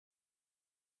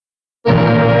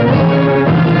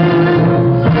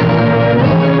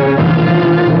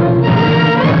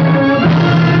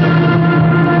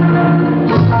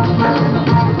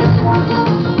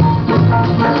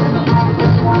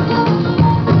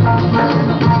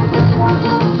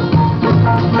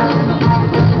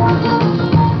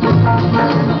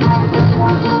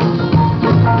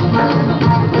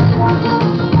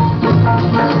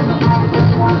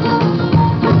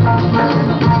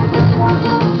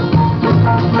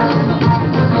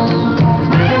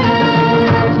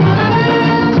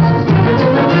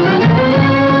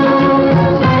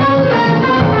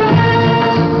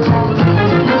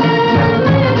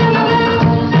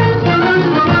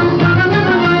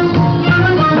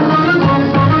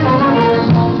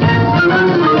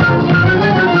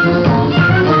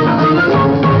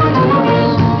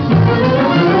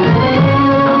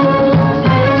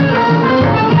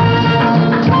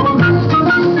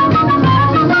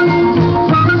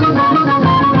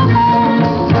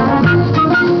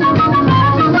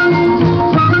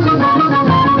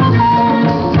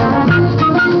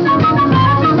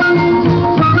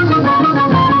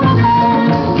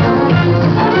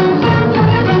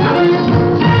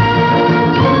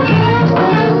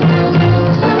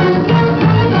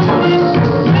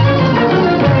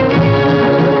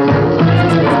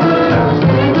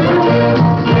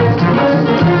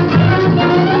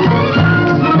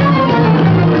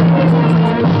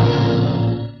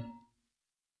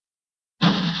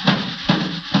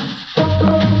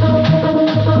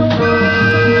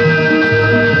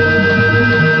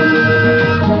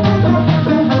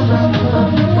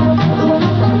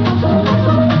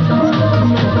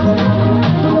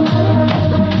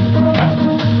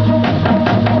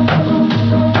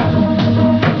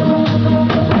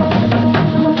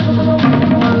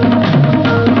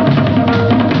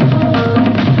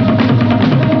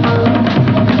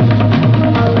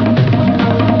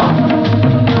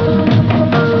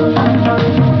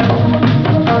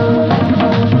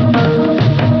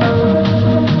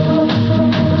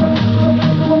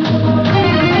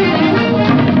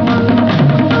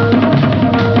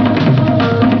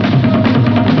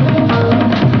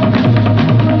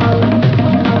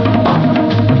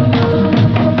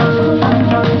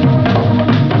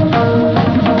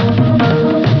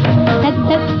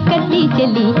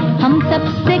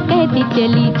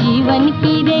चली जीवन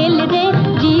की रेल रे,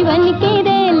 जीवन की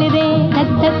रेल रे।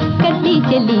 धक धक करती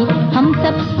चली हम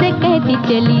सबसे कहती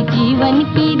चली जीवन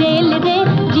की रेल रे,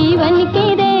 जीवन की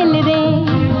रेल रे।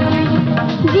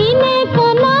 जीने का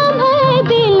नाम है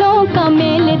दिलों का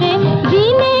मेल रे,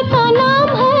 जीने का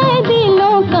नाम है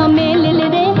दिलों का मेल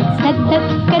रे। धक धक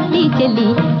करती चली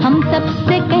हम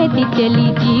सबसे कहती चली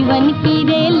जीवन की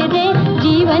रेल रे,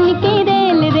 जीवन की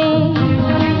रेल रे।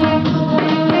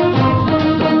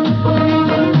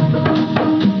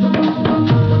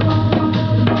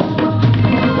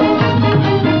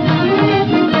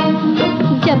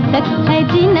 जब तक है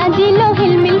जीना जी लो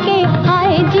हिल मिल के,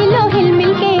 आए जी लो हिल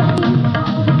मिल के।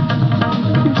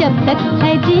 जब तक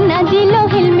है जीना जी लो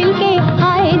हिल मिल के,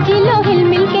 आए जी लो हिल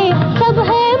मिल के। सब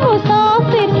है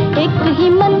मुसाफिर एक ही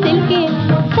मंजिल के,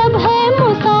 सब है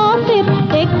मुसाफिर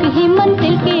एक ही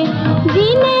मंजिल के।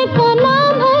 जीने का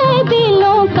नाम है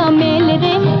दिलों का मेल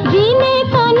रे, जीने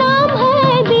का नाम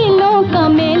है दिलों का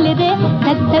मेल रे।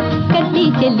 धक धक करती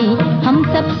चली हम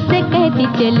सबसे कहती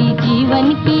चली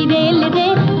जीवन की रेल रे,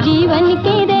 जीवन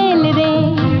की रेल रे।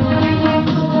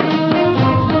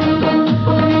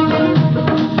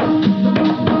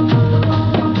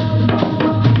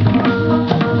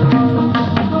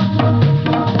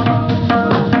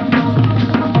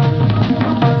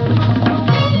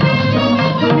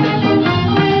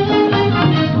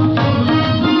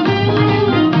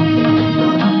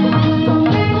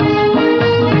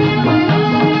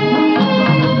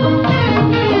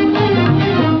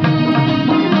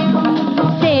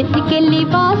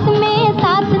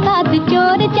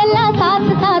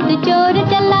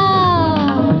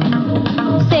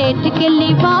 के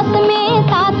लिबास में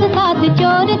साथ साथ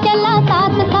चोर चला,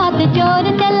 साथ साथ चोर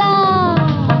चला।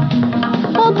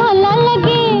 ओ भला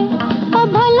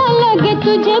लगे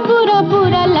तुझे, बुरा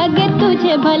बुरा लगे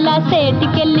तुझे भला। सेठ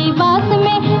के लिबास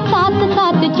में साथ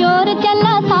साथ चोर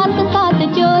चला, साथ साथ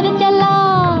चोर चला।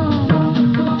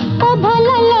 ओ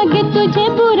भला लगे तुझे,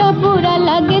 बुरा बुरा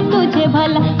लगे तुझे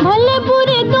भला। भले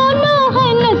बुरे दोनों है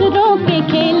नजरों के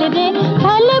खेल रे,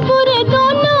 भले बुरे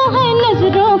दोनों है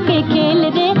नजरों के खेल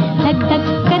रे। धक धक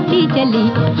करती चली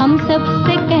हम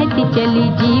सबसे कहती चली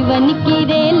जीवन की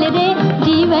रेल रे,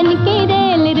 जीवन की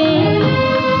रेल रे।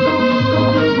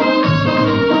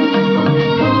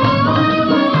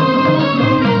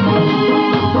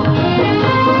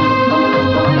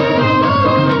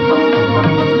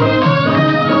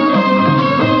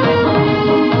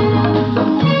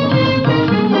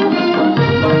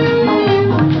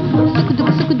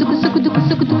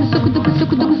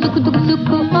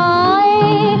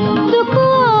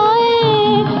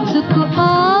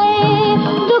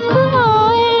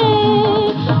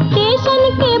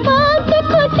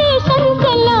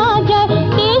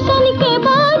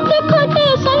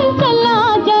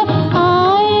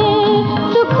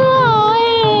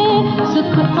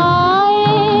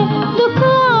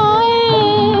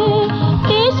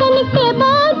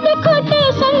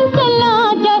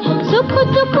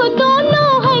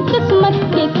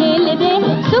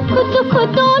 दुख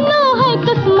दोनों है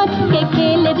किस्मत के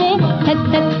खेल रे। धक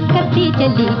धक करती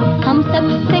चली हम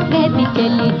सबसे कहती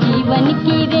चली जीवन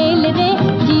की रेल रे,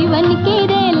 जीवन की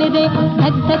रेल रे।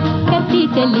 धक धक करती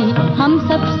चली हम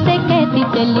सबसे कहती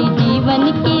चली जीवन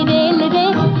की रेल रे,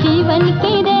 जीवन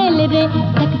की रेल रे।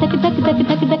 धक धक धक धक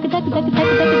धक धक धक धक धक धक।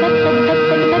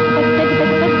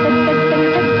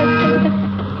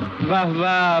 वाह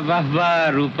वाह वाह वाह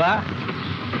रूपा,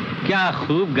 क्या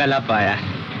खूब गला पाया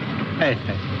है।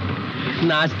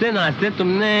 नाचते नाचते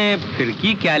तुमने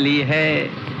फिरकी क्या ली है।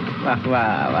 वाह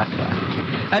वाह वाह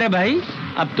वाह। अरे भाई,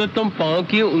 अब तो तुम पाँव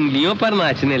की उंगलियों पर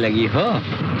नाचने लगी हो।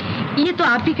 ये तो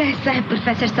आप ही का हिस्सा है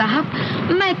प्रोफेसर साहब,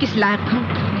 मैं किस लायक हूँ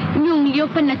उंगलियों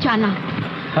पर नचाना।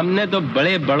 हमने तो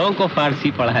बड़े बड़ों को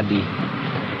फारसी पढ़ा दी।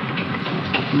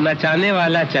 नचाने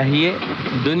वाला चाहिए,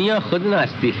 दुनिया खुद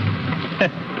नाचती है।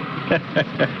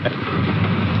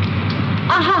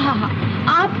 आहा हा हा,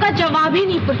 आपका जवाब ही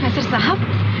नहीं प्रोफेसर साहब।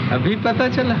 अभी पता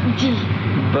चला जी।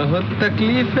 बहुत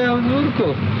तकलीफ है हुजूर को।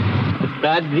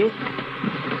 उस्ताद जी,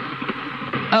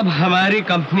 अब हमारी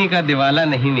कंपनी का दिवाला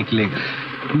नहीं निकलेगा।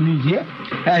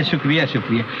 लीजिए। शुक्रिया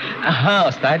शुक्रिया। हाँ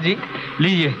उस्ताद जी,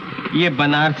 लीजिए ये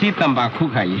बनारसी तंबाकू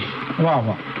खाइए। वाह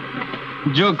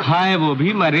वाह। जो खाए वो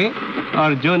भी मरे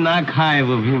और जो ना खाए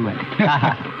वो भी मरे।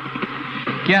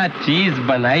 क्या चीज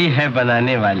बनाई है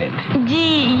बनाने वाले ने। जी,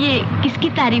 ये किसकी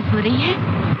तारीफ हो रही है?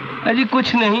 अजी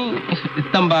कुछ नहीं,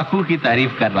 तंबाकू की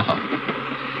तारीफ कर रहा हूँ।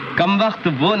 कम वक्त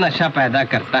वो नशा पैदा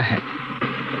करता है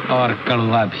और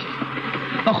कड़वा भी।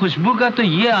 और खुशबू का तो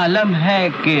ये आलम है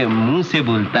कि मुंह से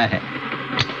बोलता है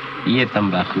ये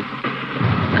तंबाकू।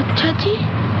 अच्छा जी।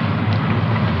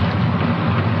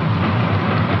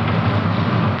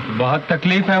 बहुत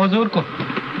तकलीफ है हुजूर को।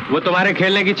 वो तुम्हारे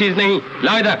खेलने की चीज नहीं।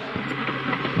 लाओ इधर।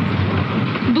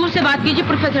 दूर से बात कीजिए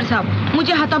प्रोफेसर साहब,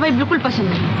 मुझे हाथापाई बिल्कुल पसंद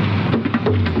नहीं।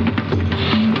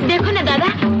 देखो ना दादा,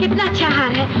 कितना अच्छा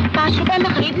हार है, 5 रुपए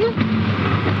में खरीद लूं?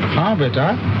 हाँ बेटा।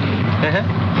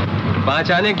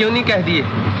 5 आने क्यों नहीं कह दिए?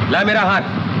 ला मेरा हार।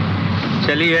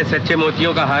 चलिए सच्चे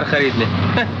मोतियों का हार खरीदने।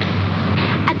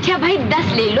 अच्छा भाई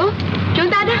 10 ले लो। क्यों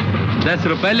दादा? 10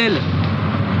 रुपए ले लो।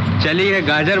 चलिए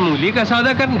गाजर मूली का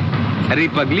सौदा करने। अरे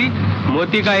पगली,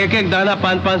 मोती का एक एक दाना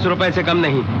 500 रुपए से कम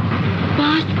नहीं।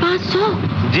 500?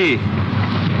 जी।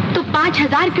 तो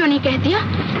 5000 क्यों नहीं कह दिया?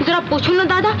 जरा पूछो ना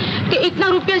दादा कि इतना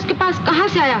रुपया इसके पास कहाँ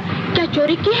से आया? क्या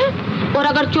चोरी की है? और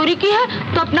अगर चोरी की है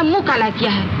तो अपना मुंह काला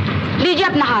किया है। लीजिए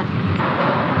अपना हाथ।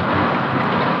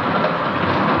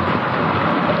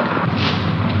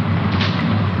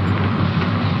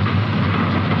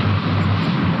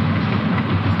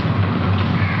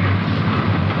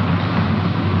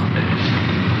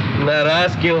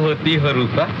 नाराज क्यों होती हो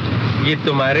रूपा? ये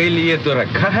तुम्हारे लिए तो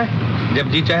रखा है, जब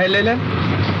जी चाहे ले ले।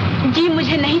 जी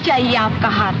मुझे नहीं चाहिए आपका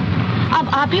हार। अब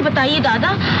आप ही बताइए दादा,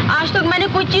 आज तक मैंने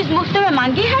कोई चीज मुफ्त में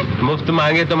मांगी है? मुफ्त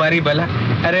मांगे तुम्हारी भला।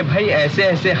 अरे भाई ऐसे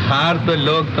ऐसे हार तो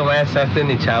लोग तुम्हारे सर से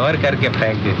निछावर करके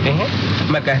फेंक देते हैं।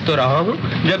 मैं कह तो रहा हूँ,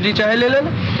 जब जी चाहे ले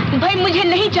लेना। भाई मुझे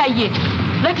नहीं चाहिए।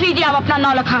 रख लीजिए आप अपना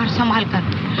 9 लाख हार संभाल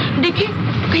कर। देखिए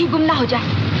कहीं गुम ना हो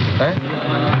जाए।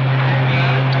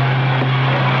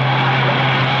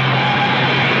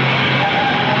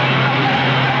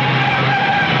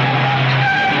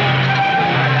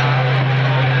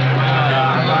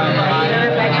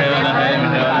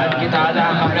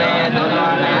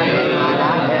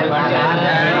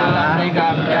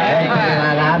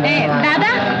 दादा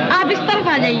आप इस तरफ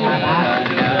आ जाइए।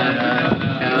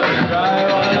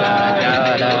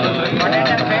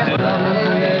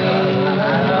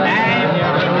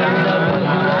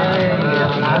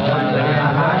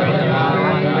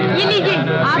 ये लीजिए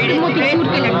आपके मोतीचूर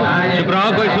के लड्डू। चुप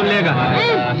रहो, कोई सुन लेगा।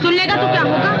 सुन लेगा तो क्या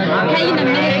होगा? है ही ना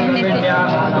मेरे सुनने से।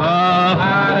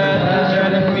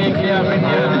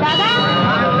 दादा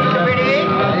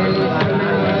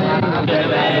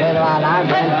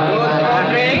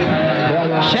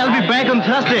Shall be back on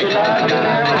Thursday.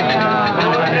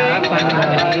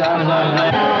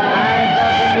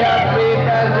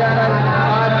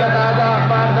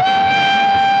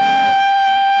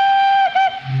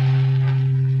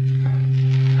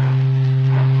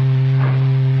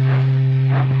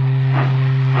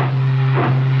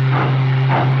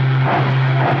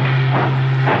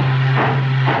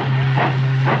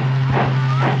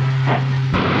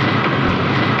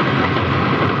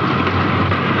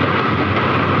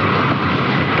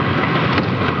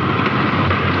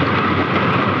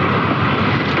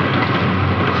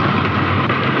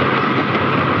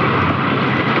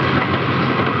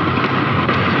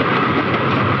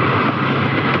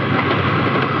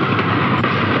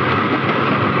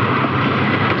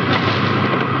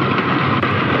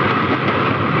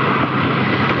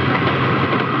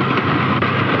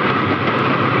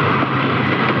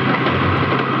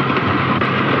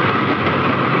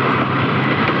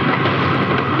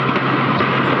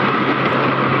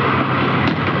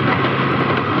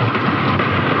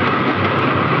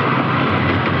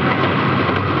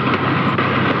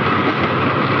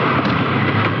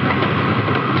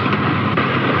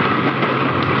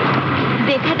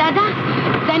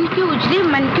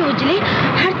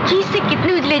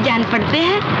 पड़ते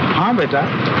हैं। हाँ बेटा,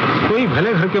 कोई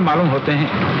भले घर के मालूम होते हैं।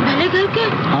 भले घर के?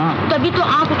 हाँ। तभी तो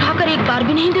आंख उठाकर एक बार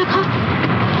भी नहीं देखा।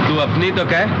 तू अपनी तो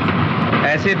कह,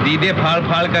 ऐसे दीदे फाड़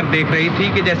फाड़ कर देख रही थी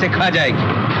कि जैसे खा जाएगी।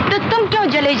 तो तुम क्यों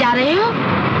जले जा रहे हो?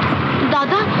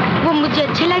 दादा वो मुझे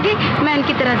अच्छे लगे, मैं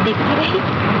उनकी तरफ देखती रही।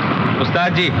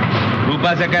 उस्ताद जी,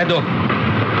 रूपा से कह दो,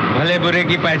 भले बुरे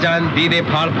की पहचान दीदे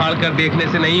फाड़ फाड़ कर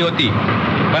देखने से नहीं होती,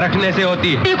 परखने से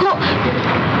होती है। देखो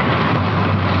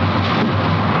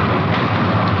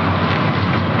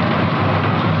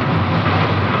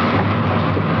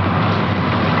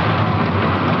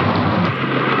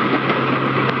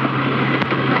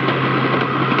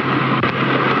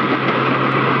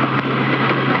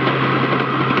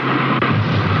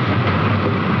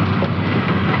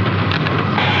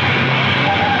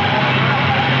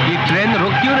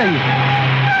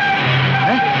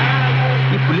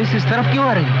इस तरफ क्यों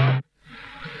आ रही है?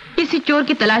 किसी चोर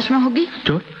की तलाश में होगी।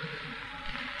 चोर?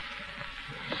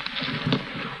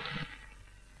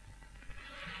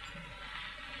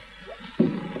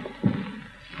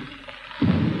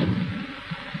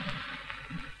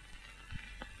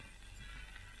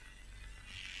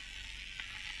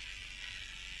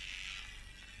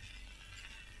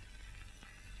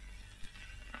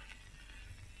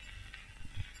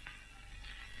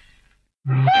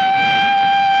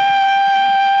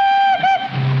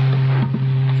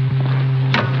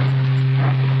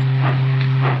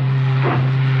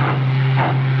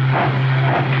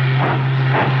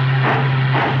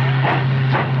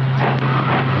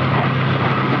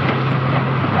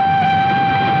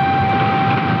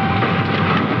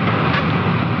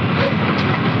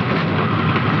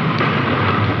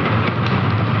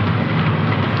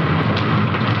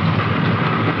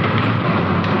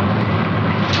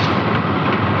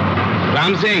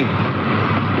 राम सिंह,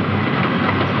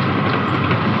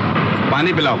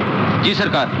 पानी पिलाओ। जी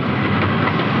सरकार।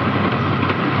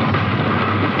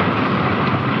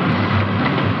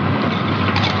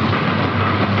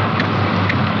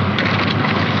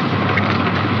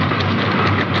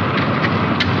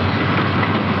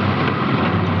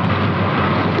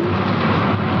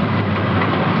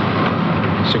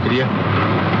 शुक्रिया।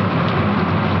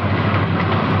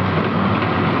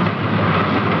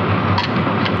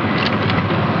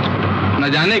 न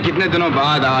जाने कितने दिनों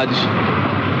बाद आज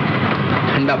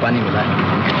ठंडा पानी मिला है।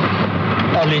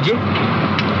 और लीजिए।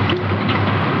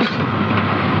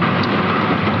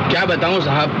 क्या बताऊं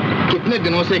साहब, कितने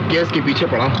दिनों से केस के पीछे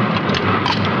पड़ा हूं।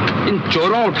 इन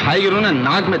चोरों उठाईगिरों ने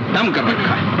नाक में दम कर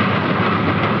रखा है।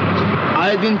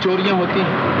 आए दिन चोरियां होती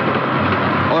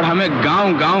हैं और हमें गांव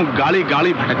गांव गाड़ी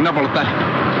गाड़ी भटकना पड़ता है।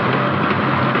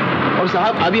 और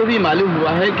साहब अभी अभी मालूम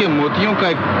हुआ है कि मोतियों का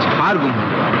एक झार गुम हुआ।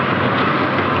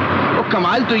 और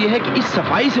कमाल तो यह है कि इस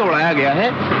सफाई से उड़ाया गया है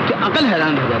कि अकल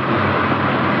हैरान रह जाती है।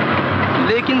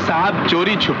 लेकिन साहब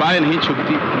चोरी छुपाए नहीं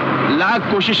छुपती,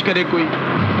 लाख कोशिश करे कोई।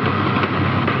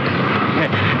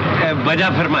 वजह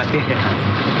फरमाते हैं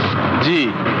जी,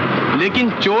 लेकिन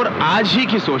चोर आज ही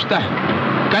की सोचता है,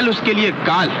 कल उसके लिए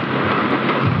काल है।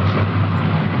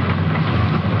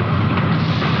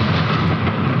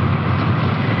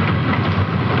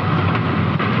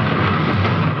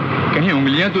 कहीं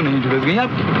उंगलियां तो नहीं झुलस गई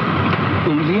आपकी?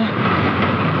 उंगलियां?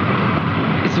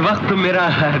 इस वक्त मेरा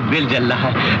दिल जल रहा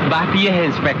है। बात यह है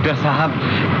इंस्पेक्टर साहब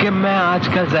कि मैं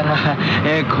आजकल जरा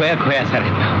खोया खोया सा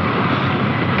रहता हूँ।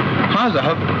 हाँ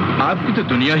साहब, आपकी तो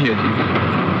दुनिया ही अजीब।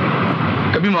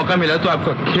 कभी मौका मिला तो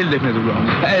आपका खेल देखने जरूर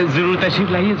आऊंगा। जरूर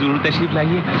तशरीफ लाइए, जरूर तशरीफ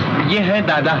लाइए। ये है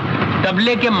दादा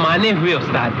तबले के माने हुए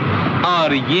उस्ताद,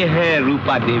 और ये है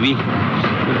रूपा देवी,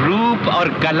 रूप और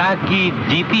कला की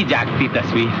जीती जागती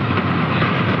तस्वीर।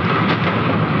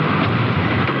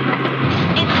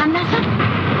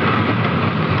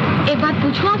 एक बात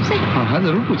पूछूं आपसे? हाँ हाँ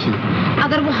जरूर पूछिए।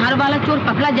 अगर वो हार वाला चोर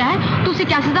पकड़ा जाए तो उसे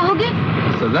क्या सजा होगी?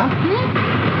 सजा?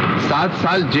 7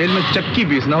 साल जेल में चक्की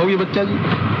पीसना होगी बच्चा जी।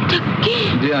 चक्की?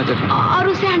 जी हाँ चक्की। और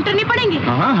उसे हंटर नहीं पड़ेंगे?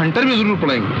 हाँ हंटर भी जरूर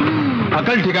पड़ेंगे।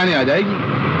 अकल ठिकाने आ जाएगी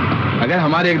अगर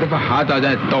हमारे एक दफा हाथ आ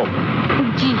जाए तो।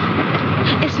 जी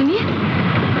सुनिए,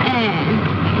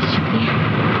 शुक्रिया।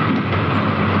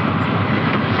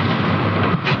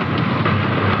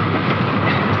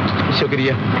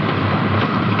 शुक्रिया।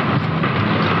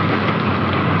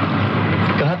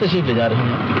 कहाँ तशरीफ ले जा रहे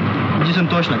हैं? जी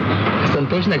संतोष नगर।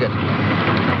 संतोष नगर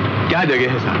क्या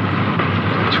जगह है साहब?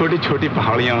 छोटी छोटी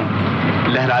पहाड़ियाँ,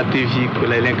 लहराती हुई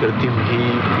कुलेलें करती हुई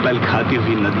पल खाती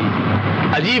हुई नदी,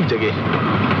 अजीब जगह।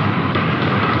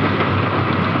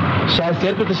 शायद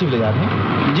सैर पर तशरीफ ले जा रहे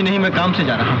हैं? जी नहीं, मैं काम से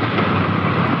जा रहा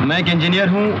हूँ। मैं एक इंजीनियर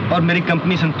हूँ और मेरी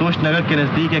कंपनी संतोष नगर के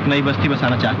नज़दीक एक नई बस्ती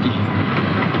बसाना चाहती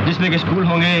है, जिसमें के स्कूल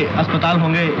होंगे, अस्पताल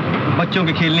होंगे, बच्चों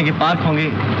के खेलने के पार्क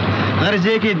होंगे। गर्ज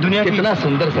ये कि दुनिया कितना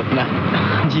सुंदर सपना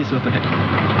है। जी सो तो है।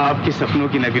 आपके सपनों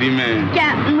की नगरी में क्या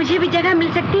मुझे भी जगह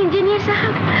मिल सकती है इंजीनियर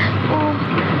साहब?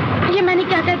 ओह, ये मैंने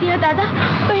क्या कह दिया दादा?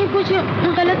 कहीं कुछ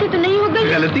गलती तो नहीं हो गई?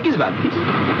 गलती किस बात की?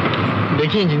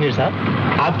 देखिए इंजीनियर साहब,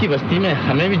 आपकी बस्ती में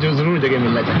हमें भी जो जरूर जगह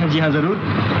मिलना चाहिए। जी हाँ जरूर।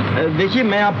 देखिए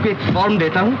मैं आपको एक फॉर्म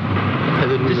देता हूँ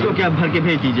जिसको कि आप भर के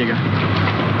भेज दीजिएगा।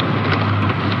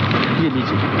 ये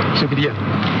लीजिए। शुक्रिया।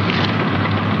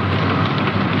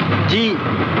 जी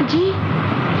जी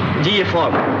जी ये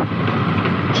फॉर्म।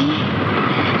 जी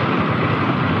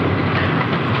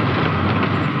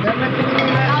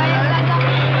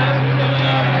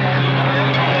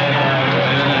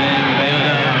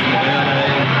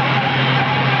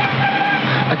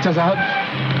अच्छा साहब,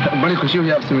 बड़ी खुशी हुई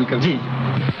आपसे मिलकर। जी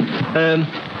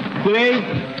कोई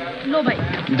लो भाई,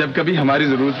 जब कभी हमारी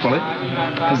जरूरत पड़े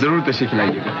जरूर तशरीफ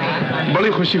लाइएगा। बड़ी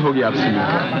खुशी होगी आपसे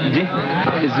मिलकर। जी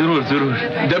जरूर जरूर।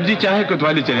 जब जी चाहे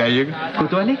कोतवाली चले आइएगा।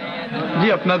 कोतवाली? जी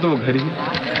अपना तो वो घर ही।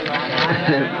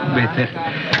 बेहतर।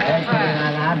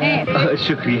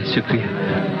 शुक्रिया शुक्रिया।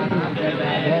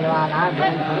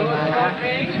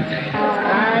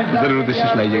 जरूर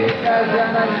तशरीफ लाइएगा।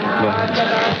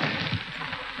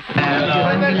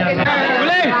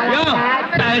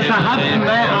 साहब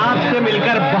मैं आपसे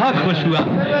मिलकर बहुत खुश हुआ।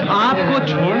 आपको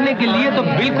छोड़ने के लिए तो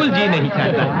बिल्कुल जी नहीं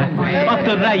चाहता। और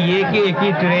तो ये कि एक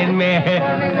ही ट्रेन में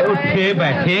उठे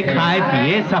बैठे खाए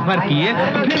पिए सफर किए,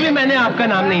 फिर भी मैंने आपका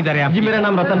नाम नहीं दरिया। जी मेरा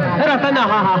नाम रतन। रतन? हाँ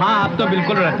हाँ हाँ, आप तो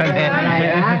बिल्कुल रतन है।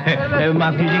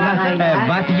 माफ कीजिएगा,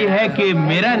 बात यह है कि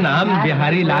मेरा नाम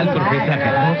बिहारी लाल प्रोफेसर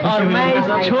है और मैं इस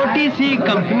छोटी सी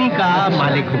कंपनी का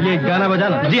मालिक हूँ। ये गाना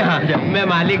बजाना? जी हाँ, मैं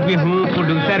मालिक भी हूँ,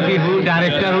 प्रोड्यूसर भी हूँ, डायरेक्टर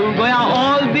इंस्पेक्टर हूँ, गोया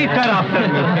ऑल दी कर आफ्टर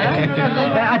मी।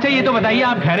 अच्छा ये तो बताइए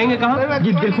आप ठहरेंगे कहाँ?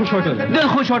 जी दिलखुश होटल।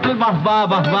 दिलखुश होटल, वाह वाह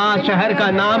वाह वाह, शहर का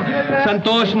नाम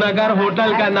संतोष नगर,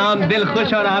 होटल का नाम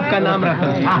दिलखुश और आपका नाम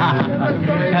रतन। हाँ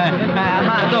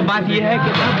तो बात ये है कि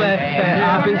अब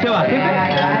आप इनसे वाकिफ हैं?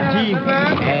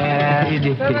 जी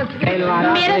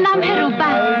मेरा नाम है रूपा।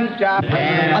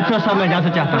 अच्छा साहब मैं जाना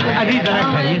चाहता हूँ। अभी जरा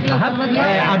ठहरिए साहब,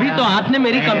 अभी तो आपने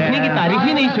मेरी कंपनी की तारीफ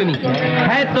ही नहीं सुनी।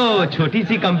 है तो छोटी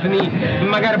सी कंपनी,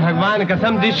 मगर भगवान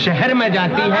कसम जिस शहर में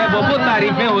जाती है वो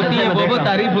तारीफें होती हैं, वो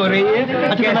तारीफ हो रही है।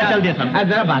 अच्छा मैं चल दिया साहब।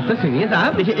 जरा बात तो सुनिए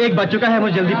साहब। देखिए एक बज चुका है,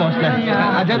 मुझे जल्दी पहुंचना है।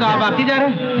 अच्छा तो आप वापसी जा रहे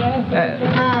हैं?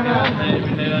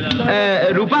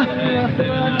 रूपा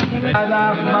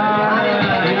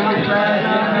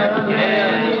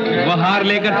वो हार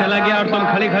लेकर चला गया और तुम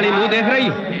खड़ी खड़ी मुंह देख रही।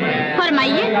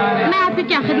 फरमाइए, मैं आपकी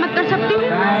क्या खिदमत कर सकती हूँ?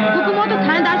 हुक्म हो तो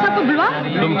थानेदार साहब को बुलवा।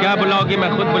 तुम क्या बुलाओगी, मैं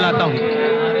खुद बुलाता हूँ।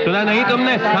 सुना नहीं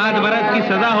तुमने, 7 बरस की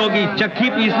सजा होगी, चक्की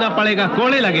पीसना पड़ेगा,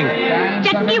 कोड़े लगेंगे।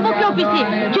 चक्की वो क्यों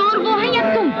पीसे? चोर वो है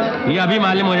या तुम? ये अभी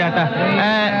मालूम हो जाता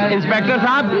है। इंस्पेक्टर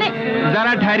साहब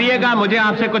जरा ठहरिएगा, मुझे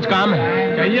आपसे कुछ काम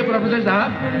है। कहिए प्रोफेसर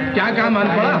साहब, क्या काम आन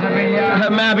पड़ा?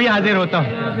 मैं अभी हाजिर होता हूँ।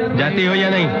 जाती हो या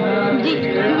नहीं? जी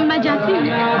मैं जाती हूँ।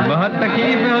 बहुत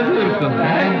तकलीफ है हुजूर को।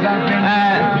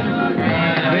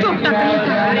 चुप तक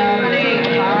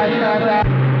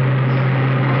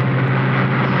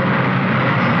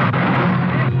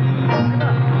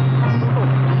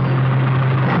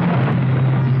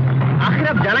आखिर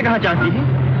आप जाना कहाँ चाहती हैं?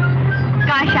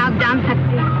 काश आप जान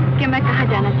सकते कि मैं कहाँ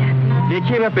जाना चाहती हूँ।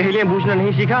 देखिए मैं पहले पूछना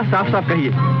नहीं सीखा, साफ साफ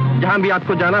कहिए। जहाँ भी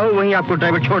आपको जाना हो वहीं आपको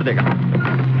ड्राइवर छोड़ देगा।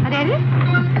 अरे अरे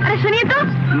अरे सुनिए तो।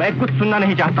 मैं कुछ सुनना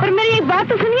नहीं चाहता। पर मेरी एक बात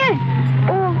तो सुनिए।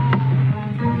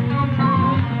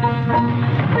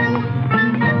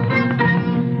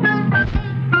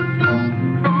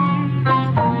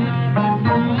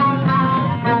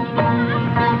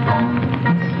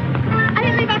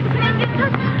 अरे मेरी बात तो सुनिए।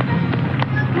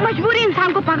 मजबूरी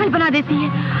इंसान को पागल बना देती है।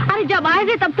 अरे जब आए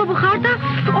थे तब तो बुखार था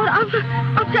और अब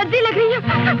सर्दी लग रही है।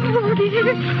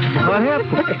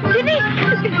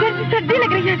 सर्दी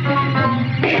लग रही है।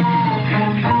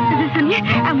 सुनिए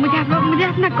अब मुझे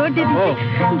अपना कोट दे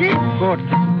दीजिए। कोट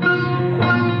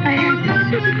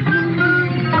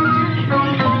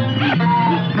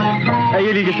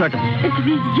ये लीजिए शर्ट।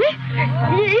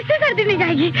 ये इससे सर्दी नहीं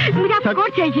जाएगी, मुझे आपका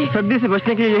कोट चाहिए। सर्दी से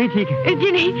बचने के लिए यही ठीक है।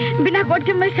 जी नहीं, बिना कोट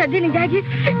के मुझे सर्दी नहीं जाएगी,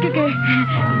 क्योंकि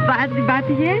बात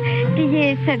ये है कि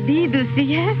ये सर्दी दूसरी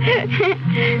है।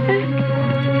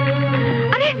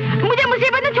 अरे मुझे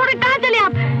मुसीबत में छोड़ कहाँ चले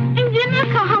आप? इंजीनियर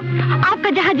साहब आपका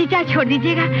जहाज जी चाहे छोड़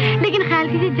दीजिएगा, लेकिन ख्याल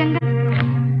कीजिए जंगल।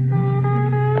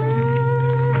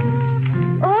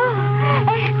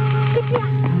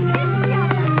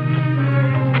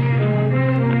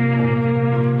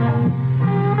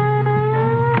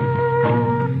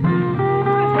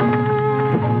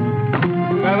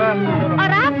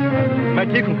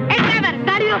 ठीक हूँ। ड्राइवर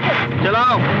गाड़ी रोको।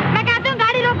 चलाओ। मैं कहती हूँ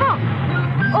गाड़ी रोको।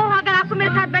 ओह अगर आपको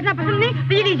मेरे साथ बैठना पसंद नहीं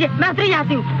तो ये लीजिए, मैं उतरी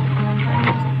जाती हूँ।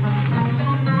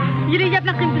 ये लीजिए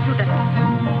अपना कीमती स्कूटर।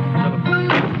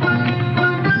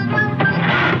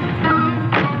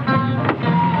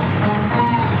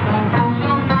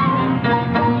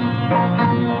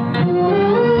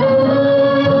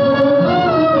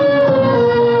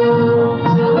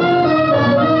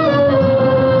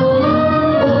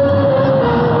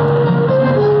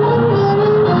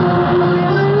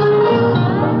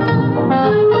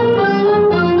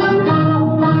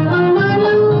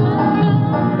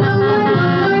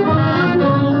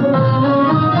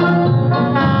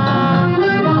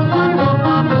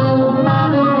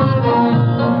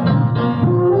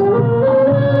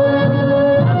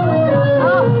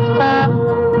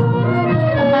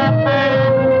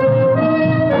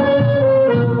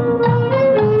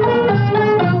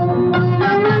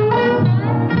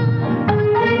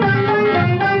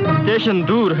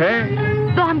 दूर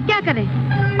है तो हम क्या करें?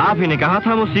 आप ही ने कहा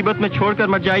था मुसीबत में छोड़कर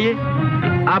मत जाइए।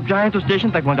 आप चाहें तो स्टेशन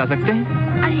तक पहुंचा सकते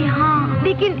हैं। अरे हाँ,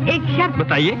 लेकिन एक शर्त।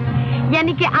 बताइए।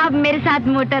 यानी कि आप मेरे साथ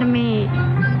मोटर में।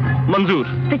 मंजूर।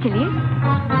 तो चलिए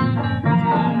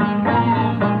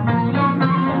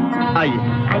आइए।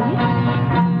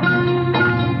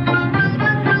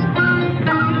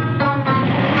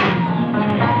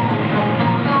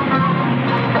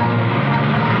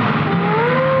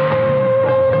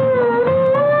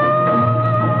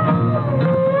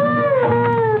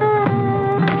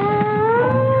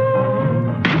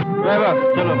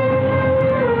 चलो।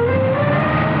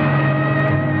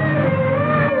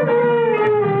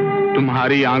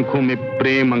 तुम्हारी आंखों में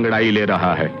प्रेम अंगड़ाई ले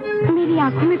रहा है। मेरी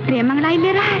आंखों में प्रेम अंगड़ाई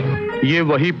ले रहा है? ये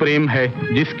वही प्रेम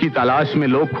है जिसकी तलाश में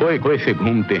लोग खोए खोए से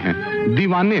घूमते हैं,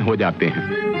 दीवाने हो जाते हैं।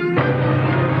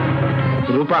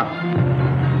 रूपा,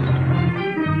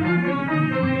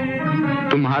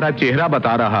 तुम्हारा चेहरा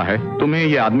बता रहा है तुम्हें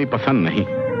ये आदमी पसंद नहीं,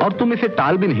 और तुम इसे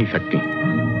टाल भी नहीं सकती।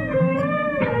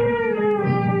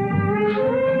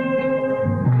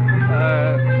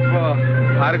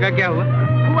 हार का क्या हुआ?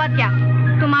 हुआ क्या?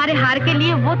 तुम्हारे हार के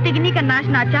लिए वो तिगनी का नाच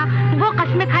नाचा, वो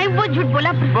कस्में खाई, वो झूठ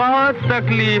बोला। बहुत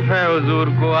तकलीफ है हुजूर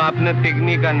को। आपने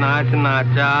तिगनी का नाच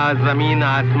नाचा, जमीन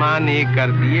आसमान एक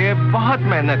कर दिए, बहुत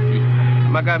मेहनत की,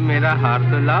 मगर मेरा हार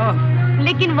तो लाओ।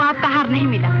 लेकिन वो आपका हार नहीं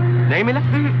मिला। नहीं मिला?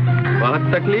 बहुत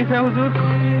तकलीफ है हुजूर।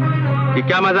 ये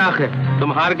क्या मजाक है?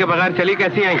 तुम हार के बगैर चली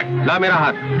कैसी आई? ला मेरा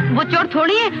हार। वो चोर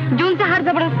थोड़ी है जो उनसे हार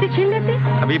जबरदस्ती छीन लेते।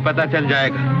 अभी पता चल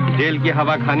जाएगा, जेल की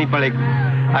हवा खानी पड़ेगी।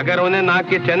 अगर उन्हें नाक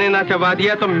के चने ना चबा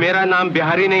दिया तो मेरा नाम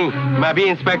बिहारी नहीं, मैं अभी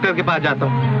इंस्पेक्टर के पास जाता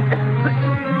हूँ।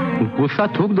 गुस्सा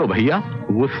थूक दो भैया,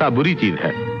 गुस्सा बुरी चीज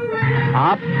है।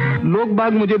 आप लोग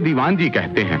बाग मुझे दीवान जी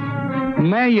कहते हैं,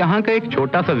 मैं यहाँ का एक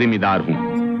छोटा सा जिम्मेदार हूँ।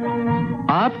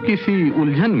 आप किसी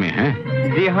उलझन में हैं?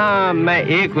 जी हाँ, मैं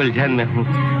एक उलझन में हूँ।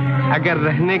 अगर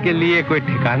रहने के लिए कोई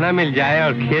ठिकाना मिल जाए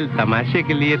और खेल तमाशे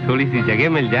के लिए थोड़ी सी जगह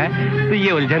मिल जाए तो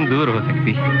ये उलझन दूर हो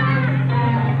सकती है।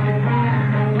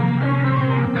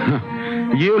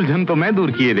 ये उलझन तो मैं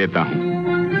दूर किए देता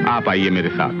हूँ, आप आइए मेरे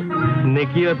साथ।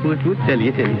 नेकी और पूछ पूछ,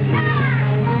 चलिए चलिए।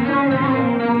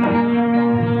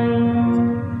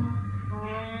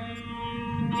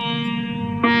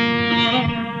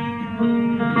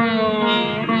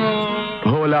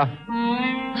 भोला,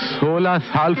 16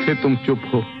 साल से तुम चुप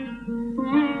हो,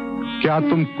 क्या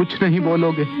तुम कुछ नहीं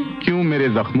बोलोगे? क्यों मेरे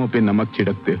जख्मों पे नमक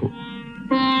छिड़कते हो?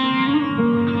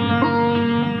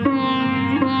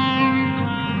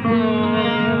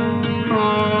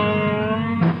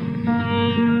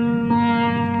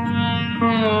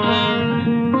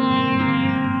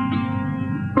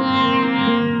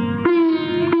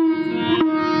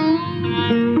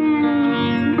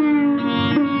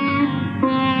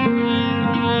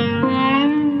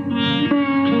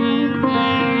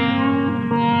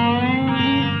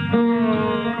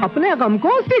 अपने गम को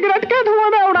सिगरेट के धुएं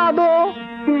में उड़ा दो।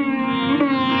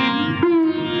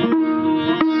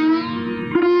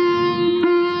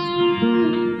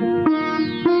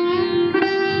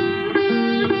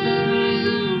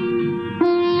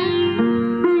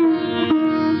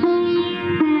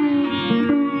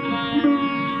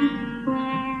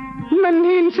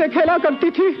 नन्ही इनसे खेला करती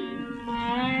थी,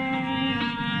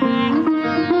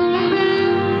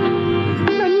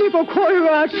 नन्ही को खोए हुए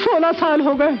आज 16 साल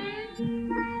हो गए।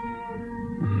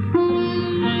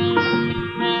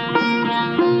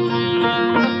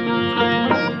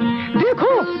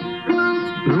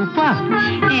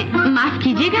 माफ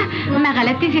कीजिएगा, मैं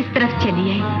गलती से इस तरफ चली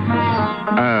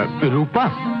आई। रूपा,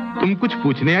 तुम कुछ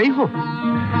पूछने आई हो?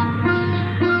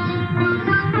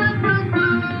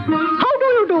 How do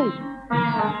you do?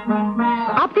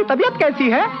 आपकी तबीयत कैसी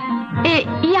है?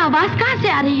 ये आवाज कहाँ से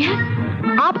आ रही है?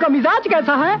 आपका मिजाज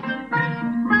कैसा है?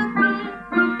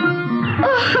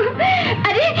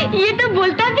 अरे ये तो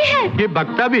बोलता भी है। ये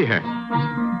बकता भी है।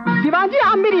 दीवान जी,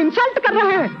 आप मेरी इंसल्ट कर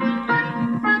रहे हैं।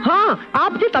 हाँ,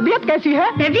 आपकी तबीयत कैसी है?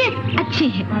 तबीयत अच्छी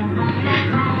है।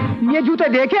 ये जूते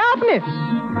देखे आपने?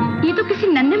 ये तो किसी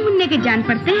नन्हे मुन्ने के जान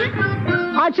पड़ते हैं।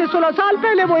 आज से 16 साल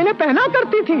पहले वो इन्हें पहना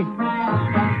करती थी।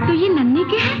 तो ये नन्हे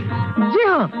के हैं? जी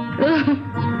हाँ।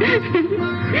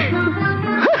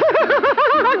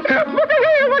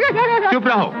 चुप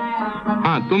रहो।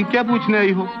 हाँ, तुम क्या पूछने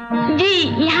आई हो? जी,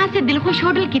 यहाँ से दिलखुश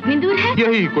होटल कितनी दूर है?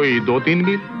 यही कोई 2-3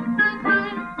 मील।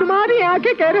 तुम्हारी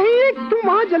आंखें कह रही है तुम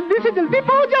वहाँ जल्दी से जल्दी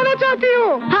पहुँच जाना चाहती हो।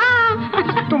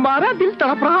 हाँ। तुम्हारा दिल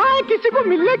तड़प रहा है किसी को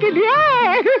मिलने के लिए।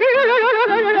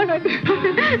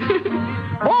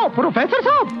 ओ प्रोफेसर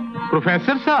साहब।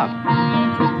 प्रोफेसर साहब,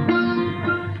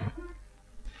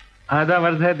 आधा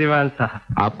वर्ष है दीवान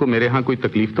साहब। आपको मेरे यहाँ कोई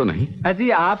तकलीफ तो नहीं? अजी,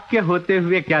 आपके होते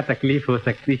हुए क्या तकलीफ हो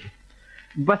सकती है?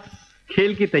 बस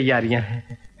खेल की तैयारियां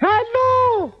हैं। हेलो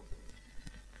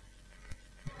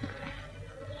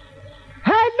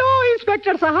हेलो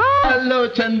इंस्पेक्टर साहब। Hello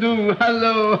Chandu,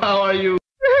 hello, how are you?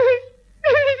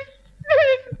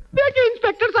 देखिए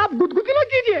इंस्पेक्टर साहब, गुदगुदी न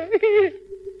कीजिए।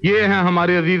 ये हैं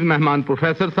हमारे अजीज मेहमान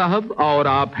प्रोफेसर साहब, और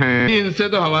आप हैं? इनसे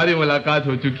तो हमारी मुलाकात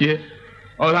हो चुकी है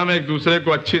और हम एक दूसरे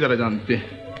को अच्छी तरह जानते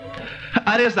हैं।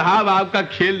 अरे साहब, आपका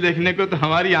खेल देखने को तो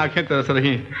हमारी आंखें तरस रही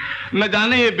हैं। न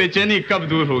जाने ये बेचैनी कब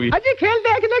दूर होगी। अजी, खेल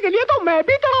देखने के लिए तो मैं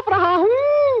भी तड़प रहा हूँ।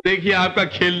 देखिए, आपका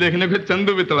खेल देखने को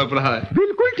चंदू भी तड़प रहा है।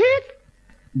 बिल्कुल ठीक।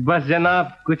 बस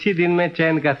जनाब, कुछ ही दिन में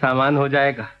चैन का सामान हो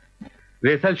जाएगा।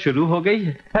 रेसल शुरू हो गई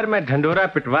है। सर में ढंडोरा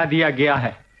पिटवा दिया गया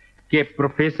है कि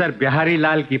प्रोफेसर बिहारी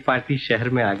लाल की पार्टी शहर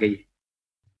में आ गई।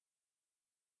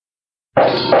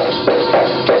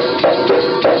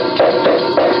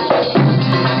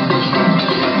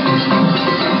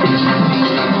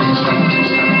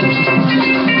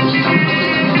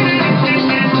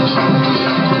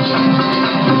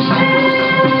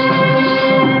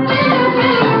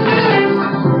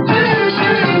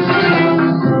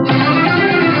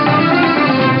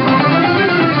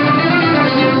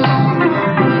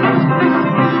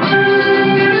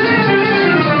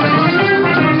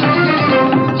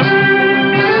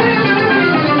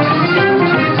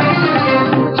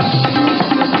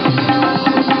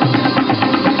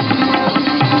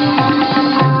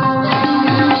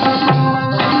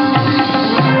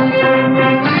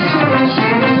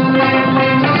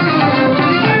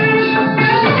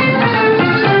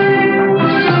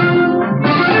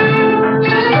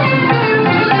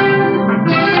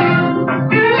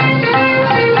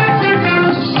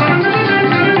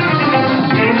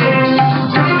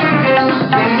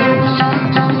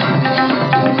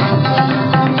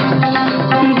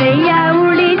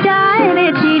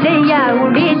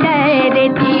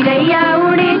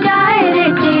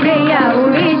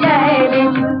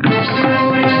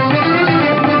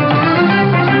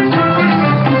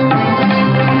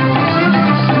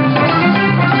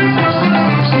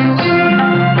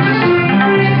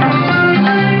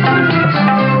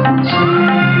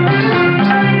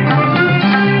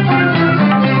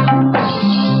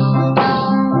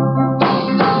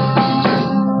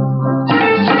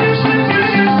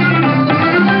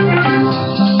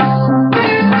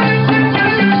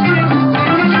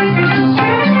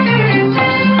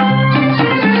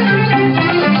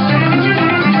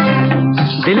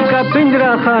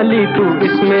 खाली तू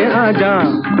इसमें आ जा,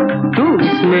 तू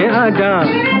इसमें आ जा,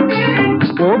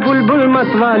 ओ बुलबुल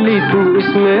मत वाली तू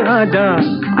इसमें आ जा,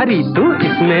 अरे तू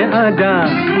इसमें आ जा।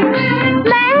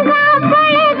 महंगा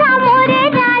पड़ेगा मोरे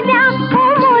राजा, ओ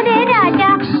मोरे राजा,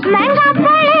 महंगा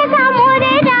पड़ेगा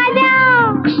मोरे राजा,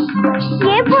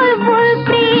 ये बुलबुल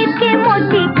प्रीत के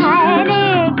मोती खाए रे,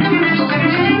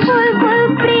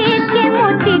 बुलबुल प्रीत के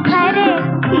मोती खाए रे,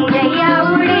 चिड़ैया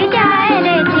उड़ जाए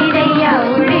रे, चिड़ैया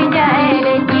उड़ जाए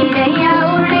रे, चिड़ैया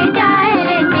उड़ जाए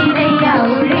रे, चिड़ैया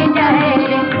उड़ जाए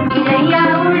रे, चिड़ैया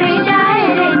उड़ जाए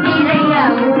रे, चिड़ैया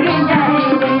उड़ जाए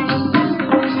रे।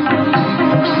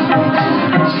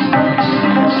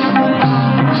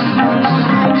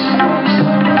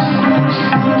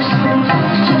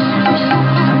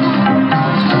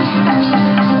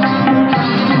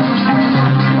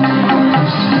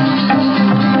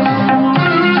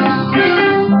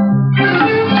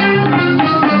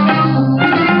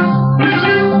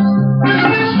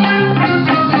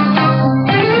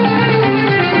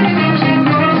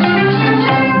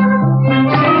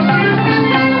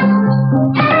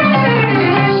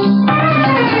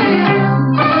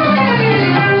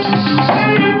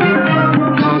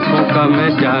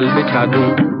 जाल बिछा दूं,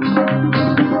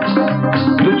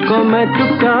 तुझको मैं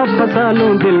चुपचाप फंसा लूं,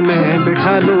 दिल में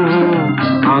बिठा लूं,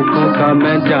 आंखों का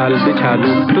मैं जाल बिछा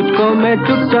लूं, तुझको मैं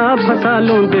चुपचाप फंसा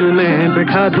लूं, दिल में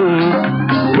बिठा दूं।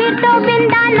 फिर तो बिन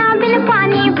दाना बिन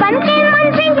पानी बन के मन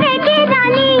पिंजरे की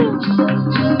रानी,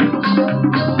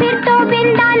 फिर तो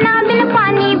बिन दाना बिन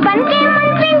पानी बन के मन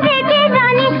पिंजरे की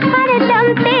रानी, हर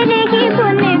दम तेरे ही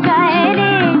गुन गाए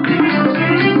रे,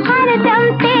 हर दम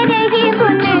तेरे ही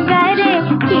गुन गाए रे,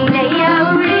 चिड़ैया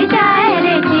उड़ जाए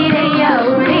रे, चिड़ैया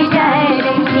उड़ जाए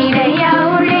रे, चिड़ैया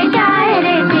उड़ जाए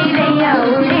रे, चिड़ैया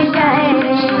उड़ जाए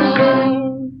रे।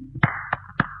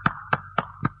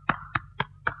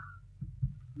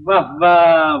 वाह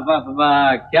वाह वाह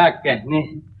वाह, क्या कहने,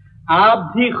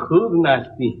 आप भी खूब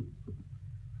नाचती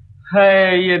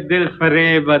है। ये दिल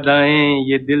फरेब अदाएं,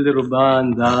 ये दिलरुबा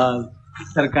अंदाज,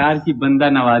 सरकार की बंदा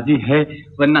नवाजी है,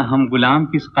 वरना हम गुलाम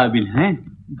किस काबिल हैं।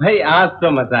 भाई आज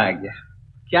तो मजा आ गया,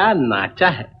 क्या नाचा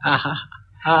है। आहा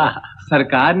आहा।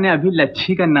 सरकार ने अभी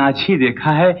लच्छी का नाच ही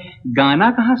देखा है, गाना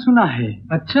कहाँ सुना है।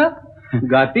 अच्छा,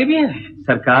 गाते भी हैं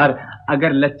सरकार।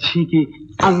 अगर लच्छी की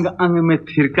अंग अंग में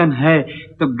थिरकन है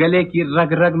तो गले की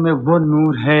रग रग में वो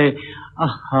नूर है।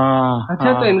 आहा।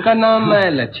 अच्छा, तो इनका नाम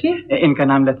लच्छी? इनका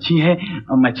नाम लच्छी है,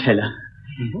 मैं छैला।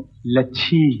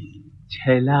 लच्छी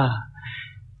छैला,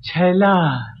 छैला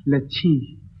लच्छी,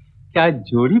 क्या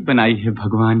जोड़ी बनाई है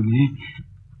भगवान ने।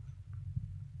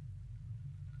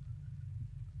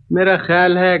 मेरा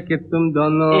ख्याल है कि तुम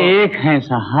दोनों एक हैं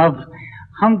साहब,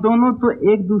 हम दोनों तो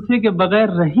एक दूसरे के बगैर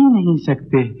रह ही नहीं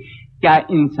सकते। क्या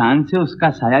इंसान से उसका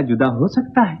साया जुदा हो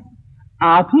सकता है?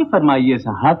 आप ही फरमाइए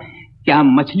साहब, क्या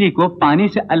मछली को पानी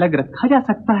से अलग रखा जा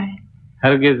सकता है?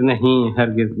 हरगिज नहीं,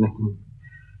 हरगिज नहीं।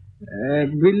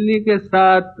 बिल्ली के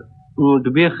साथ ऊंट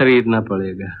भी खरीदना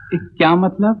पड़ेगा। क्या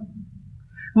मतलब?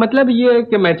 मतलब ये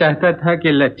कि मैं चाहता था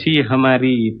कि लच्छी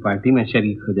हमारी पार्टी में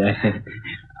शरीक हो जाए।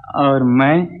 और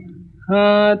मैं?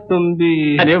 हाँ, तुम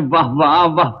भी। अरे वाह वाह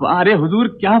वाह वाह, अरे हुजूर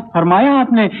क्या फरमाया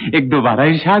आपने, एक दोबारा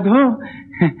इरशाद हो।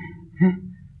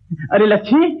 अरे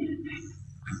लच्छी,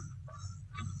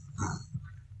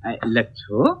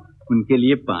 लच्छो उनके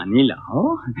लिए पानी लाओ।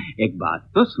 एक बात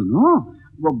तो सुनो,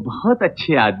 वो बहुत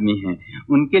अच्छे आदमी हैं,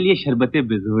 उनके लिए शरबते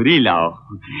बिजोरी लाओ।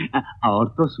 और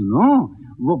तो सुनो,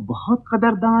 वो बहुत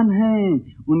कदरदान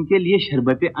हैं, उनके लिए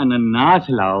शरबते अनन्नास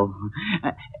लाओ।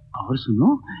 और सुनो,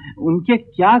 उनके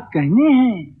क्या कहने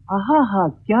हैं, आहा हा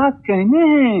क्या कहने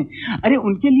हैं। अरे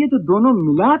उनके लिए तो दोनों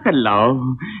मिला कर लाओ।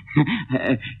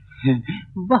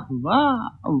 वाह वाह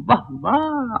वाह वाह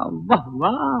वाह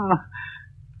वाह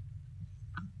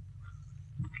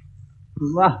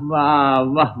वाह वाह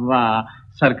वाह वाह।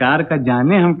 सरकार का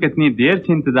जाने हम कितनी देर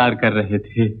से इंतजार कर रहे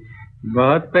थे।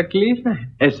 बहुत तकलीफ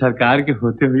है। सरकार के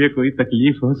होते हुए कोई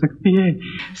तकलीफ हो सकती है?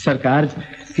 सरकार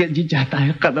के जी चाहता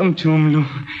है कदम चूम लूं,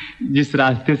 जिस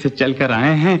रास्ते से चल कर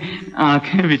आए हैं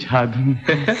आंखें बिछा दूं।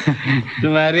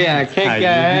 तुम्हारी आंखें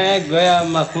क्या है, गोया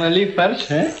मखमली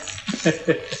फर्श है।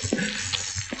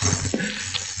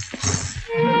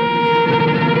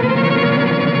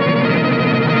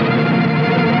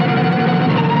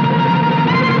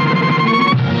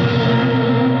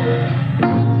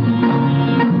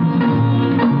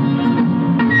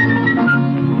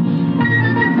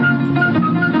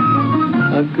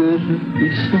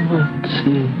 किस्मत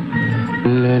से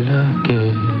लैला के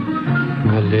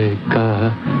गले का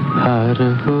हार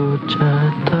हो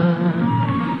जाता,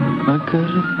 अगर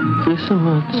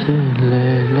किस्मत से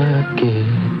लैला के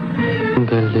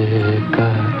गले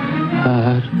का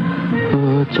हार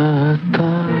हो जाता।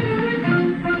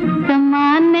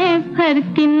 जमाने भर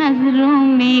की नजरों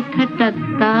में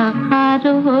खटकता हार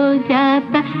हो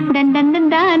जाता। Done done done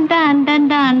done done done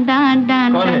done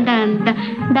done done done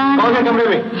done. कौन है कमरे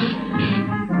में?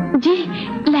 जी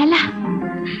लैला।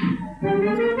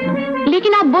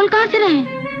 लेकिन आप बोल कहाँ से रहे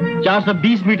हैं?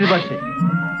 420 मीटर पर से।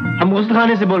 हम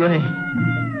घोसलाखाने से बोल रहे हैं।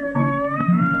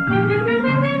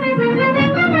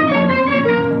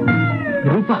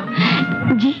 रूपा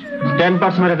जी। स्टैंड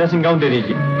पर से मेरा ड्रेसिंग गाउन दे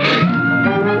दीजिए।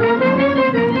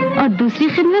 और दूसरी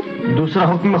खिदमत? दूसरा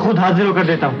हुक्म मैं खुद हाजिर होकर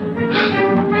देता हूँ।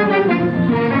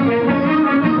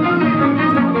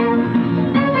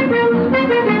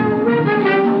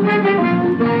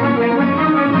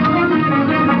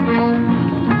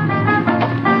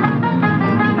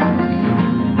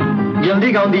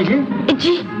 जल्दी गाउन दीजिए।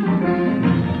 जी।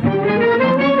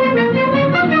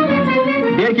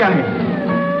 देर क्या है?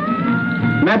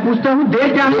 मैं पूछता हूँ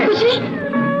देर क्या है? कुछ नहीं।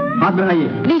 हाथ बढ़ाइए।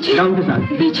 लीजिए। गाउन के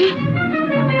साथ लीजिए।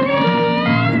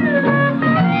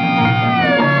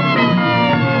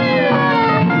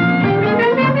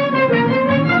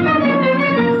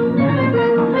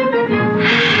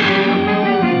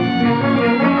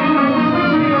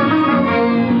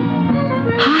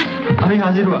 अभी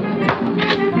हाजिर हुआ।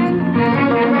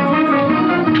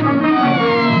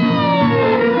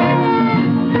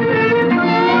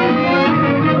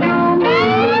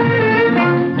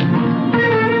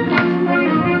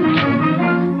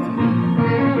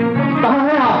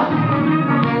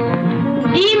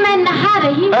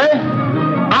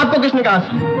 आपको किसने कहा?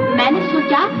 मैंने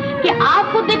सोचा कि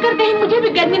आपको देखकर कहीं मुझे भी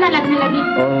गर्मी ना लगने लगी।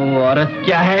 ओ औरत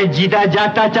क्या है, जीता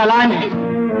जाता चालान है।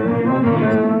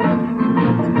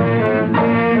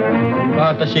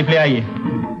 हाँ तशरीफ ले आइए।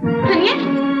 सुनिए।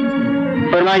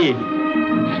 फरमाइए।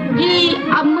 जी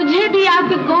अब मुझे भी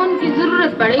आपके कौन की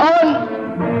जरूरत पड़ेगी।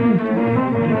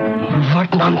 What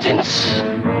nonsense।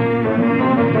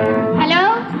 Hello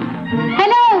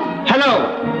hello hello.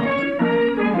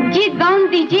 Ji gown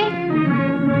दीजिए।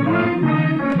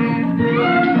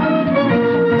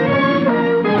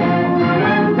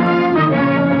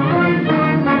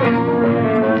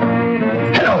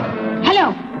 Hello hello.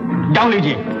 गाउन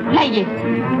लीजिए। लाइए।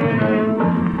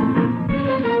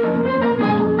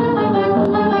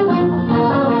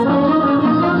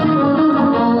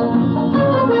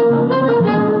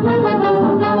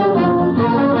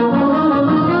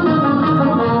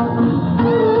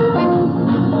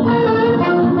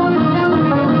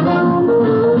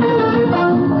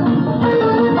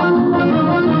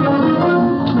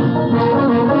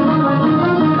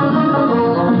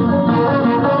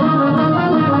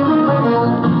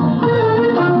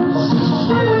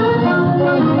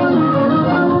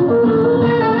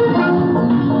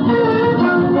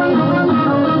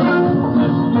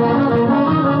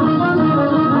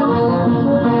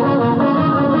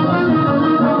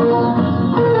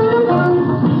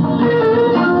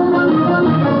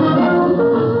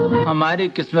 हमारी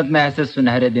किस्मत में ऐसे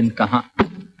सुनहरे दिन कहाँ।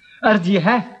 अर्ज ये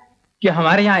है कि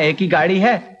हमारे यहाँ एक ही गाड़ी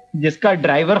है जिसका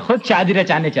ड्राइवर खुद शादी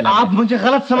रचाने चला। आप मुझे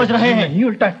गलत समझ रहे हैं। नहीं,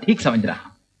 उल्टा ठीक समझ रहा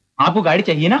हूं। आपको गाड़ी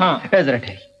चाहिए ना? हाँ। जरा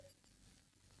ठहरिए।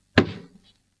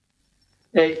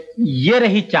 ये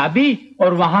रही चाबी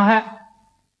और वहां है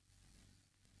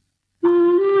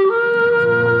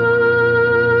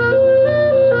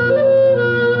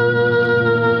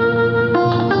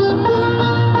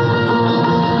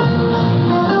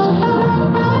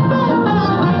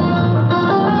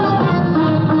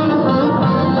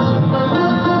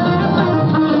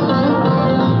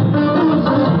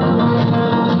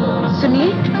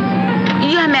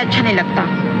अच्छा नहीं लगता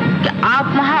कि आप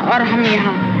वहां और हम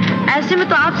यहाँ। ऐसे में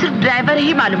तो आप सिर्फ ड्राइवर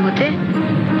ही मालूम होते।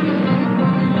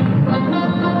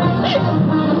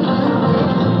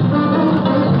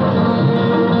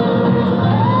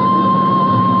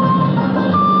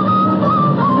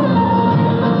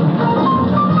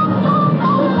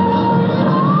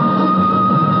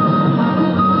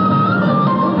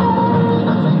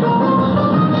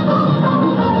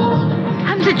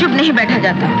 हमसे चुप नहीं बैठा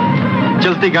जाता।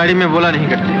 चलती गाड़ी में बोला नहीं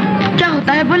करते। क्या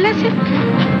होता है बोलने से?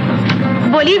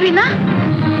 बोली भी ना।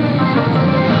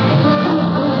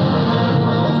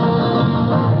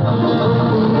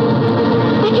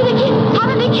 देखिए देखिए,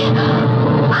 सारा देखिए।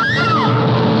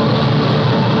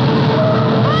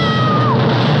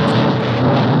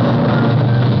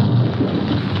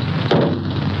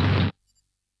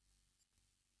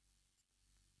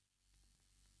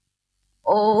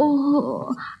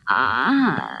 ओह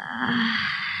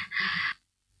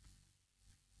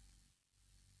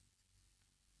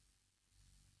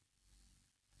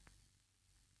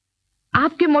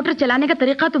आपके मोटर चलाने का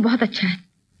तरीका तो बहुत अच्छा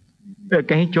है।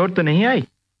 कहीं चोट तो नहीं आई?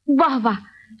 वाह वाह,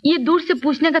 ये दूर से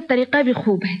पूछने का तरीका भी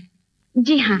खूब है।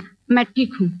 जी हाँ, मैं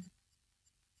ठीक हूँ।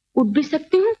 उठ भी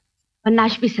सकती हूँ और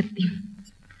नाच भी सकती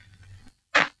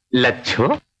हूँ।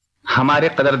 लच्छो, हमारे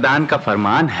कदरदान का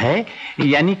फरमान है,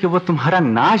 यानी कि वो तुम्हारा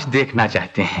नाच देखना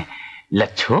चाहते हैं।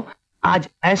 लच्छो, आज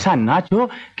ऐसा नाचो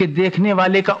कि देखने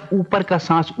वाले का ऊपर का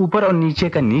सांस ऊपर और नीचे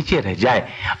का नीचे रह जाए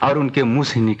और उनके मुंह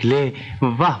से निकले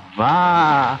वाह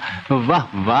वाह वाह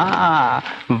वाह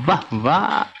वाह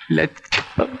वाह।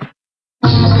 लच्छो,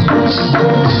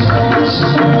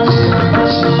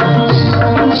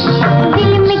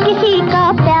 दिल में किसी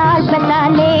का प्यार बता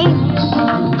ले,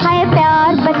 हाय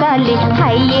प्यार बता ले,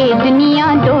 हाय ये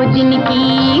दुनिया दो दिन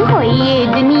की, हो ये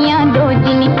दुनिया दो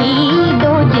दिन की,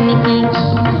 दो दिन की।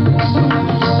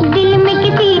 दिल में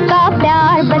किसी का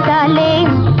प्यार बता ले,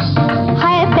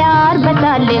 हाय प्यार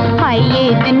बता ले, हाय ये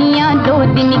दुनिया दो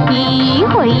दिन की,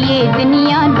 हो ये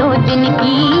दुनिया दो दिन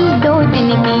की, दो दिन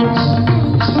की।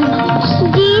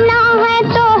 जीना है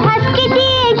तो हंस के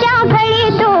जिए जा, घड़ी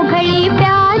दो घड़ी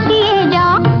प्यार किए जा।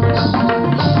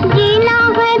 जीना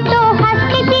है तो हंस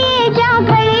के जिए जा,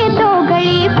 घड़ी दो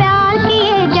घड़ी प्यार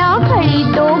किए जा, घड़ी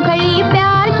दो घड़ी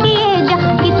प्यार किए जा।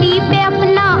 किसी पे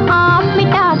अपना आप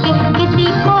मिटा के किसी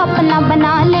को अपना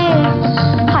बना ले,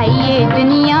 हाय ये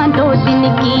दुनिया दो दिन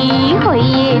की, हो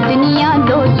ये दुनिया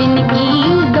दो दिन की,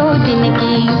 दो दिन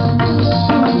की।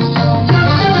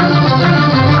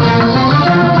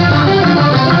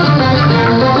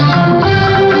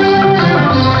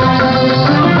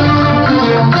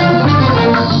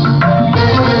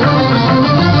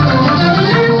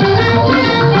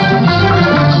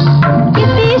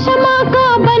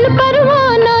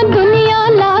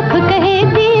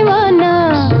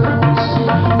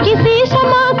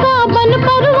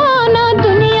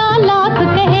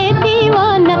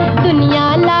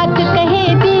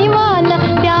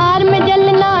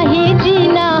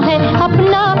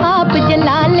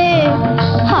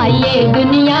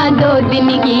 दिन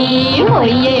की, हो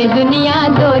ये दुनिया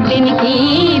दो दिन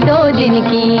की, दो दिन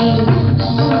की।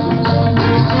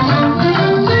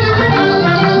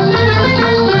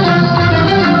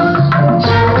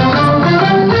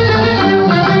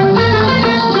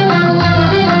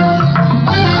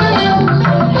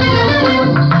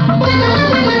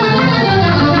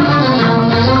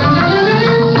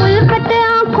 उल्फत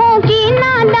आंखों की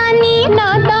नादानी,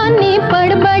 नादानी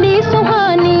पर बड़ी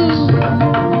सुहानी।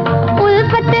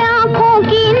 उल्फत आंखों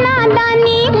की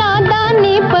नादानी,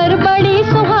 नादानी पर बड़ी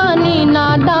सुहानी,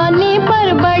 नादानी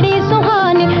पर बड़ी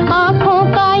सुहानी। आंखों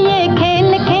का ये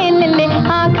खेल खेल ले,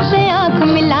 आंख से आंख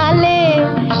मिला ले।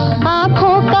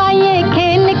 आंखों का ये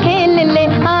खेल खेल ले,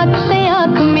 आंख से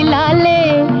आंख मिला ले।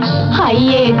 हाय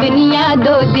ये दुनिया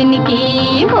दो दिन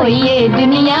की, हो ये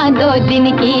दुनिया दो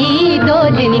दिन की, दो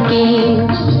दिन की।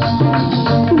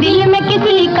 दिल में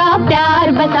किसी का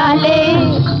प्यार बसा ले,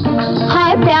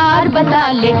 हाय प्यार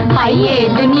बता ले, हाय ये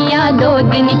दुनिया दो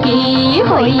दिन की,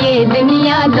 हो ये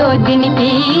दुनिया दो दिन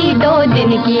की, दो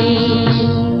दिन की।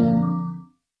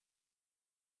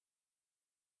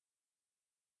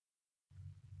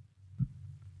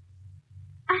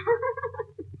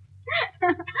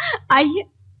 आइए,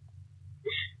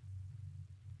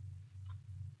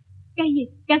 कहिए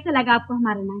कैसा लगा आपको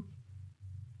हमारा नाच?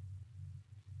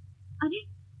 अरे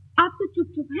आप तो चुप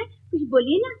चुप हैं, कुछ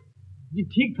बोलिए ना। जी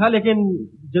ठीक था लेकिन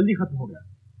जल्दी खत्म हो गया।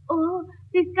 ओह,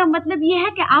 तो इसका मतलब ये है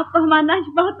कि आपको हमारा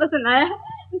नाच बहुत पसंद आया है।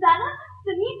 दादा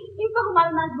सुनिए, इनको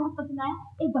हमारा नाच बहुत पसंद आया,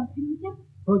 एक बार फिर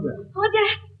हो जाए।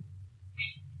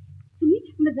 सुनिए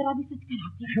मैं जरा भी सच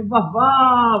कराती हूँ। वाह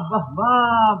वाह वाह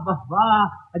वाह वाह वाह।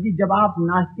 अजी जब आप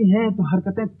नाचती हैं तो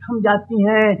हरकतें थम जाती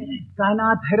हैं,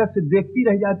 कायनात हैरत से देखती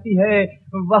रह जाती है।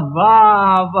 वाह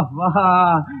वाह वाह वाह।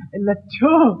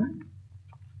 लच्छो,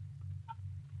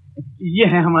 ये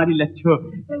है हमारी लच्छो,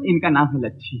 इनका नाम है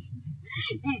लच्छी।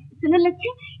 सुनो लच्छी,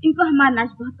 इनको हमारा नाच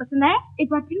बहुत पसंद आया, एक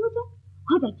बार फिर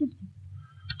हो जाए चल।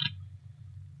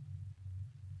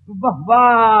 वाह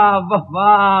वाह वाह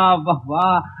वाह वाह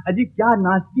वाह। अजी क्या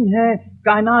नाचती हैं,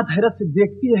 कायनात हैरत से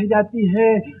देखती रह जाती है,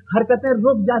 हरकतें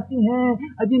रुक जाती हैं।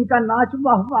 अजी इनका नाच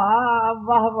वाह वाह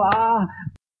वाह वाह।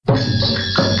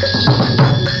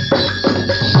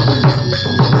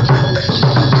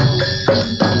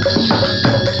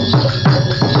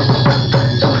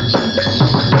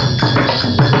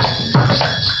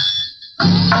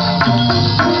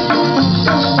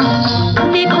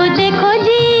 देखो देखो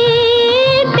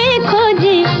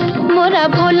जी मोरा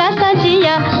भोला सा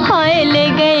जिया, हाय ले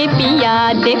गए पिया।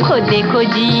 देखो देखो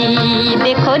जी,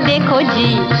 देखो देखो जी,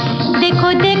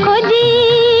 देखो देखो जी,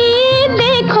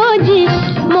 देखो जी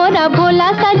मोरा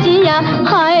भोला सा जिया,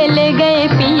 हाय ले गए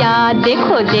पिया।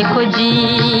 देखो देखो जी,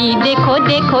 देखो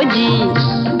देखो जी।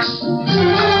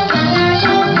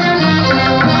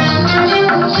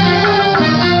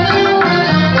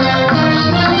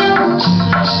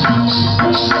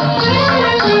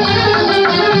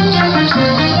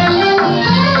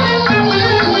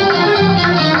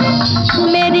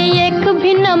 मेरी एक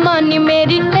भी न मानी,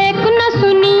 मेरी एक न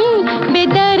सुनी,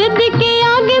 बेदर्द के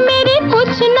आगे मेरी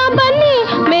कुछ न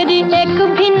बनी। मेरी एक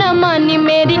भी न मानी,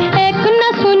 मेरी एक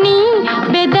न सुनी,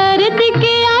 बेदर्द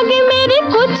के आगे मेरी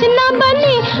कुछ न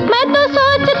बनी। मैं तो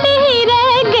सोचती ही रह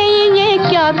गई ये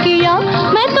क्या किया,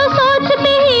 मैं तो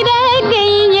सोचती ही रह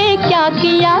गई ये क्या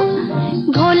किया।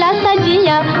 भोला सा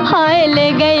जिया, हाय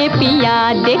ले गए पिया।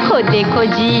 देखो देखो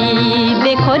जी,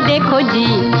 देखो देखो जी,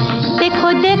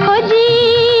 देखो देखो जी,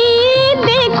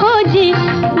 देखो जी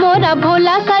मोरा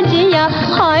भोला सा जिया,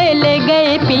 हाय ले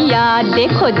गए पिया।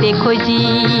 देखो देखो जी,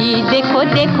 देखो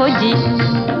देखो जी।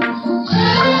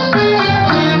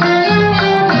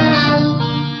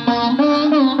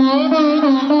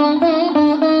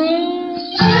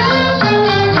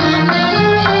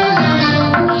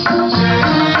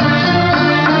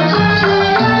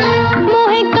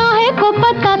 मोहे काहे को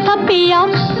पता था पिया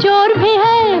चोर भी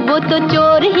है, वो तो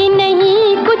चोर ही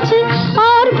नहीं कुछ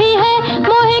और भी है।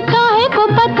 मोहे काहे को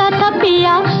पता था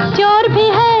पिया चोर भी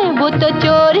है, वो तो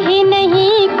चोर ही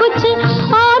नहीं कुछ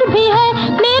और भी है।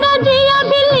 मेरा जिया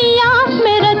भी लिया,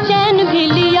 मेरा चैन भी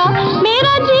लिया,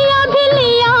 मेरा जिया भी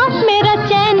लिया, मेरा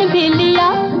चैन भी लिया।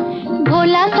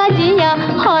 भोला सा जिया,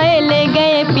 हाय ले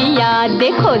गए पिया।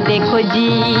 देखो देखो जी,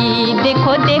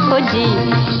 देखो देखो जी,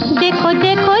 देखो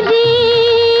देखो जी,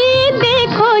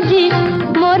 देखो जी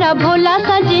मोरा भोला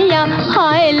सा जिया,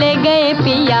 हाय ले गए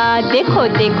पिया। देखो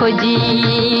देखो जी,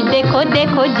 देखो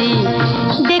देखो जी,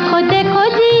 देखो देखो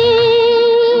जी।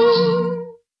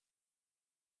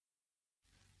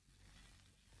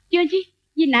 क्यों जी,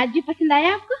 ये नाच भी पसंद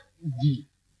आया आपको? जी,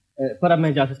 पर अब मैं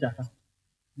इजाजत चाहता हूँ,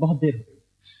 बहुत देर हो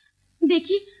गई।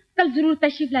 देखिए कल जरूर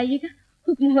तशरीफ लाइएगा,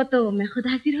 हुक्म हो तो मैं खुद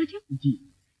हाजिर हो जाऊँ। जी।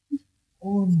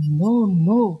 ओह नो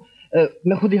नो,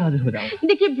 मैं खुद ही हाजिर हो जाऊंगा।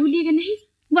 देखिए भूलिएगा नहीं,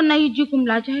 वरना ये जी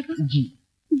कुमला जाएगा। जी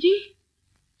जी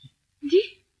जी।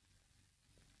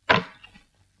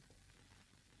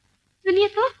 सुनिए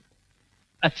तो।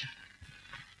 अच्छा।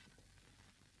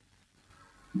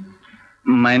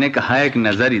 मैंने कहा एक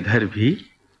नजर इधर भी।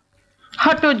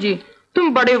 हटो जी,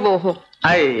 तुम बड़े वो हो।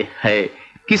 आए है,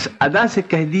 किस अदा से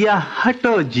कह दिया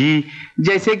हटो जी,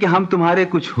 जैसे कि हम तुम्हारे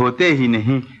कुछ होते ही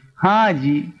नहीं। हाँ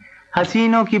जी,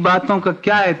 हसीनों की बातों का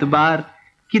क्या एतबार,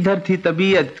 किधर थी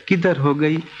तबीयत किधर हो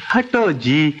गई। हटो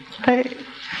जी है।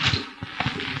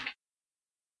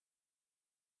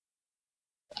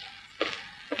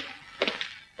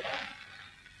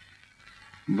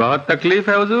 बहुत तकलीफ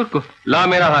है हुजूर को। ला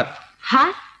मेरा हाथ।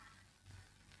 हाथ?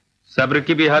 सब्र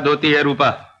की भी हद होती है रूपा,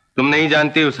 तुम नहीं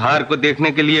जानती उस हार को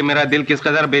देखने के लिए मेरा दिल किस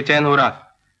कदर बेचैन हो रहा।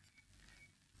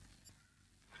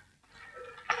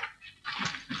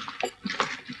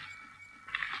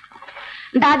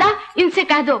 दादा इनसे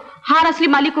कह दो हार असली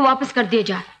मालिक को वापस कर दिया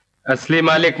जाए। असली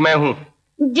मालिक मैं हूं।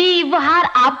 जी, वो हार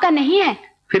आपका नहीं है।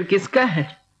 फिर किसका है?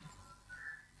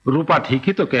 रूपा ठीक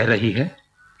ही तो कह रही है,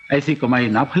 ऐसी कमाई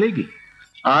ना फलेगी।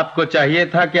 आपको चाहिए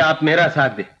था कि आप मेरा साथ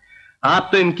दे। आप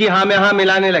तो इनकी हाँ में हाँ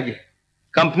मिलाने लगे।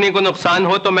 कंपनी को नुकसान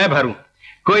हो तो मैं भरूं,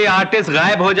 कोई आर्टिस्ट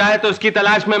गायब हो जाए तो उसकी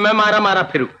तलाश में मैं मारा मारा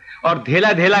फिरूं, और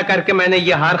धेला धेला करके मैंने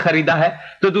ये हार खरीदा है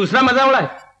तो दूसरा मजा उड़ाए।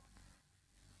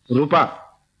 रूपा,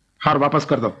 हार वापस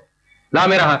कर दो। ला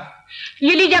मेरा हार।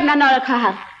 ये लीजिए अपना नौ रखा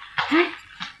हार।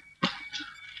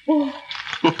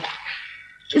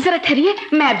 जरा ठहरिए,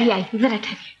 मैं भी आई, जरा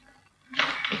ठहरिए।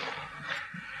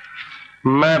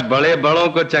 मैं बड़े बड़ों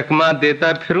को चकमा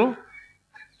देता फिरूं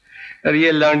और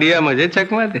ये लौंडिया मुझे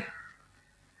चकमा दे।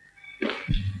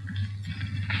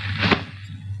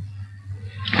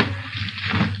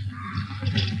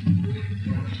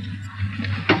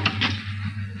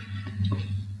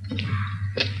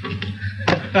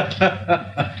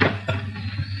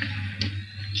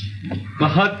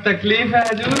 बहुत तकलीफ है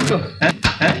हजूर को।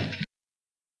 है?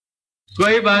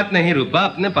 कोई बात नहीं रूपा,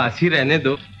 अपने पास ही रहने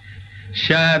दो।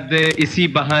 शायद इसी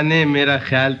बहाने मेरा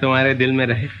ख्याल तुम्हारे दिल में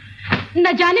रहे।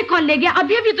 न जाने कौन ले गया,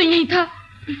 अभी अभी तो यही था।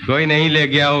 कोई नहीं ले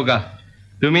गया होगा,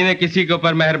 तुम्ही ने किसी के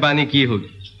ऊपर मेहरबानी की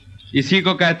होगी। इसी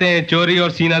को कहते हैं चोरी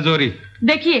और सीना जोरी।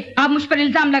 देखिए, आप मुझ पर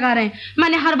इल्जाम लगा रहे हैं।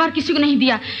 मैंने हर बार किसी को नहीं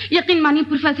दिया। यकीन मानिए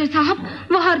प्रोफेसर साहब,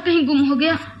 वो हार कहीं गुम हो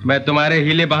गया। मैं तुम्हारे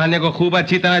हीले बहाने को खूब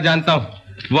अच्छी तरह जानता हूँ।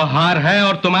 वो हार है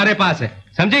और तुम्हारे पास है,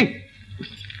 समझी?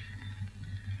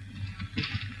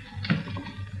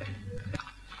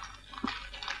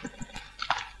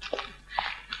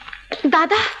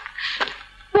 दादा,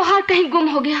 वो हार कहीं गुम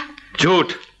हो गया।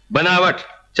 झूठ, बनावट,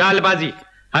 चालबाजी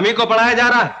हम ही को पढ़ाया जा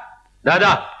रहा है।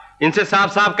 दादा, इनसे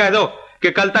साफ साफ कह दो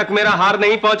कि कल तक मेरा हार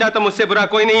नहीं पहुंचा तो मुझसे बुरा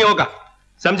कोई नहीं होगा,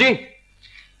 समझी?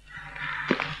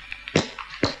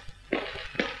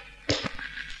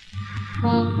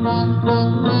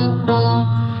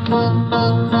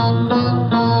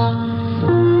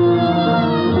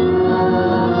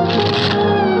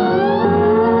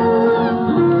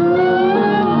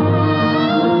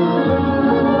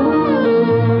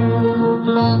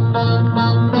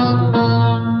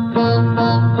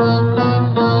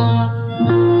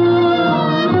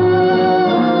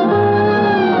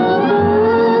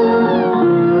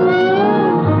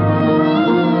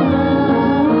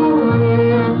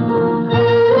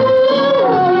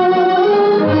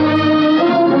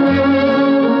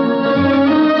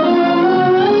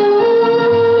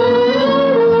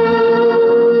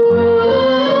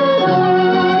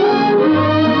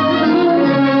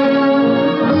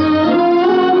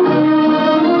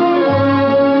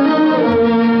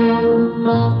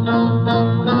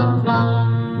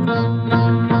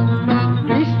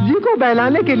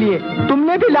 बहलाने के लिए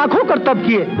तुमने भी लाखों करतब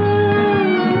किए,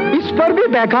 इस पर भी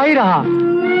बहका ही रहा।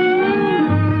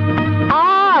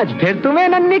 आज फिर तुम्हें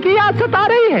नन्ही की याद सता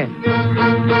रही है।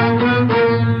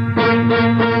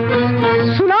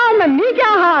 सुना नन्ही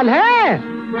क्या हाल है?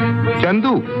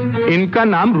 चंदू, इनका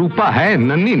नाम रूपा है,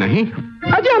 नन्ही नहीं।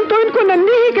 अजय, हम तो इनको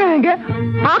नन्ही ही कहेंगे।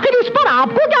 आखिर इस पर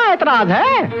आपको क्या एतराज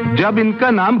है? जब इनका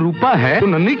नाम रूपा है तो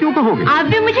नन्ही क्यों कहोगे? आप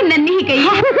भी मुझे नन्ही ही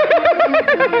कहिए।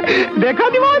 देखा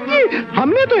दीवान जी,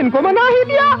 हमने तो इनको मना ही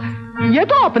दिया, ये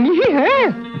तो अपनी ही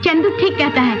है। चंदू ठीक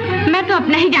कहता है, मैं तो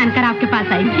अपना ही जानकर आपके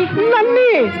पास आई थी।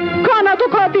 नन्ही, खाना तो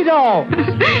खाती जाओ।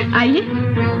 आइए।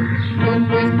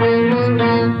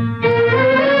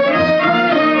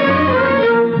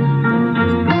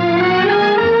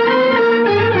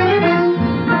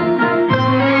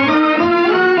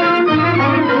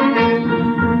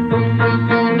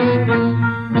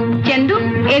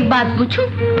 एक बात पूछूं?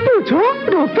 पूछो।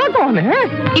 रूपा कौन है?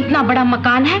 इतना बड़ा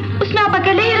मकान है, उसमें आप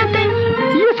अकेले ही रहते हैं।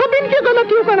 ये सब इनकी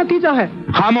गलतियों का नतीजा है।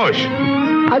 खामोश।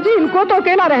 अजी, इनको तो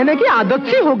अकेला रहने की आदत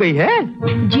सी हो गई है।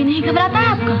 जी नहीं घबराता है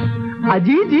आपका?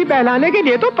 अजी जी बहलाने के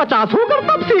लिए तो 50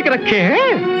 करतब सीख रखे हैं।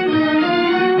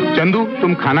 चंदू,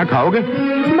 तुम खाना खाओगे?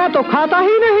 मैं तो खाता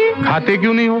ही नहीं। खाते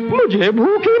क्यों नहीं हो? मुझे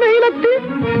भूख ही नहीं लगती।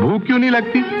 भूख क्यों नहीं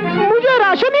लगती? मुझे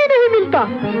राशन ही नहीं मिलता।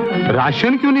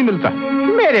 राशन क्यों नहीं मिलता?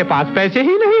 मेरे पास पैसे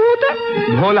ही नहीं होते।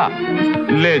 भोला,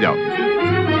 ले जाओ।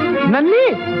 नन्ही,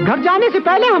 घर जाने से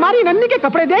पहले हमारी नन्ही के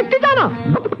कपड़े देखती जाना।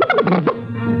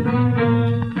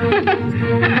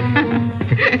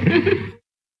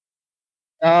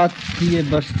 ये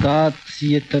बरसात,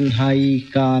 ये तन्हाई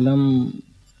का आलम।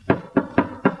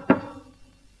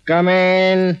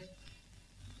 कमेन,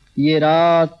 ये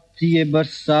रात, ये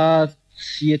बरसात,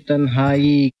 ये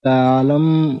तन्हाई का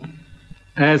आलम।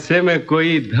 ऐसे में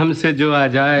कोई धम से जो आ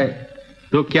जाए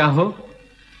तो क्या हो?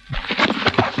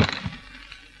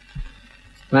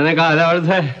 मैंने कहा अर्ज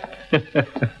है।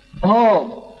 ओ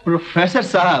प्रोफेसर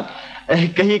साहब,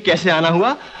 कहीं कैसे आना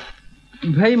हुआ?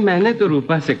 भाई, मैंने तो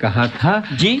रूपा से कहा था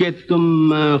जी कि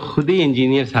तुम खुद ही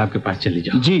इंजीनियर साहब के पास चली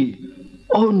जाओ। जी।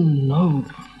 Oh no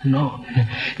no.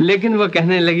 लेकिन वो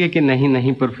कहने लगे कि नहीं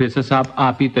नहीं प्रोफेसर साहब,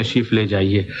 आप ही तशरीफ ले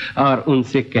जाइए और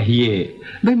उनसे कहिए।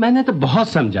 भाई मैंने तो बहुत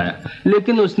समझाया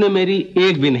लेकिन उसने मेरी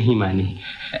एक भी नहीं मानी।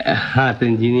 हाँ तो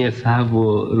इंजीनियर साहब,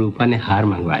 वो रूपा ने हार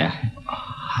मंगवाया है।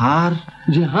 हार?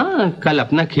 जी हाँ, कल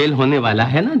अपना खेल होने वाला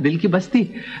है ना, दिल की बस्ती।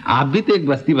 आप भी तो एक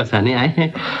बस्ती बसाने आए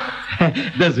हैं।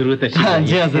 तो जरूर तशरीफ। हाँ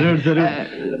जी हाँ, जरूर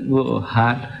जरूर। वो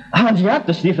हार? हाँ जी हाँ,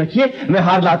 तशरीफ रखिए, मैं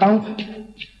हार लाता हूँ।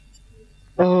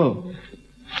 ओह,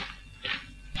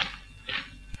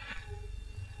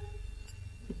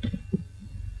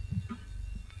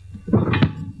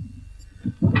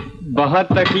 बहुत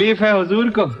तकलीफ है हुजूर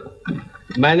को।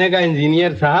 मैंने कहा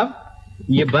इंजीनियर साहब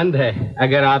ये बंद है,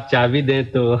 अगर आप चाबी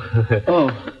दें तो।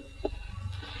 ओह,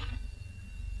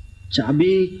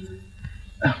 चाबी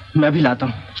मैं भी लाता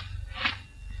हूँ।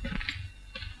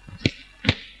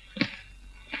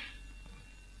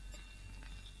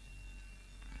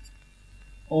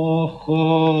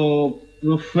 ओहो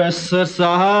प्रोफेसर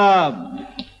साहब।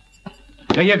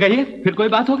 कहिए कहिए, फिर कोई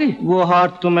बात हो गई? वो हार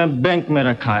तो मैं बैंक में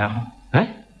रखा आया हूँ। है?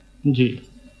 जी।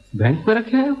 बैंक में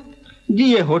रखे हैं? जी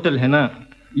ये होटल है ना,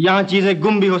 यहाँ चीजें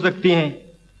गुम भी हो सकती हैं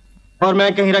और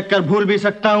मैं कहीं रखकर भूल भी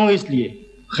सकता हूँ, इसलिए।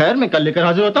 खैर मैं कल लेकर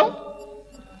हाजिर होता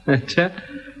हूँ। अच्छा,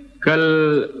 कल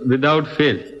विदाउट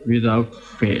फेल? Without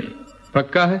fail.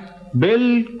 पक्का है?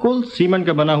 बिल्कुल सीमेंट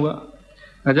का बना हुआ।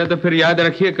 अच्छा तो फिर याद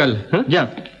रखिए कल। जा।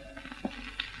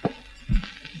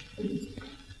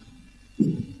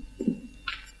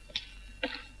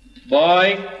 Boy.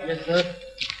 Yes sir.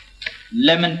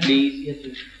 Lemon please. Yes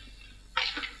sir.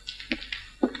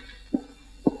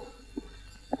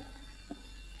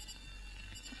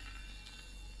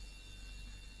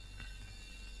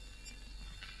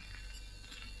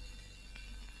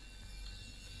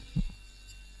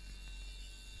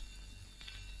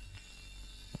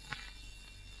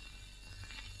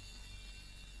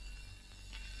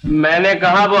 मैंने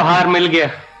कहा वो हार मिल गया।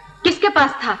 किसके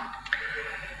पास था?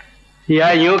 या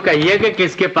यूं कहिए कि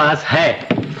किसके पास है।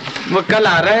 वो कल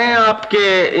आ रहे हैं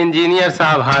आपके इंजीनियर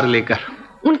साहब हार लेकर।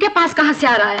 उनके पास कहां से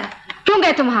आ रहा है? क्यों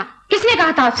गए तुम वहां? किसने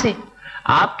कहा था आपसे?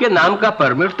 आपके नाम का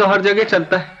परमिट तो हर जगह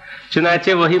चलता है,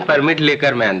 चुनाचे वही परमिट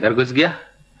लेकर मैं अंदर घुस गया।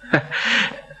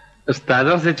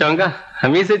 उस्तादों से चौंगा,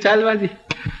 हम ही से चालबाजी।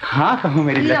 हाँ कहो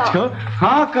मेरी लच्छो,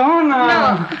 हाँ कहो ना।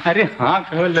 अरे हाँ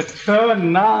कहो लच्छो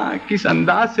ना, किस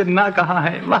अंदाज से ना कहा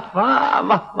है। वाह वाह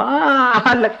वाह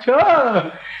वाह लच्छो,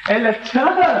 ए लच्छो,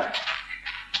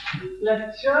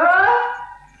 लच्छो,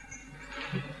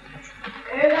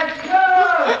 ए लच्छो।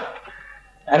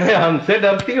 अरे हमसे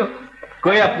डरती हो?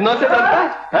 कोई अपनों से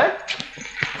डरता है?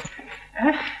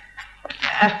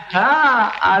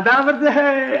 हाँ आदाब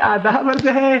है, आदाब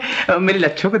है। मेरी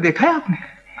लच्छो को देखा है आपने?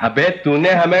 अबे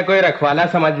तूने हमें कोई रखवाला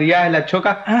समझ लिया है लच्छो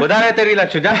का? खुदा है तेरी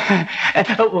लच्छो, जा।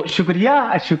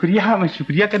 शुक्रिया शुक्रिया, मैं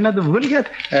शुक्रिया करना तो भूल गया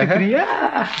था। शुक्रिया।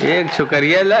 एक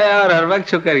शुक्रिया लाया और हर वक्त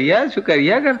शुक्रिया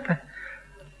शुक्रिया करता है।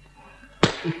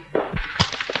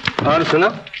 और सुनो,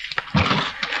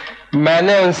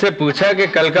 मैंने उनसे पूछा कि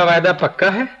कल का वायदा पक्का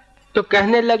है, तो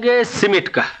कहने लगे सीमेंट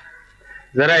का।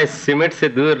 जरा इस सीमेंट से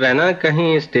दूर रहना,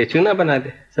 कहीं स्टेचू ना बना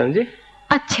दे, समझी?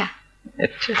 अच्छा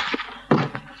अच्छा।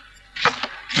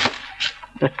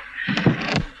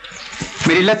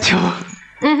 मेरी लच्छो,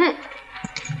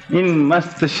 इन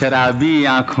मस्त शराबी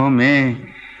आंखों में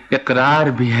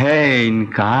इकरार भी है,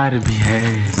 इनकार भी है।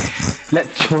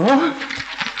 लच्छो,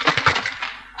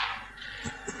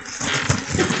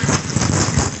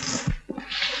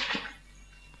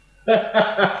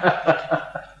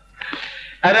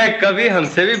 अरे कभी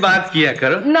हमसे भी बात किया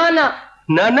करो। ना ना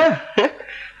ना ना।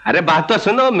 अरे बात तो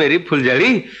सुनो मेरी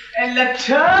फुलझड़ी।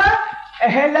 लच्छो,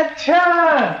 लच्छो,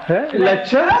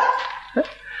 लच्छो।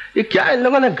 ये क्या इन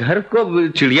लोगों ने घर को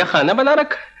चिड़िया खाना बना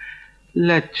रखा?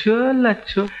 लच्छो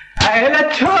लच्छो,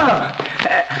 लच्छो,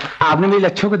 आपने मेरी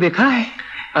लच्छो को देखा है?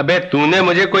 अबे तूने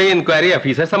मुझे कोई इंक्वायरी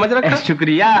ऑफिसर समझ रखा?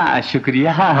 शुक्रिया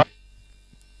शुक्रिया।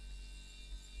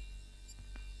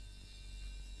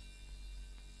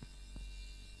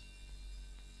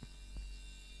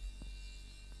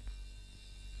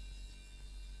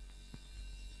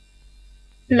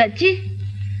 लच्छी,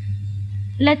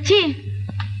 लच्छी,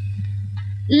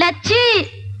 लच्छी,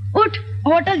 उठ,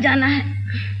 होटल जाना है।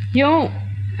 क्यों?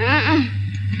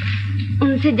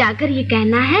 उनसे जाकर ये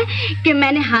कहना है कि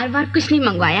मैंने हार बार कुछ नहीं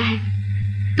मंगवाया है।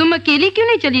 तुम अकेली क्यों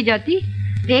नहीं चली जाती?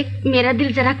 देख मेरा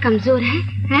दिल जरा कमजोर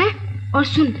है? और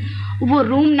सुन, वो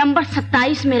रूम नंबर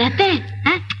 27 में रहते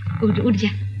हैं। उठ उठ जा।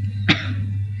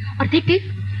 और देख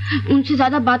देख, उनसे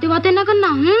ज्यादा बातें ना करना।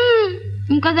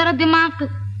 उनका जरा दिमाग।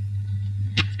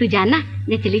 तू जाना,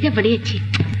 मैं चली जा, बड़ी अच्छी।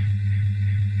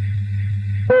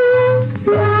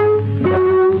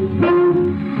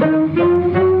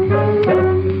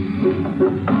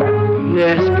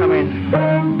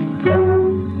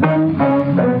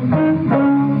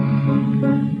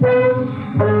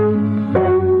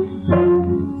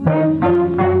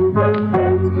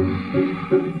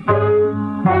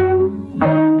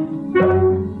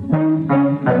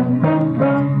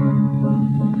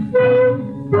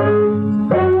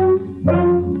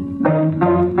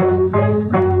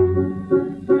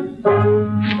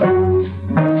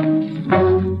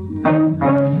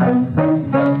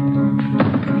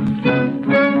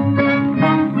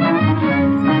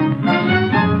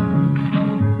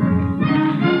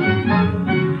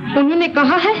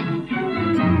 कहा है?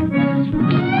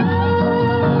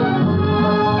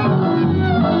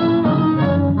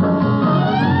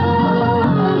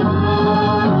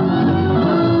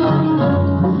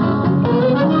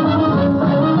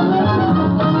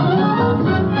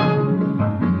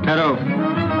 ठहरो,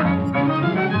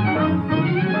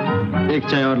 एक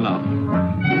चाय और लाओ।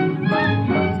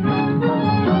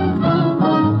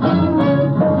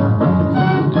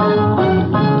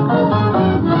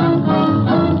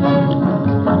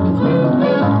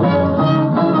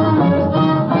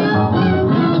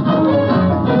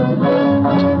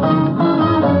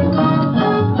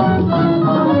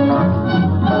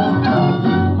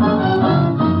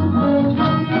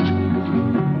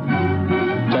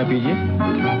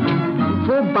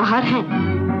 बाहर हैं।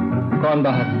 कौन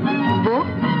बाहर? वो।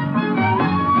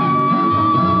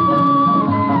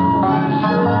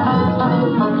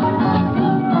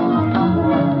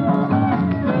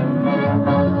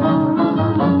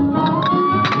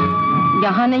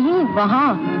 यहाँ नहीं, वहाँ।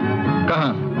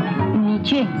 कहाँ?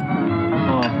 नीचे।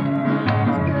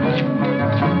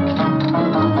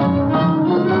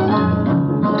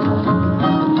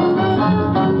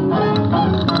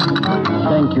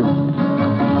 Thank you.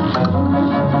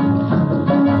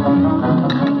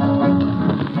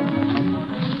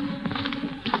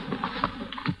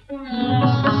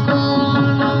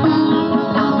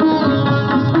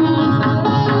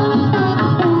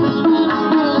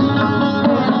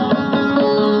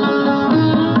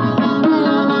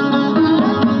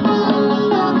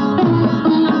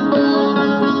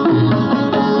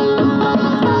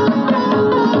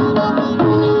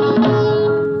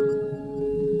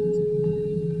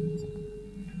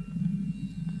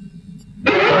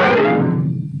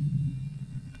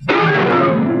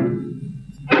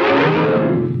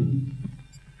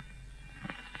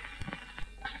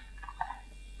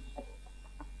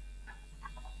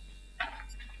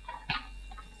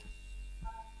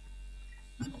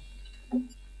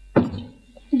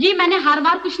 जी मैंने हार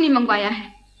वार कुछ नहीं मंगवाया है।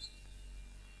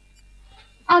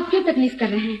 आप क्यों तकलीफ कर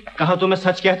रहे हैं? कहा तो मैं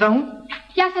सच कहता हूँ।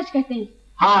 क्या सच कहते हैं?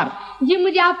 हार। जी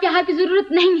मुझे आपके हार की जरूरत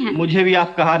नहीं है। मुझे भी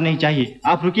आपका हार नहीं चाहिए।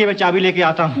 आप रुकिए, मैं चाबी लेके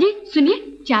आता हूँ। जी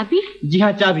सुनिए, चाबी? जी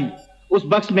हाँ चाबी, उस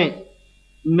बक्स में,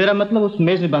 मेरा मतलब उस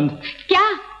मेज में बंद। क्या?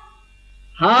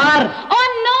 हार। Oh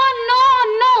no no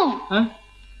no.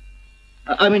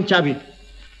 I mean चाबी।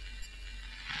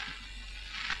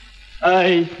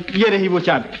 ये रही वो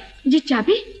चाबी। जी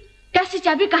चाबी? कैसी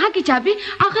चाबी? कहाँ की चाबी?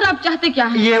 आखिर आप चाहते क्या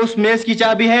हैं? ये उस मेज की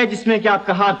चाबी है जिसमें कि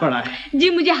आपका हार पड़ा है। जी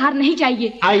मुझे हार नहीं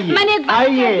चाहिए। आइए, मैंने एक बात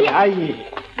आइए आइए।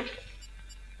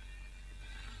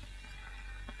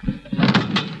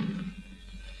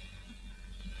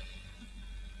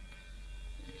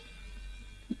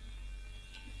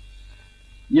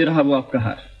 ये रहा वो आपका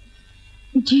हार।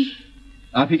 जी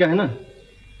आप ही का है ना?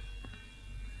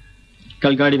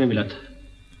 कल गाड़ी में मिला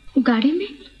था। गाड़ी में?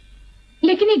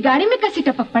 लेकिन ये गाड़ी में कैसे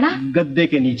टपक पड़ा? गद्दे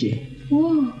के नीचे।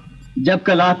 ओह। जब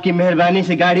कल आपकी मेहरबानी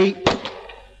से गाड़ी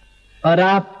और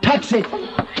आप ठक से,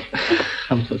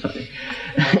 हम सो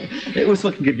सारे, उस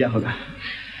वक्त गिर गया होगा।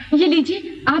 ये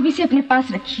लीजिए, आप इसे अपने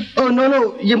पास रखिए। ओह नो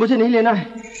नो, ये मुझे नहीं लेना है।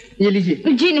 ये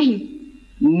लीजिए। जी नहीं।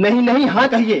 नहीं नहीं, हाँ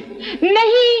कहिए।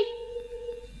 नहीं,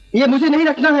 ये मुझे नहीं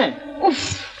रखना है।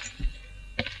 उफ।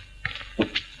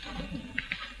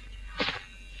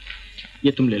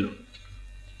 ये तुम ले लो,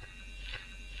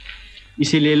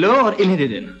 इसे ले लो और इन्हें दे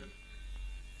देना।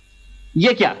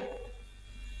 ये क्या?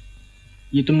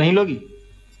 ये तुम नहीं लोगी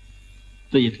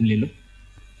तो ये तुम ले लो।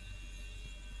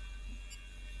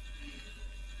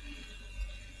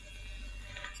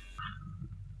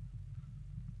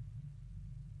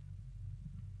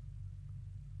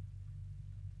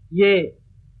 ये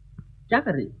क्या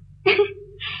कर रही?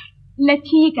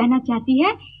 लच्छी ये कहना चाहती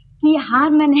है कि ये हार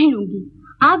मैं नहीं लूंगी,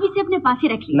 आप इसे अपने पास ही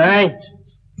रखिए। नहीं,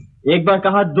 एक बार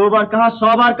कहा, दो बार कहा,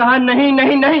 100 बार कहा, नहीं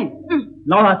नहीं नहीं।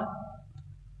 लाओ हाथ,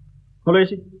 खोलो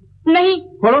इसे। नहीं।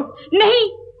 खोलो। नहीं।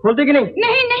 खोलते कि नहीं?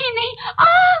 नहीं नहीं नहीं।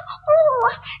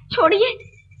 छोड़िए,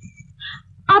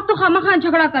 आप तो खामखा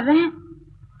झगड़ा कर रहे हैं।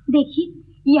 देखिए,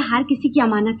 ये हार किसी की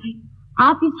अमानत है।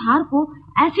 आप इस हार को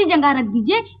ऐसी जगह रख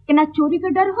दीजिए कि ना चोरी का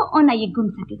डर हो और ना ये गुम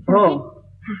सके।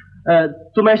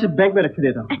 तो मैं इसे बैंक में रख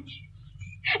देता हूँ।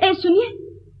 अच्छा। सुनिए,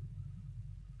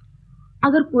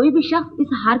 अगर कोई भी शख्स इस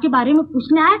हार के बारे में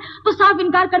पूछने आए तो साफ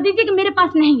इनकार कर दीजिए कि मेरे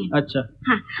पास नहीं है। अच्छा।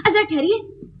 हाँ, अच्छा ठहरिए,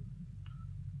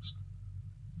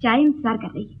 चाय इंतजार कर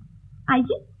रही है।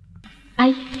 आइए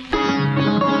आइए।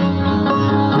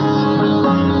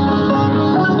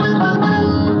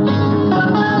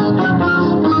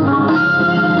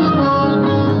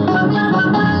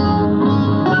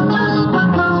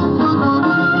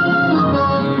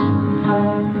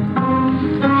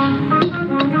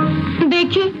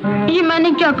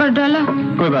 क्या कर डाला?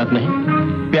 कोई बात नहीं,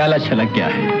 प्याला छलक गया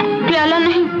है। प्याला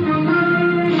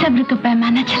नहीं, सब्र का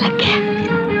पैमाना छलक गया।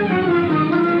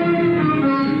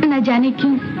 न जाने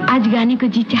क्यों आज गाने को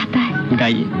जी चाहता है।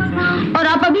 गाइए। और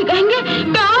आप अभी कहेंगे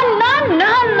क्या? ना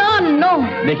ना ना नो।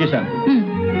 देखिए साहब,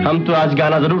 हम तो आज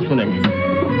गाना जरूर सुनेंगे।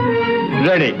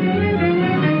 रेडी,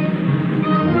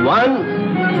 1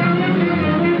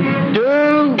 2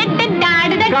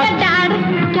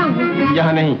 क्या हुआ?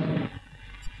 यहाँ नहीं।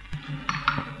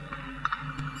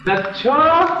 लच्छो,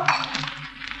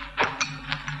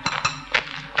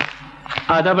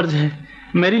 आधा बर्ज है।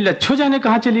 मेरी लच्छो जाने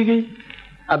कहाँ चली गई?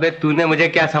 अबे तूने मुझे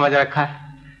क्या समझ रखा है?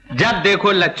 जब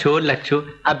देखो लच्छो लच्छो।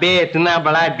 अबे इतना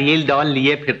बड़ा डील डॉल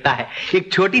लिए फिरता है,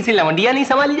 एक छोटी सी लवंडिया नहीं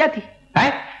संभाली जाती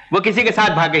है? वो किसी के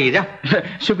साथ भाग गई है। जा।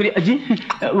 शुक्रिया जी।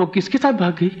 वो किसके साथ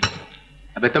भाग गई?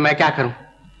 अबे तो मैं क्या करूं?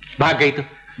 भाग गई तो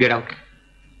गेट आउट,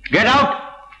 गेट आउट।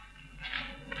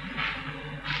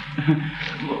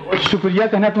 शुक्रिया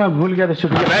कहना तो मैं भूल गया था।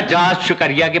 शुक्रिया। मैं जा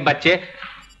शुक्रिया के बच्चे,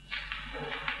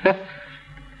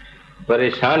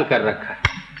 परेशान कर रखा है।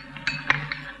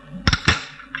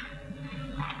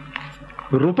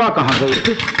 रूपा कहाँ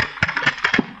गई?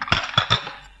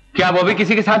 क्या वो भी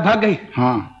किसी के साथ भाग गई?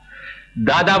 हाँ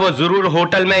दादा, वो जरूर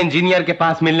होटल में इंजीनियर के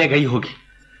पास मिलने गई होगी।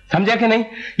 समझा कि नहीं?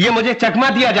 ये मुझे चकमा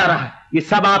दिया जा रहा है। ये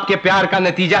सब आपके प्यार का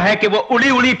नतीजा है कि वो उड़ी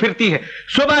उड़ी फिरती है।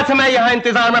 सुबह से मैं यहां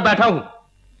इंतजार में बैठा हूं,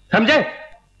 समझे?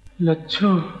 लच्छो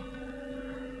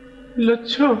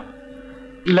लच्छो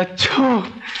लच्छो,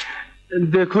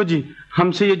 देखो जी,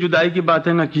 हमसे ये जुदाई की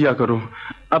बातें ना किया करो।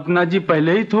 अपना जी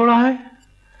पहले ही थोड़ा है।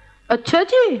 अच्छा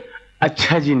जी।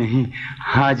 अच्छा जी नहीं,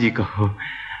 हाँ जी कहो।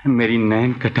 मेरी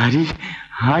नैन कटारी,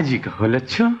 हाँ जी कहो।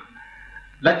 लच्छो।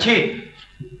 लच्छी,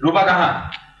 रूपा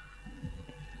कहाँ?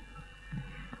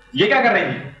 ये क्या कर रही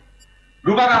है?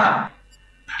 रूपा कहाँ?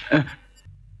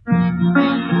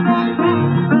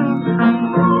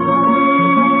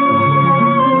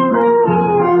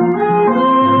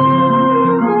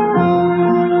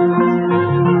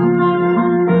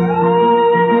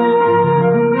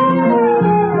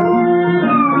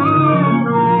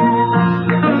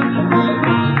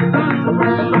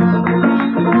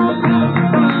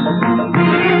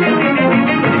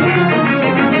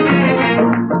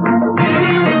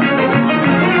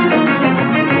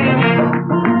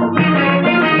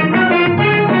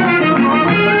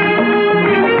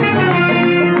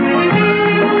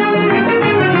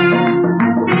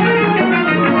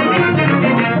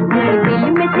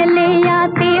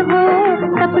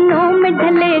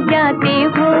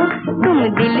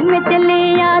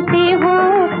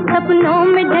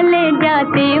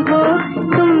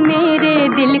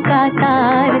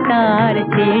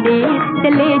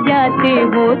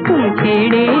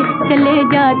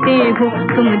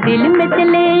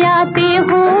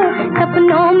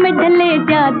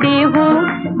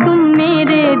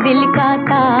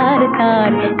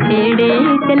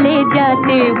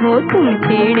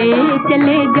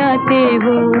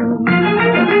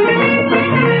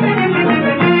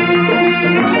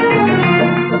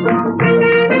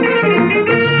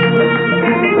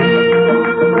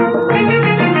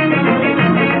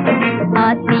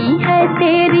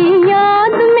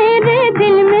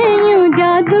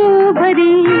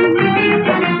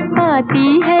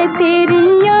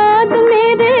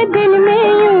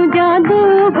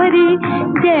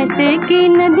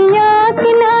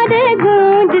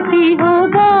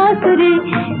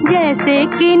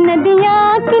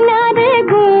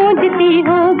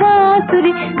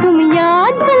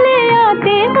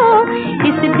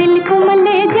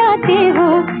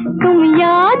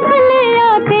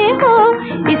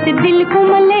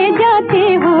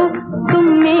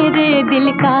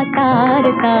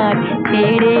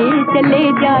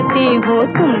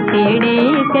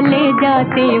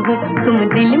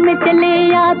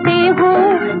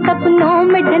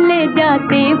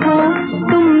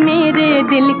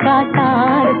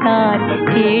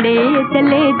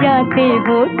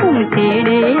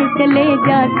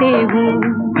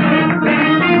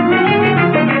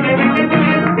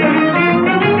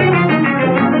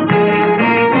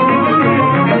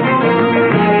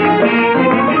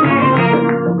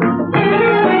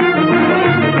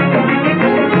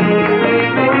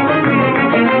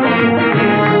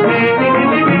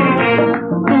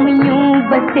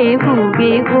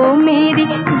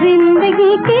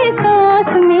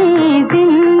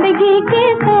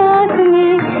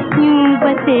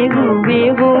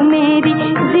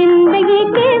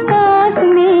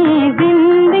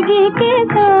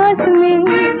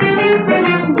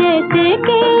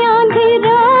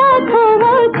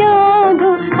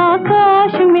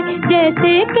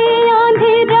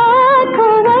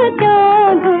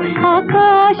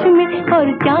 और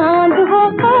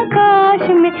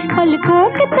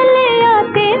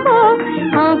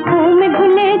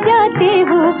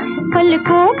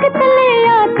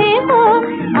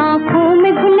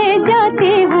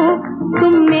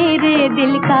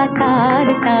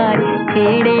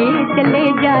छेड़े चले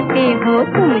जाते हो,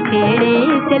 तुम छेड़े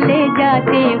चले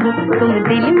जाते हो, तुम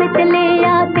दिल में चले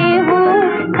आते हो,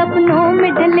 सपनों में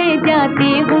ढले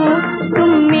जाते हो,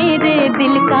 तुम मेरे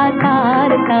दिल का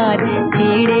तार तार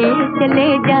छेड़े चले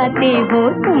जाते हो,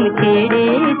 तुम छेड़े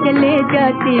चले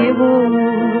जाते हो।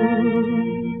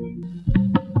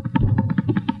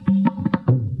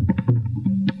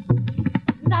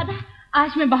 दादा,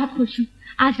 आज मैं बहुत खुश हूँ।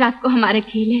 आज रात को हमारे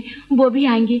खेल है, वो भी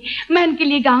आएंगे। मैं उनके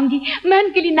लिए गाऊंगी, मैं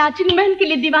उनके लिए नाचूंगी, मैं उनके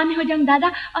लिए दीवानी हो जाऊंगी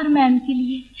दादा। और मैं उनके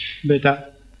लिए। बेटा,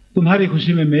 तुम्हारी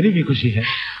खुशी में मेरी भी खुशी है।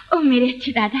 ओ मेरे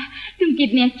अच्छे दादा, तुम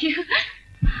कितने अच्छे हो।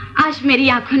 आज मेरी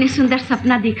आंखों ने सुंदर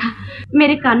सपना देखा,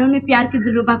 मेरे कानों ने प्यार के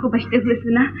दिलरुबा को बजते हुए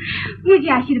सुना। मुझे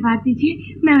आशीर्वाद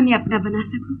दीजिए, मैं उन्हें अपना बना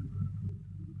सकूं।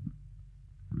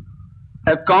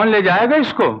 कौन ले जाएगा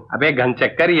इसको? अबे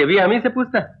घनचक्कर, ये भी हम ही से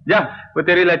पूछता। जा, वो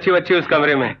तेरी लच्छी वच्छी उस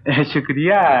कमरे में।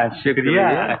 शुक्रिया शुक्रिया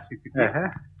शुक्रिया।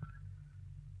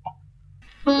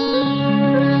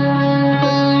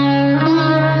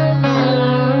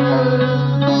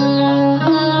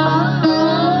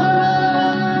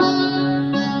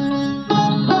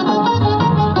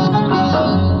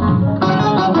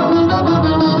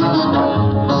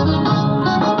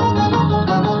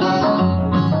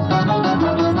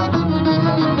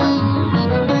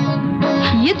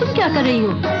 क्या कर रही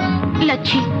हो?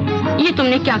 लच्छी, ये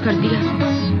तुमने क्या कर दिया?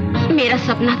 मेरा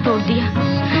सपना तोड़ दिया।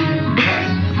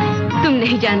 तुम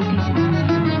नहीं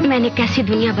जानती मैंने कैसी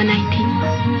दुनिया बनाई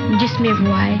थी, जिसमें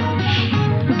वो आए,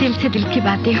 दिल से दिल की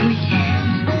बातें हुई,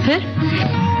 फिर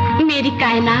मेरी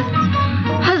कायनात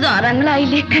हजार अंगड़ाई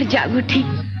लेकर जाग उठी।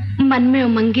 मन में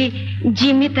उमंगे,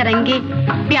 जी में तरंगे,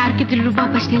 प्यार की दिलरुबा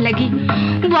बजने लगी।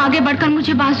 वो आगे बढ़कर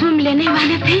मुझे बाजू में लेने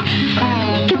वाले थे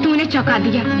कि तूने चौंका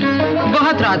दिया।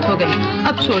 बहुत रात हो गई,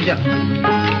 अब सो जा।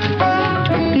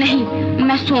 नहीं,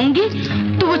 मैं सोऊंगी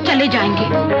तो वो चले जाएंगे।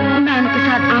 मैं उनके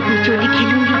साथ आंख चोरी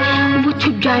खेलूंगी, वो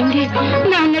छुप जाएंगे,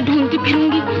 मैं उन्हें ढूंढती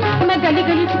फिरूंगी, मैं गली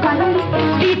गली पुकारूंगी,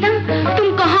 प्रीतम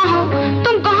तुम कहाँ हो,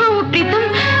 तुम कहाँ हो प्रीतम।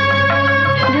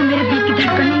 वो मेरे दिल की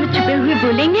धड़कनों में छुपे हुए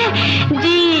बोलेंगे,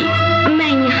 जी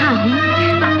मैं यहाँ हूँ।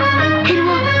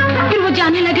 फिर वो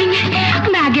जाने लगेंगे,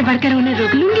 मैं आगे बढ़कर उन्हें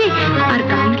रोक लूंगी और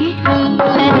गाऊंगी।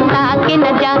 तरसा के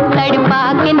न जा, तड़पा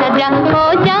के न जा, हो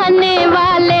जाने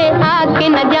वाले आके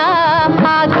न जा,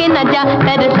 आके न जा,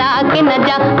 तरसा के न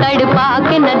जा, तड़पा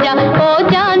के न जा, हो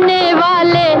जाने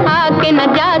वाले आके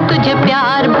न जा। तुझे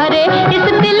प्यार भरे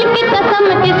इस दिल की कसम,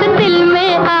 इस दिल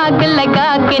में आग लगा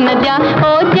के न जा,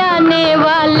 हो जाने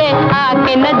वाले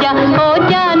आके न जा, हो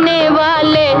जाने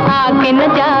वाले आके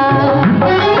न जा।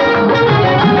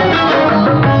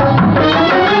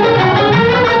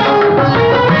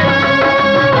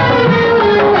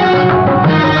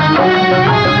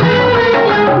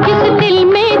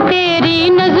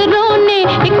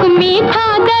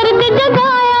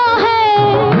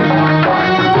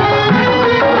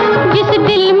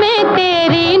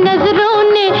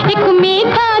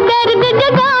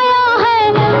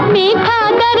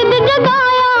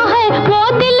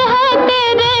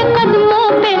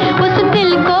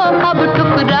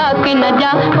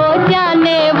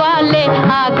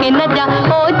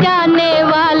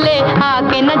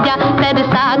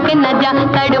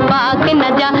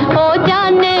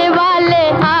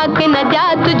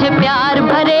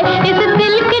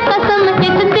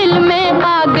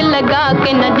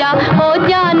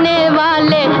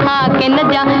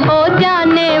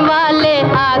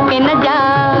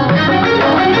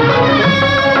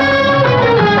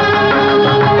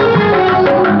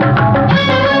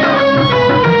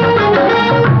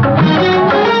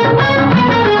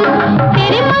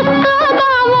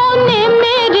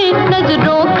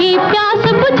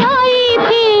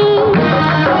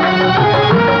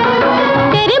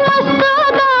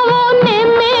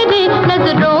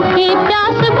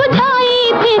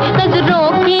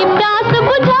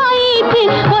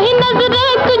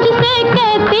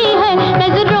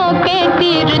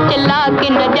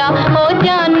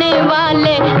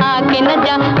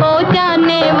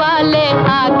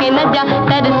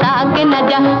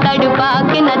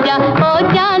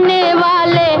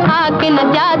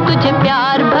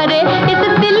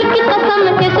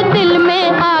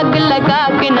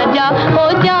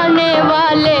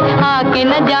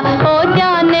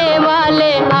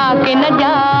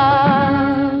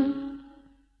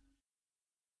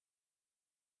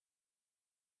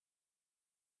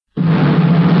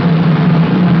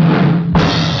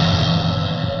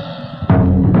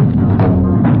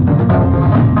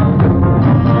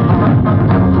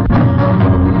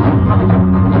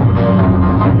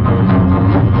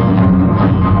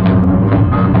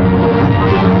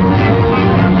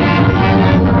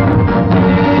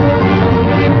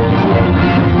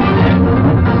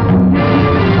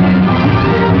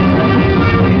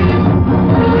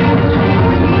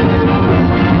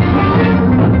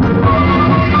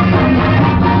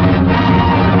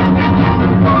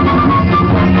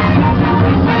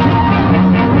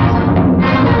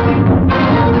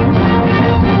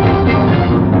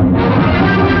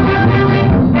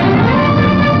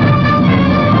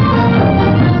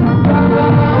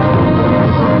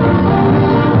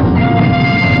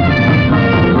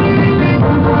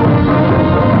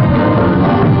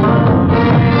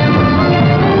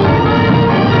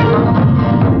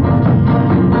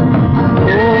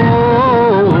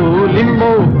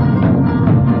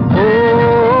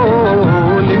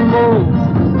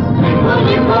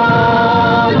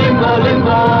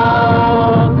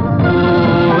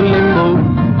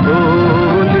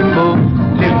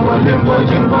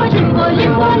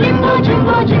 जिम्बो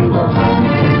जिम्बो जिम्बो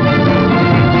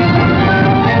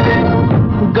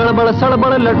गड़बड़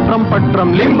सड़बड़ लट्रम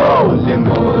पट्रम लिम्बो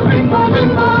जिम्बो जिम्बो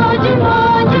जिम्बो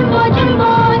जिम्बो जिम्बो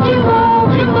जिम्बो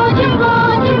जिम्बो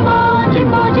जिम्बो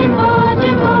जिम्बो जिम्बो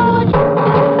जिम्बो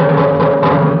जिम्बो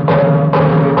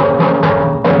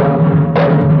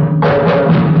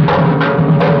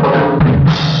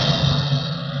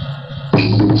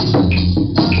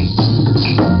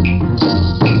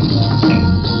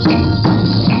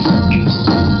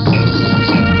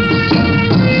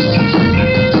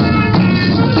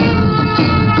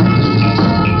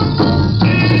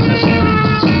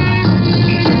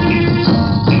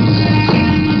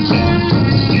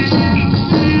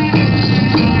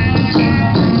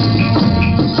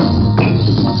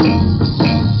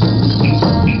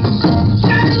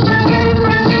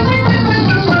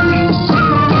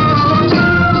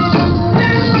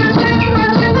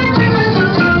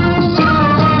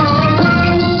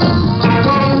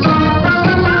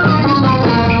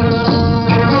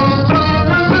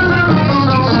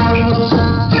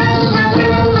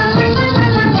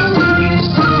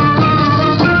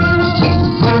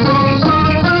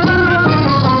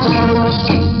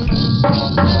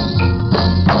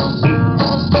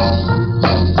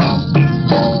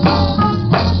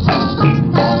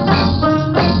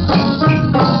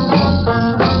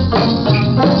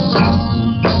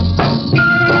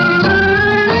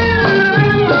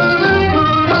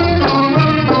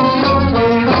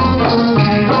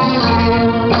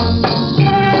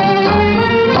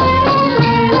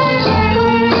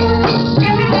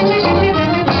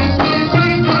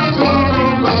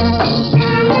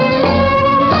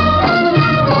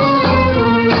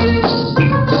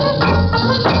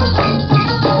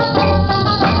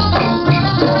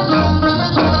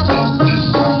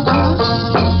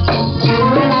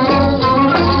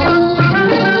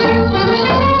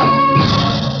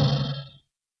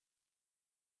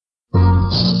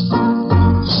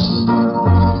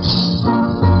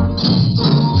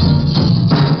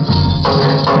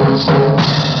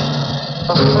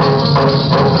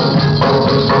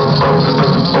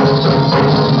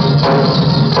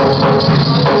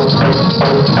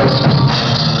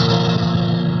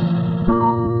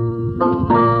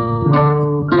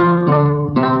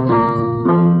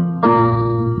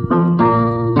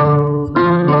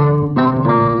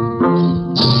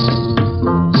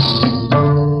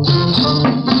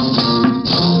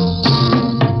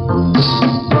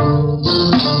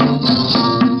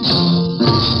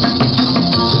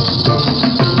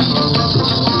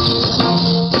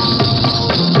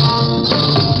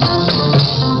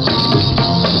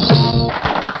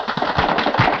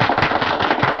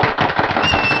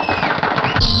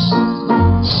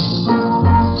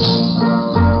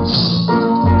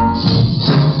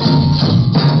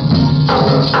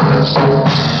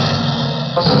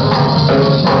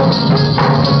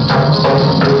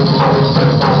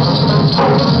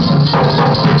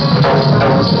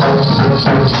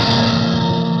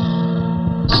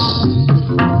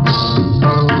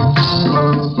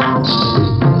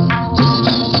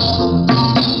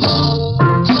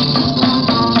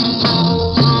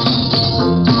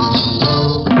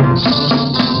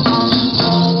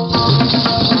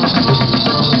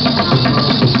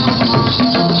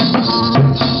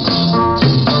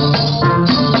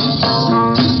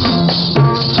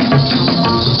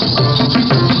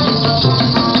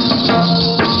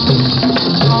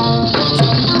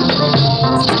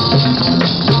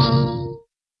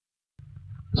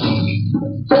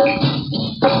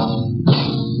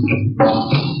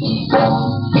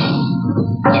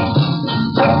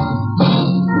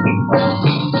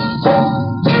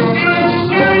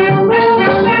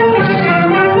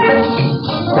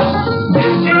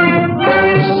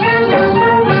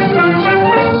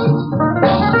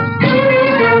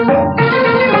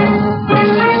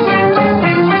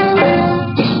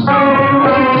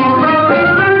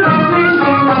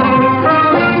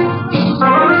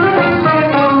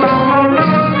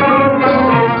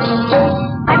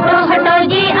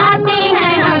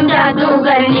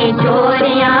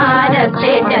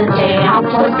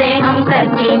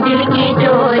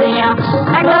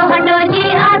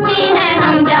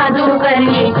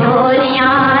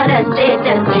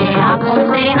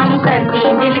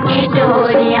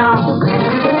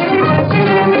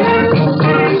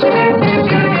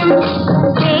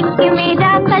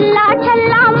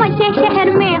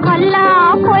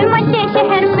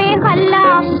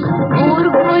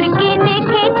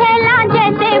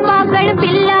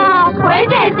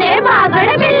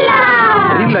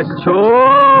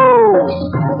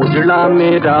उजड़ा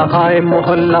मेरा हाय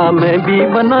मोहल्ला में भी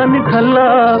बना निठल्ला,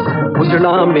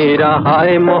 उजड़ा मेरा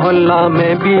हाय मोहल्ला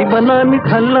में भी बना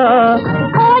निठल्ला।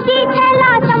 ओ जी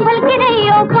छैला संभल के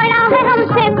रहियो पड़ा है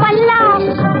हमसे पल्ला,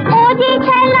 ओ जी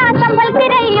छैला संभल के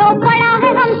रहियो पड़ा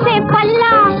है हमसे पल्ला।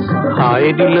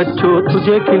 हाय री लच्छो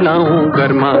तुझे खिलाऊं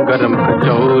गर्मा गर्म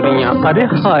कचौरियाँ, अरे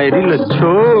हाय री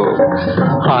लच्छो,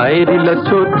 हाय री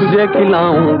लच्छो तुझे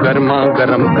खिलाऊं गर्मा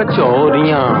गर्म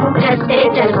कचौरियाँ। चलते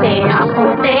चलते आँखों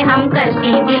से हम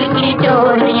करती दिल की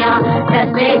चोरियाँ,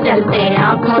 चलते चलते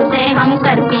आँखों से हम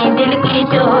करती दिल की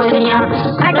चोरियाँ।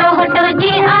 हटो हटो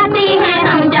जी आती हैं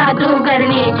हम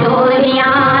जादूगरनी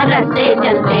चोरियाँ, रस्ते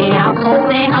चलते आँखों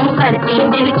से हम करती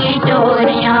दिल की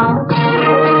चोरियाँ।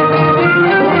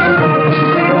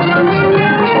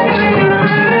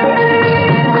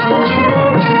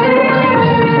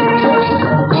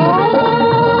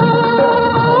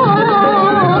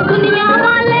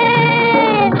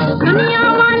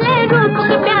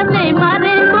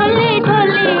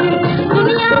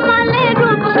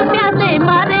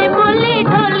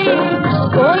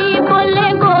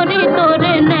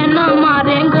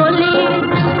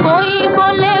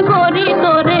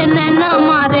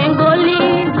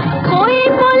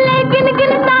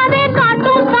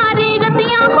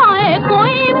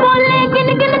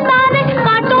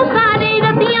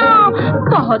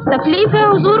 बहुत तकलीफ है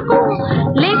हुजूर को,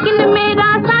 लेकिन मेरा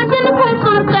साजन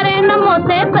फुम करे नमो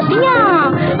से पतिया,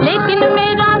 लेकिन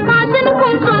मेरा साजन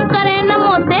फुम करे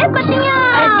नमो से पतिया।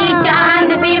 ऐसी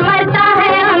चांद भी मरता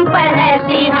है हम पर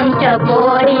ऐसी हम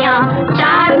चकोरियाँ,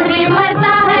 चांद भी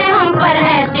मरता है हम पर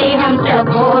ऐसी हम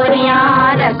चकोरियाँ।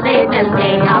 रस्ते चलते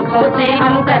आँखों से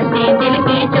हम करती दिल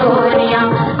की चोरियाँ,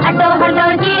 हटो हटो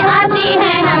जी आती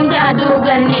है हम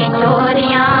जादूगरनी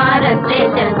चोरियाँ। रस्ते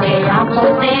चलते आँखों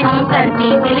से हम करती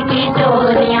दिल की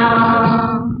चोरियाँ।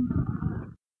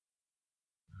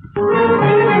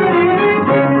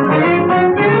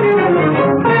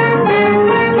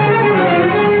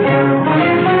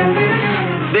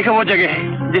 देखो वो जगह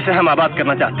है जिसे हम आबाद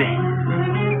करना चाहते हैं।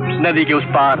 नदी के उस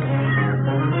पार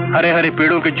हरे हरे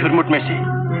पेड़ों के झुरमुट में से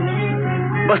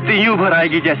बस्ती यूं भर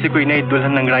आएगी जैसे कोई नई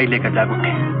दुल्हन अंगड़ाई लेकर जाग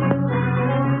उठे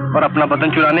और अपना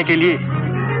बदन चुराने के लिए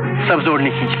सब जोड़ने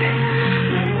खींच ले।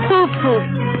 खूब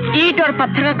खूब ईंट और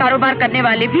पत्थर का कारोबार करने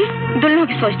वाले भी दुल्हनों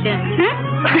की सोचते हैं।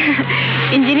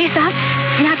 इंजीनियर साहब,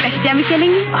 यहाँ कश्तियाँ भी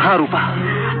चलेंगी? हाँ रूपा।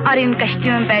 और इन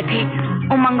कश्तियों में बैठे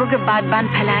उमंगों के बादबान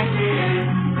फैलाए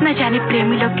न जाने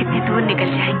प्रेमी लोग कितनी दूर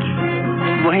निकल जाएंगे,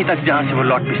 वहीं तक जहाँ से वो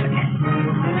लौट भी सके।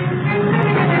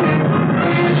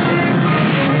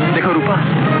 देखो रूपा,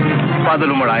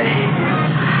 बादल उमड़ आए,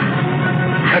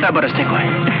 घटा बरसने को है,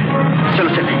 चलो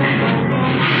चले।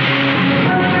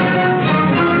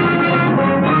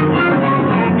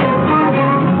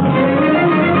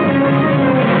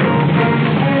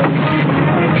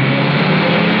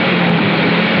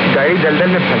 गाड़ी दलदल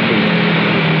में फंस गई।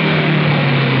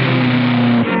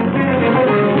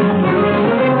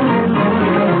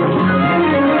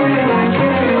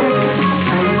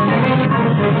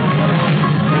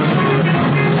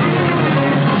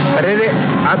 अरे रे,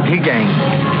 आप भीग जाएंगे।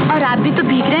 और आप भी तो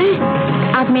भीग रहे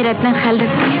हैं। आप मेरा इतना ख्याल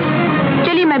रखते हैं,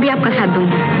 चलिए मैं भी आपका साथ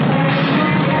दूंगी।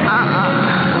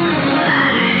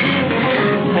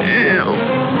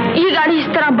 ये गाड़ी इस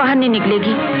तरह बाहर नहीं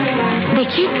निकलेगी।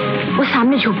 देखिए वो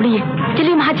सामने झोपड़ी है,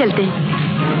 चलिए वहां चलते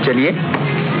हैं। चलिए।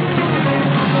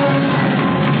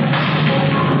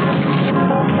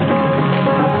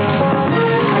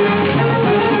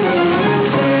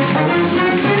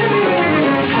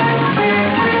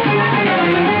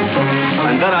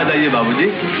 अंदर आ जाइए बाबूजी।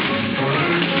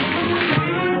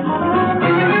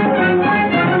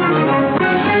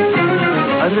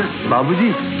 अरे बाबूजी,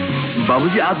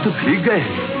 बाबूजी आप तो भीग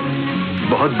गए।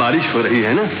 बहुत बारिश हो रही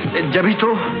है ना? जभी तो,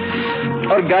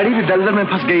 और गाड़ी भी दलदल में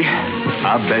फंस गई है।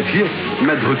 आप बैठिए,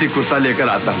 मैं धोती कुर्ता लेकर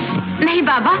आता हूँ। नहीं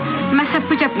बाबा, मैं सब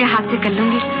कुछ अपने हाथ से कर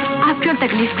लूंगी, आप क्यों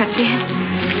तकलीफ करते हैं?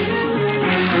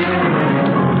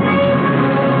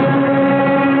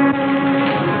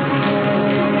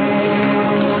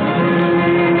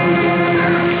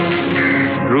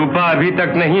 रूपा अभी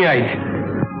तक नहीं आई है।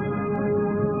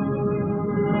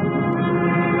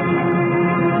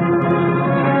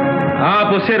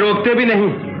 आप उसे रोकते भी नहीं।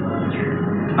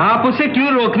 आप उसे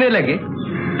क्यों रोकने लगे?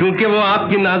 क्योंकि वो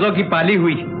आपकी नाजों की पाली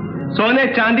हुई सोने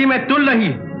चांदी में तुल रही।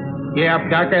 ये आप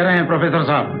क्या कह रहे हैं प्रोफेसर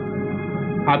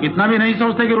साहब? आप इतना भी नहीं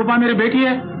सोचते कि रूपा मेरी बेटी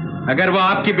है? अगर वो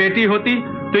आपकी बेटी होती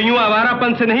तो यूं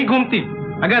आवारापन से नहीं घूमती।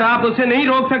 अगर आप उसे नहीं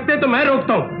रोक सकते तो मैं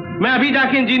रोकता हूँ। मैं अभी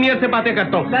जाके इंजीनियर से बातें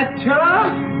करता हूँ। अच्छा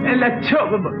लच्छो।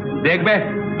 देख बे,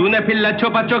 तूने फिर लच्छो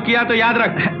पच्छो किया तो याद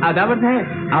रख। अदावत है,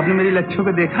 आपने मेरी लच्छो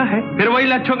को देखा है? फिर वही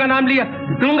लच्छो का नाम लिया।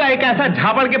 दूंगा एक ऐसा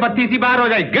झापड़ के बत्ती सी बाहर हो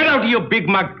जाए। Get out you big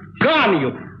mug, gone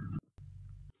you.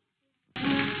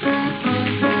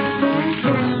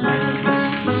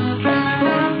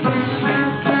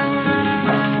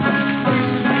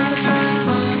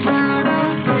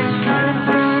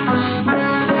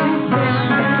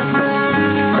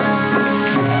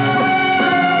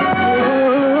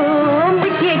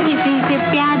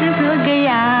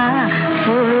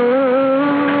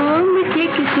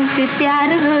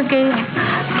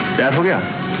 प्यार हो गया?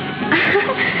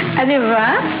 अरे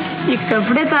वाह, ये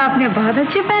कपड़े तो आपने बहुत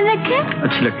अच्छे पहन रखे।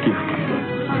 अच्छी लगती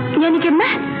है। यानी कि मैं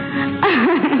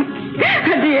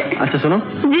अच्छा सुनो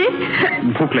जी,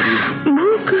 भूख लगी है।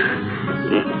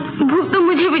 भूख तो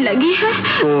मुझे भी लगी है।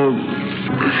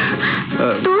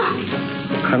 तो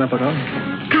खाना पकाओ।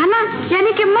 खाना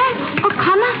यानी कि मैं और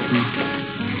खाना?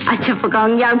 अच्छा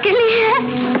पकाऊंगी आपके लिए।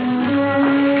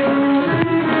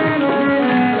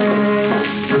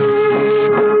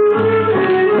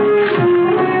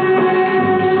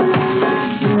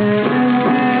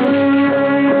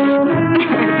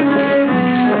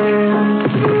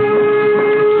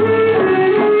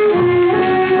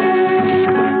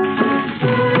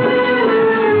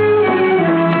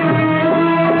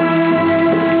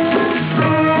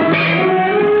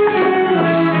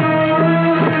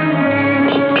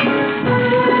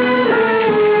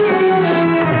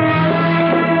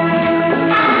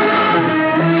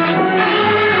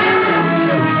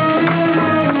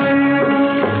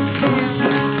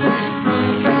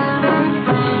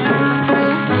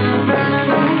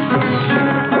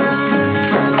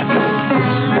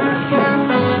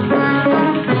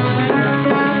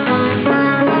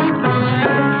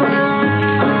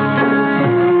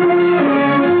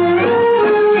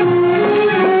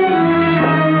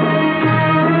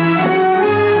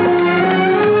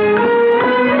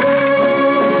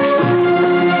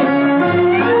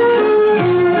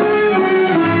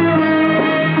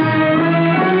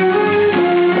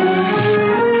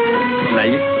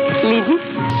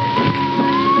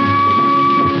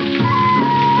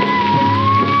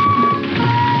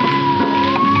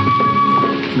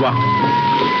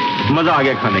 मजा आ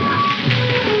गया खाने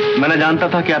का। मैंने जानता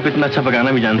था कि आप इतना अच्छा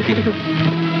पकाना भी जानती हैं।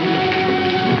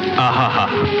 आहा हा,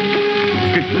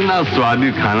 कितना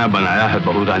स्वादिष्ट खाना बनाया है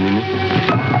बहू रानी ने।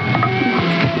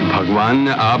 भगवान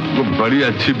ने आपको बड़ी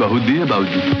अच्छी बहू दी है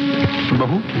बाबूजी।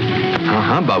 बहू? हाँ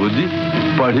हाँ बाबूजी,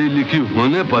 पढ़ी लिखी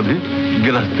होने पर भी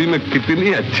गृहस्थी में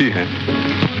कितनी अच्छी है।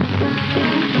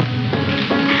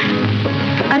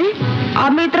 अरे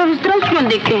आप मेरी तरफ इस तरह क्यों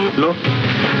देखते हैं? लो,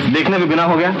 देखने में बिना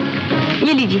हो गया।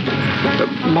 ये लीजिए।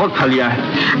 बहुत खा लिया है।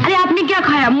 अरे आपने क्या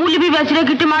खाया? मूली भी बेच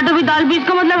रहे, टमाटर भी, दाल भी।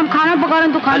 इसका मतलब हम खाना पका रहे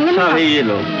हैं तो खाएंगे ना। अच्छा ये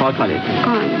लो, बहुत खा लेते हैं।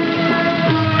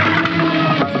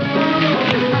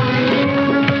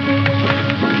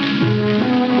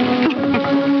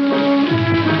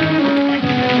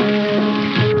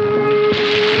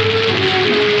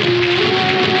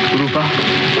 रूपा,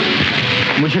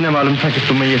 मुझे न मालूम था कि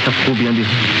तुम्हें ये सब खूबियां दी।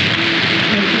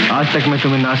 आज तक मैं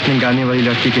तुम्हें नाचने गाने वाली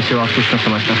लड़की के सिवा कुछ न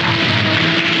समझता था,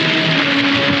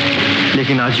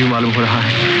 लेकिन आज यूं मालूम हो रहा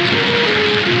है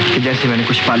कि जैसे मैंने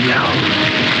कुछ पा लिया हो।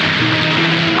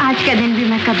 आज का दिन भी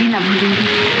मैं कभी ना भूलूंगी।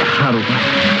 हाँ रूपा,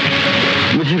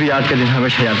 मुझे भी आज का दिन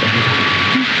हमेशा याद रहेगा।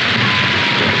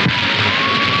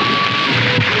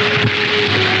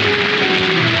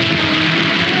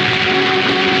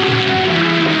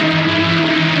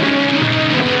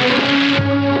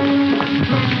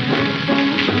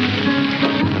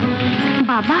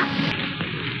 बाबा।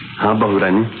 हाँ बहू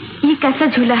रानी। ये कैसा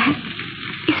झूला है?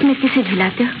 इसमें किसे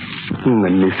झुलाते हो?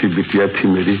 नन्ही सी बिटिया थी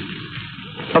मेरी,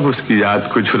 अब उसकी याद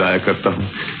को झुलाया करता हूँ।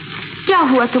 क्या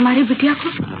हुआ तुम्हारी बिटिया को?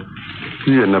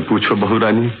 ये न पूछो बहू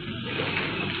रानी।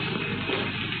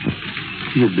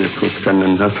 ये देखो उसका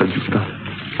नन्हा सा जूता।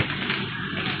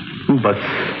 बस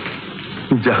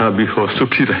जहां भी हो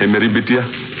सुखी रहे मेरी बिटिया।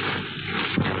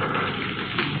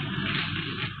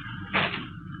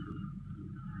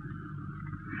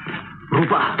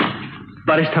 रूपा,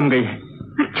 बारिश थम गई है।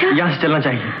 अच्छा? यहाँ से चलना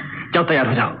चाहिए। जाओ तैयार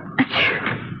हो जाओ।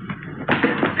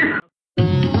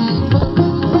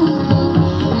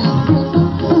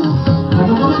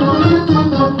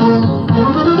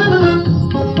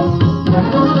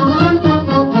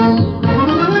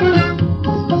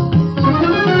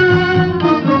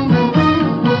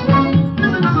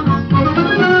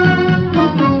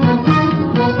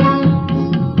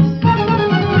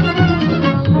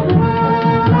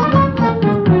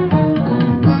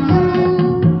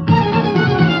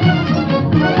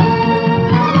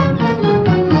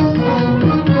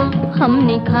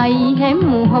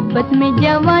 मोहब्बत में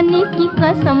जवानी की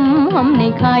कसम हमने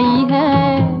खाई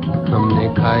है। हमने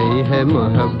खाई है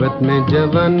मोहब्बत में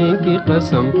जवानी की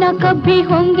कसम। न कभी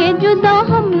होंगे जुदा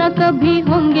हम, न कभी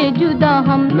होंगे जुदा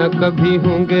हम, न कभी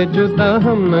होंगे जुदा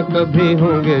हम, न कभी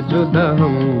होंगे जुदा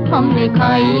हम। हमने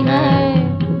खाई है,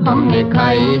 हमने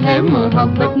खाई है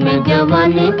मोहब्बत में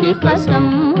जवानी की कसम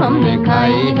हमने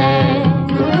खाई है।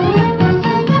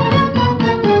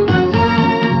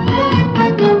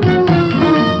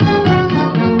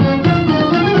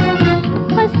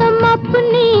 कसम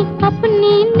अपनी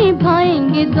अपनी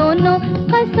निभाएंगे दोनों,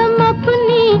 कसम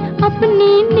अपनी अपनी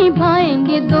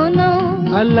निभाएंगे दोनों।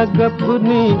 अलग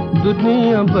अपनी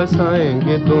दुनिया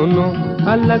बसाएंगे दोनों,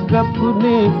 अलग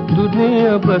अपनी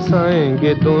दुनिया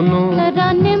बसाएंगे दोनों।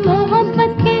 तराने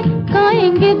मोहब्बत के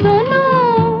गाएंगे दोनों,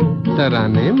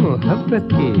 तराने मोहब्बत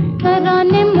के,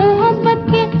 तराने मोहब्बत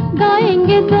के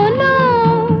गाएंगे दोनों।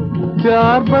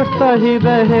 प्यार बढ़ता ही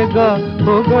रहेगा,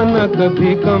 होगा न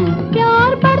कभी कम।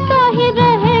 प्यार बढ़ता ही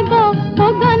रहेगा,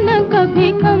 होगा न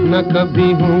कभी कम। न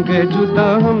कभी होंगे जुदा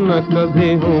हम, न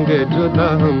कभी होंगे जुदा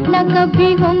हम। न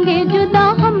कभी होंगे जुदा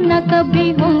हम, न कभी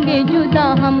होंगे जुदा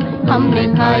हम। हमने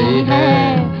खाई है,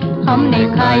 हमने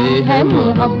खाई है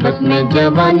मोहब्बत में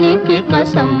जवानी की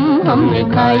कसम हमने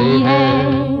खाई है।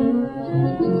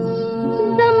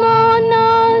 ज़माना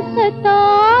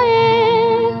सताए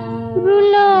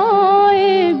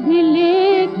रुलाए भी,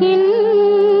 लेकिन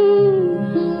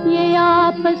ये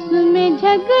आपस में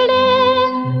झगड़े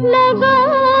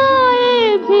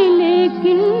लगाए भी,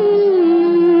 लेकिन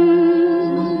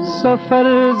सफर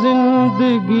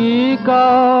जिंदगी का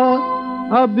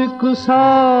अब एक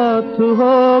साथ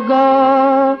होगा।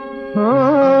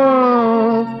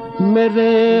 हाँ,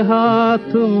 मेरे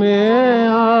हाथ में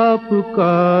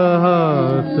आपका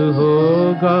हाथ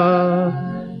होगा।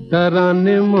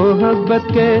 तराने मोहब्बत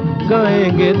के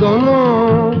गाएंगे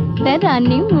दोनों,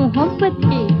 तराने मोहब्बत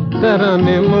के,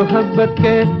 तराने मोहब्बत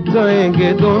के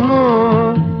गाएंगे दोनों।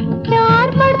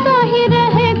 प्यार बढ़ता ही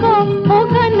रहेगा,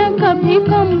 होगा न कभी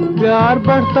कम। प्यार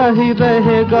बढ़ता ही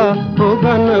रहेगा,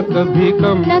 होगा न कभी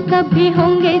कम। न कभी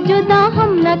होंगे जुदा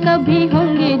हम, न कभी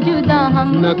होंगे जुदा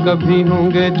हम। न कभी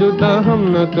होंगे जुदा हम,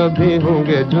 न कभी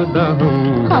होंगे जुदा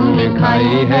हम। हमने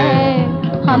खाई है,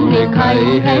 हमने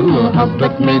खाई है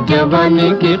मोहब्बत में जवानी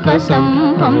की कसम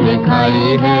हमने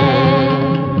खाई है।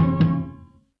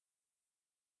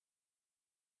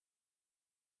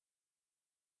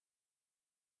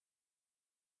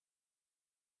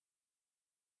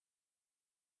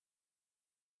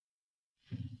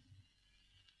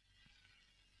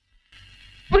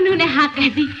 उन्होंने हाँ कह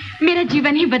दी, मेरा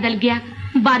जीवन ही बदल गया।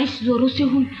 बारिश जोरों से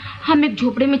हुई, हम एक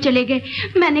झोपड़े में चले गए।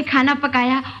 मैंने खाना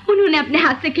पकाया, उन्होंने अपने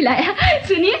हाथ से खिलाया।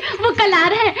 सुनिए, वो कल आ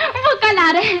रहे हैं, वो कल आ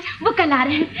रहे हैं, वो कल आ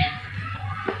रहे हैं।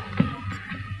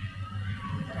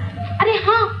 अरे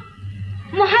हाँ,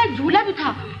 वहाँ एक झूला भी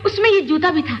था, उसमें ये जूता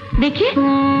भी था, देखिए।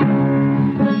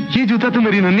 ये जूता तो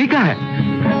मेरी नन्ही का है।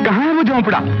 कहाँ है वो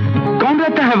झोंपड़ा? कौन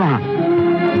रहता है वहाँ?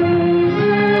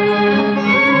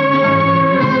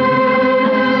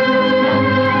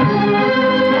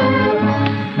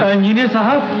 इंजीनियर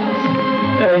साहब,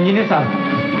 इंजीनियर साहब,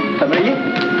 समझिए,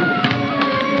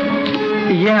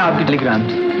 ये है आपकी टेलीग्राम।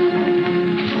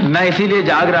 मैं इसीलिए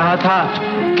जाग रहा था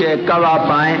कि कब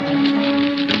आप आए।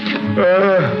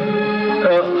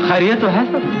 खैरियत तो है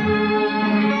सर?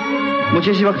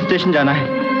 मुझे इसी वक्त स्टेशन जाना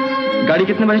है। गाड़ी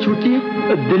कितने बजे छूटती है?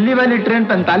 दिल्ली वाली ट्रेन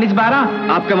 45:12।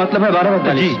 आपका मतलब है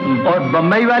 12:45 जी। और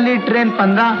बम्बई वाली ट्रेन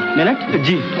 15 मिनट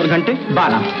जी। और घंटे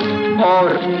 12। और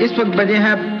इस वक्त बजे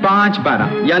हैं 5:12,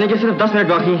 यानी कि सिर्फ 10 मिनट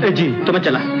बाकी है जी। तो मैं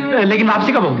चला। लेकिन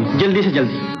वापसी कब होगी? जल्दी से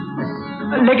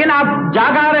जल्दी। लेकिन आप जा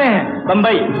कहाँ रहे हैं?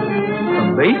 बम्बई।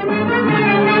 बम्बई?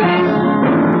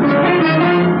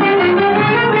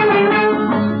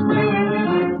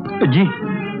 जी,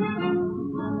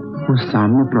 वो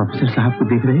सामने प्रोफेसर साहब को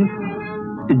देख रहे हैं?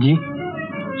 जी,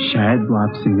 शायद वो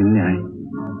आपसे मिलने आए।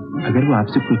 अगर वो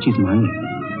आपसे कोई चीज मांगे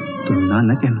तो ना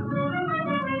न कहना।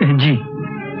 जी।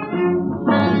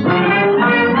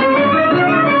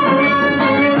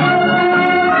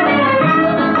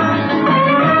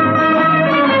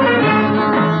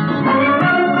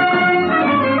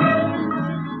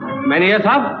 मैनेजर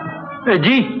साहब।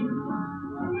 जी।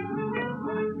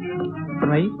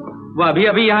 फरमाइए। वो अभी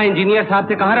अभी यहाँ इंजीनियर साहब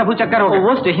से कहाँ रफू चक्कर हो गए?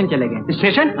 वो स्टेशन चले गए।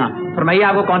 स्टेशन? हाँ। फरमाइए,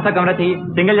 आपको कौन सा कमरा चाहिए,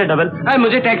 सिंगल या डबल?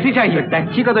 मुझे टैक्सी चाहिए।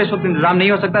 टैक्सी का तो इस वक्त इंतजाम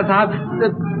नहीं हो सकता साहब।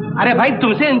 अरे भाई,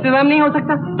 तुमसे इंतजाम नहीं हो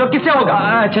सकता तो किससे होगा?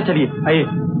 अच्छा चलिए, आइए।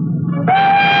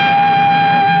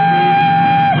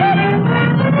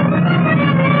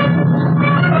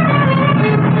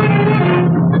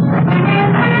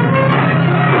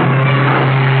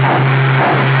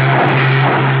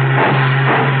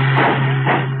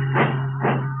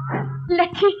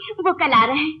 छी, वो कल आ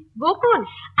रहे हैं। वो कौन?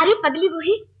 अरे पगली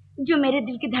वही जो मेरे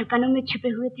दिल की धड़कनों में छिपे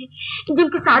हुए थे,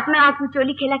 जिनके साथ मैं आंख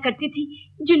मिचोली खेला करती थी,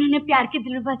 जिन्होंने प्यार की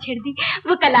दिलरुबा छेड़ दी,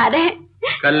 वो कल आ रहे हैं।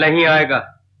 कल नहीं आएगा,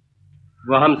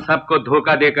 वो हम सबको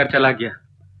धोखा देकर चला गया।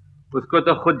 उसको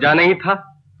तो खुद जाना ही था,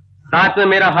 साथ में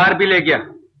मेरा हार भी ले गया।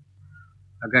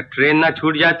 अगर ट्रेन ना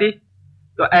छूट जाती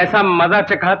तो ऐसा मजा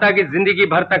चखाता कि जिंदगी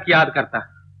भर तक याद करता।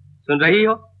 सुन रही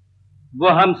हो? वो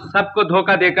हम सबको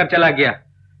धोखा देकर चला गया,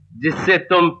 जिससे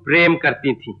तुम प्रेम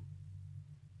करती थी।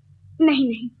 नहीं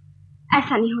नहीं,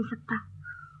 ऐसा नहीं हो सकता।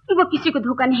 वो किसी को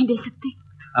धोखा नहीं दे सकते।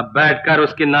 अब बैठकर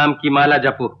उसके नाम की माला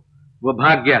जपो। वो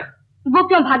भाग गया। वो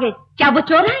क्यों भागे? क्या वो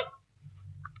चोर है?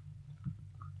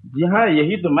 जी हाँ,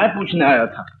 यही तो मैं पूछने आया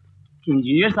था कि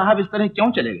इंजीनियर साहब इस तरह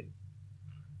क्यों चले गए।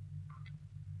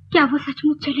 क्या वो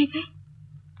सचमुच चले गए?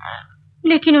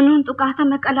 लेकिन उन्होंने तो कहा था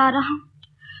मैं कल आ रहा हूँ।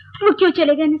 वो क्यों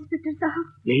चले गए इंस्पेक्टर साहब?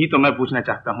 यही तो मैं पूछना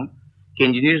चाहता हूँ कि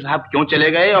इंजीनियर साहब क्यों चले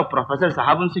गए और प्रोफेसर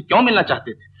साहब उनसे क्यों मिलना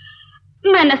चाहते थे।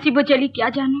 मैं नसीबो जली क्या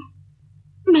जानू,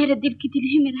 मेरे दिल की दिल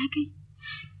ही में रह गई।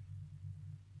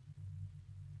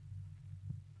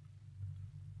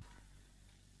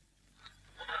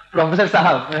 प्रोफेसर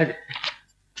साहब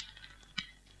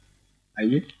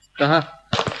आइए। कहाँ?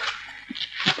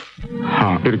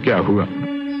 हाँ, फिर क्या हुआ?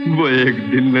 वो एक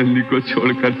दिन नंदी को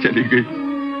छोड़कर चली गई।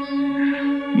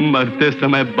 मरते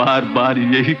समय बार बार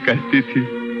यही कहती थी।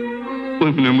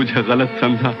 उन्होंने मुझे गलत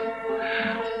समझा,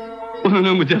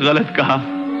 उन्होंने मुझे गलत कहा।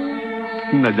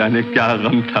 न जाने क्या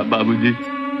गम था बाबूजी,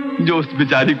 जो उस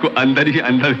बेचारी को अंदर ही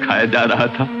अंदर खाया जा रहा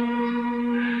था।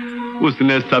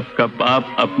 उसने सबका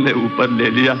पाप अपने ऊपर ले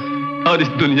लिया और इस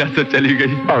दुनिया से चली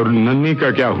गई। और नन्नी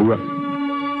का क्या हुआ?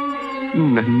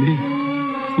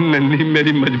 नन्नी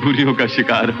मेरी मजबूरियों का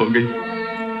शिकार हो गई।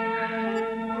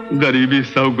 गरीबी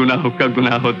 100 गुनाहों का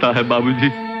गुनाह होता है बाबूजी।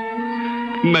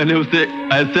 मैंने उसे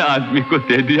ऐसे आदमी को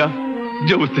दे दिया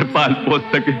जो उसे पाल पोस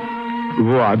सके।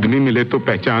 वो आदमी मिले तो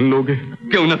पहचान लोगे?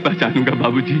 क्यों ना पहचानूंगा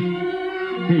बाबूजी।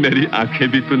 मेरी आंखें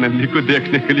भी तो नन्नी को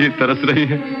देखने के लिए तरस रही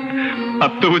हैं।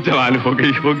 अब तो वो जवान हो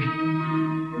गई होगी।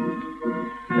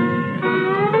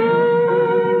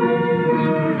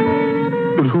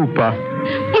 रूपा,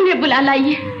 उन्हें बुला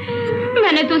लाइए।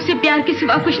 मैंने तो उससे प्यार के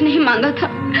सिवा कुछ नहीं मांगा था।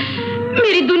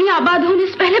 मेरी दुनिया आबाद होने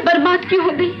से पहले बर्बाद क्यों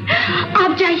हो गई?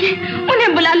 आप जाइए,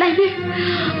 उन्हें बुला लाइए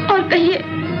और कहिए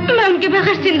मैं उनके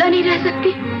बगैर जिंदा नहीं रह सकती।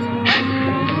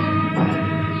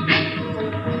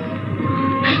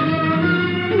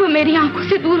 वो मेरी आंखों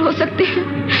से दूर हो सकते हैं,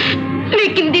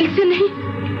 लेकिन दिल से नहीं।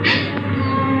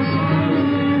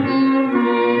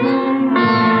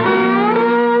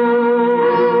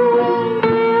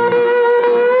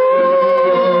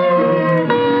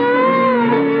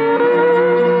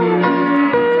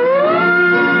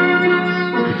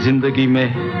 जिंदगी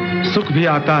में सुख भी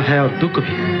आता है और दुख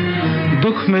भी।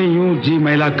 दुख में यूं जी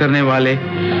मैला करने वाले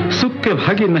सुख के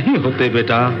भागी नहीं होते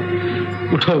बेटा।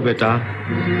 उठो बेटा,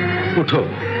 उठो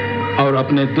और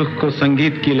अपने दुख को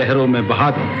संगीत की लहरों में बहा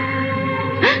दो।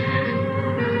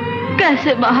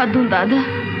 कैसे बहा दूं दादा?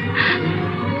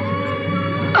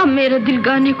 अब मेरा दिल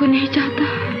गाने को नहीं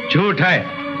चाहता। झूठ है,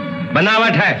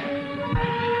 बनावट है।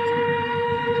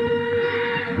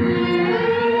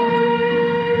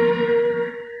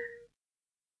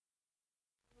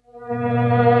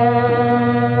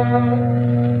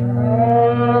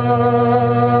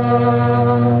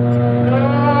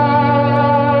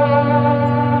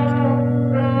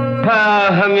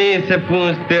 से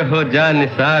पूछते हो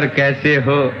जानिसार कैसे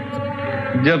हो,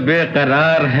 जो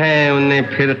बेकरार हैं उन्हें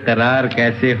फिर करार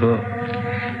कैसे हो।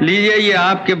 लीजिए, ये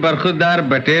आपके बरखुरदार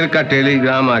बटेर का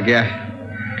टेलीग्राम आ गया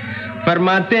है।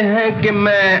 फरमाते हैं कि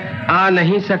मैं आ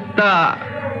नहीं सकता,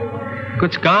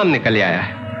 कुछ काम निकल आया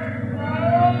है।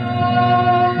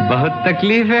 बहुत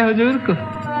तकलीफ है हुजूर को।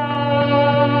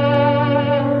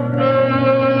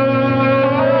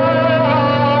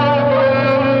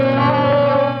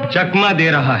 चकमा दे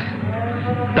रहा है,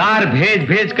 तार भेज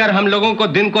भेज कर हम लोगों को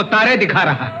दिन को तारे दिखा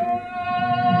रहा।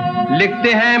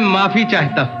 लिखते हैं माफी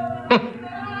चाहता हूं।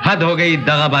 हद हो गई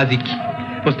दगाबाजी की।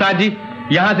 उस्ताद जी,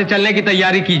 यहां से चलने की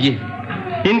तैयारी कीजिए।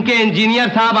 इनके इंजीनियर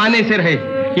साहब आने से रहे,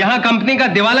 यहां कंपनी का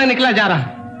दिवाला निकला जा रहा।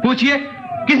 पूछिए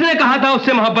किसने कहा था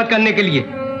उससे मोहब्बत करने के लिए?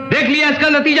 देख लिया इसका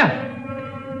नतीजा।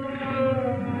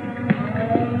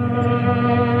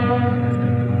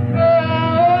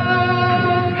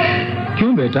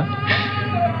 क्यों बेटा?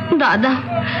 दादा,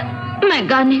 मैं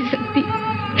गा नहीं सकती,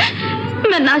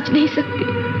 मैं नाच नहीं सकती,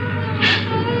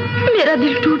 मेरा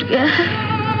दिल टूट गया है।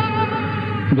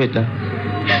 बेटा,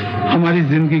 हमारी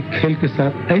जिंदगी खेल के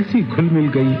साथ ऐसी घुल मिल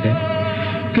गई है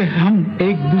कि हम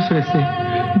एक दूसरे से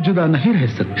जुदा नहीं रह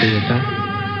सकते बेटा।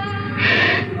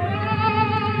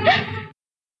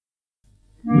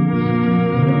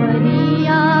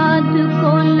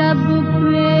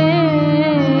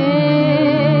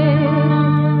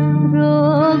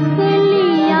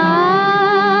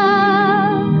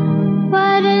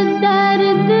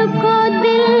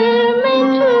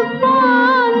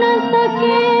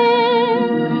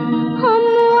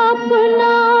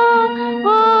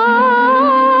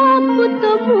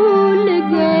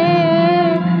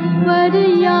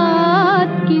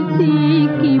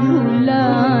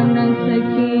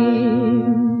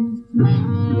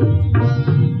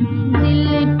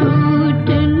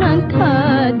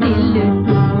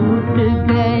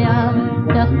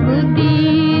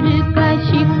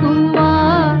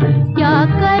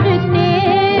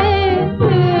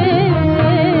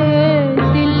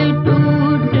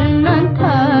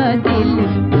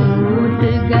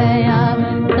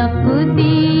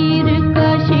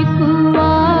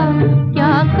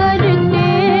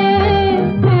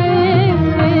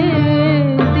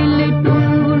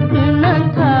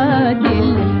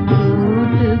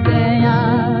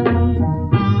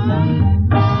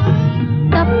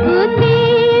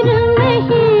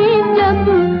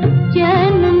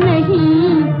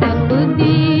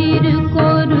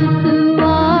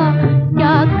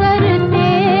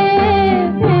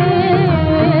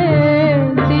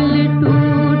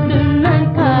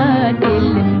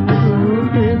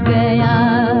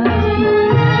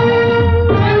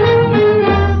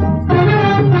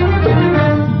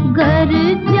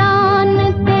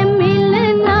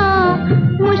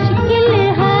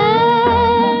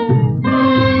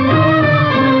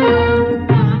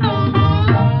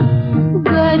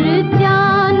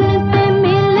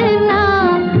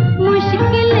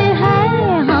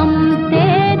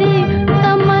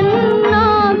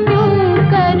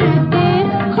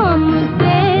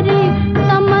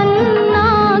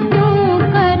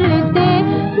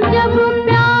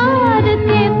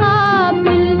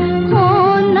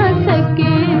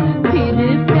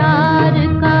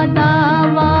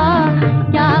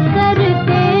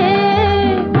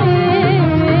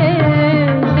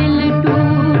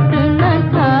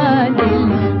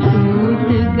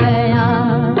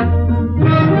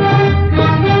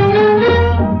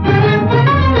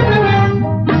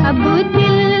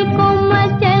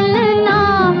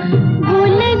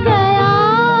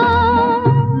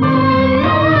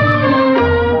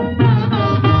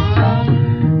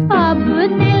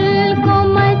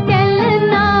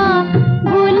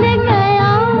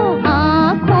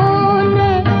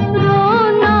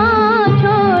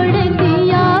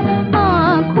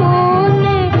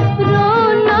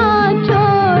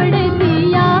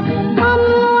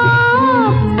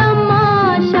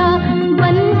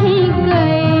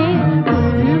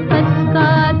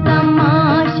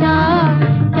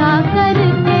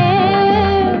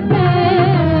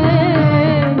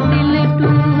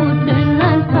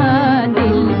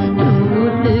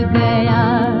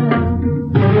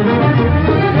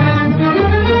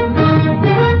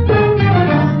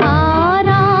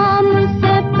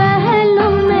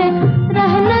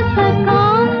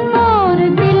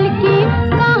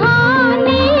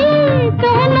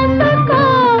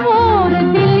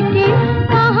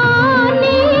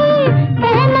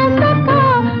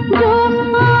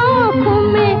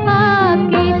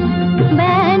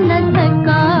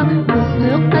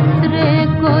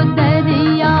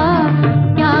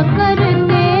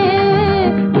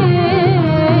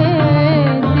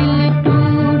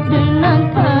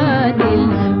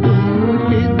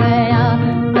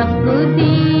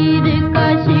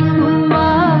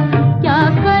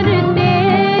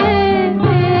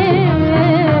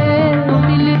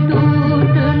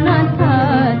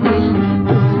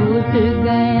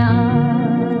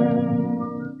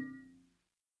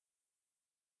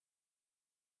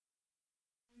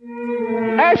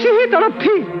 ऐसी ही तड़प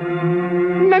थी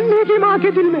नन्ही की माँ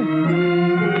के दिल में।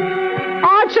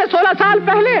 आज से 16 साल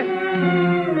पहले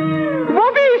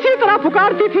वो भी इसी तरह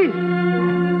पुकारती थी,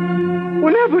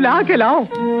 उन्हें बुला के लाओ,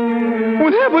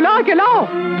 उन्हें बुला के लाओ।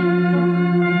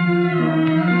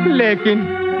 लेकिन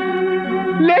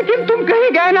तुम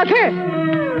कहीं गए न थे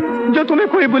जो तुम्हें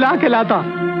कोई बुला के लाता।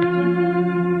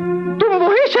 तुम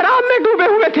वही शराब में डूबे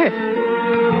हुए थे।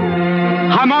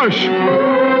 खामोश।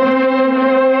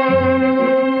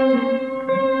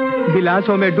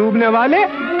 गिलासों में डूबने वाले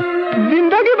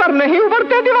जिंदगी भर नहीं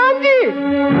उबरते दीवान जी।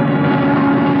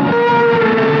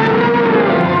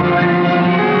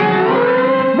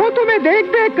 वो तुम्हें देख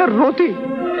देख कर रोती,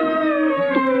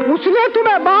 उसने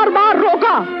तुम्हें बार बार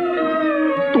रोका,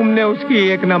 तुमने उसकी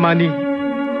एक न मानी।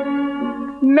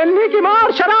 नन्ही की मां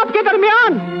और शराब के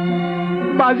दरमियान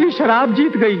बाजी शराब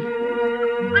जीत गई।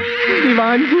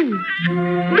 दीवान जी,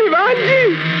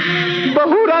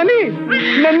 बहू रानी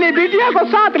नन्ही बिटिया को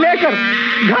साथ लेकर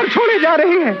घर छोड़े जा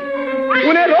रही है।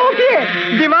 उन्हें रोकिए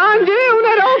दीवान जी,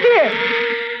 उन्हें रोकिए।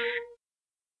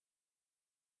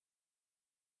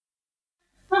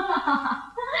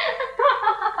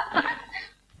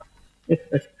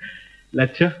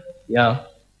 लच्छो, यहाँ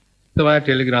तुम्हारा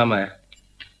टेलीग्राम आया।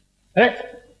 अरे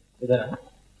इधर आ,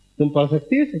 तुम पढ़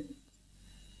सकती है इसे?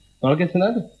 पढ़ के सुना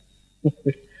दो।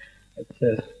 अच्छा,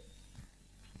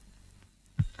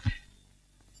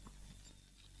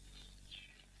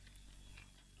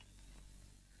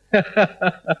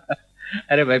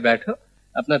 अरे भाई बैठो,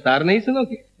 अपना तार नहीं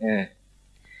सुनोगे?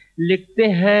 लिखते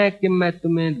हैं कि मैं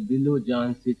तुम्हें दिलो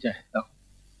जान से चाहता हूं,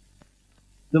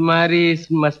 तुम्हारी इस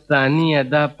मस्तानी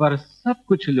अदा पर सब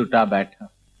कुछ लुटा बैठा।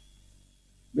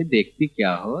 मैं देखती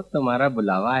क्या हो, तुम्हारा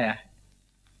बुलावा आया है।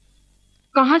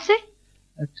 कहां से?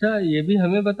 अच्छा, ये भी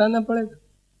हमें बताना पड़ेगा।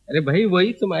 अरे भाई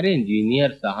वही तुम्हारे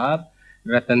इंजीनियर साहब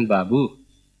रतन बाबू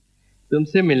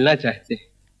तुमसे मिलना चाहते हैं।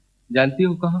 जानती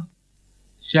हो कहाँ?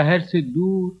 शहर से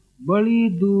दूर, बड़ी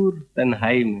दूर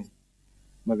तन्हाई में।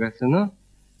 मगर सुनो,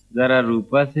 जरा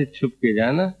रूपा से छुप के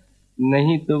जाना,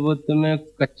 नहीं तो वो तुम्हें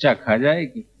कच्चा खा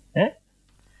जाएगी। हैं?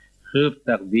 खूब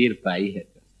तकदीर पाई है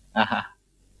तुम। आहा,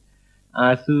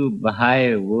 आंसू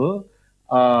बहाए वो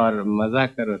और मजा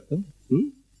करो तुम।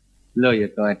 लो ये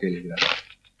तुम्हारा टेलीग्राम।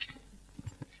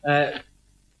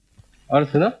 और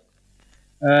सुनो,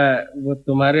 वो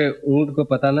तुम्हारे ऊंट को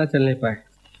पता ना चलने पाए,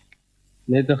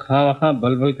 नहीं तो खां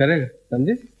बल करेगा,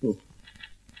 समझे?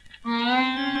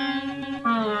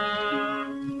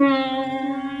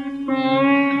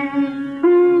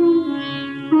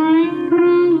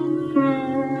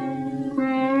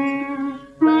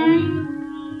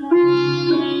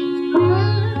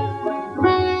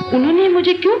 उन्होंने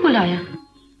मुझे क्यों बुलाया?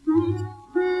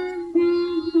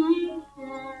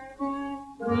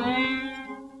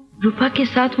 रूपा के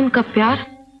साथ उनका प्यार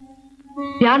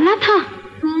ना था।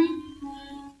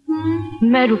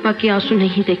 मैं रूपा के आंसू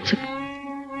नहीं देख सकती।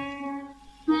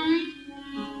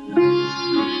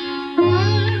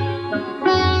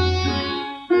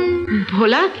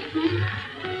 भोला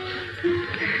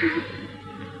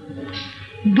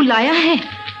बुलाया है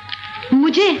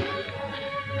मुझे।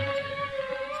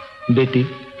 बेटी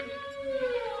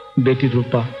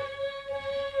रूपा,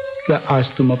 क्या आज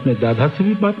तुम अपने दादा से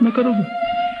भी बात न करोगे?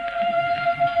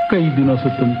 कई दिनों से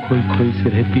तुम खोई से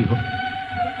रहती हो।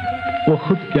 वो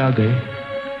खुद क्या गए,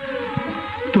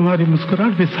 तुम्हारी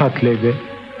मुस्कुराहट भी साथ ले गए।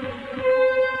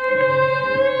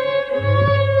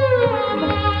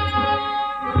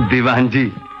 दीवान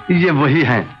जी, ये वही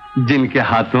हैं जिनके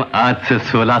हाथों आज से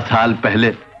 16 साल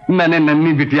पहले मैंने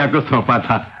नन्ही बिटिया को सौंपा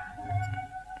था।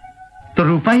 तो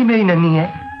रूपा ही मेरी नन्ही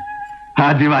है?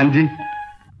 हाँ दीवान जी,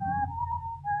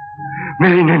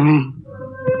 मेरी नन्ही।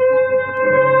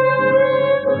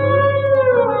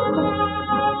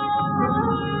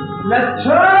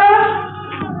 लच्छो,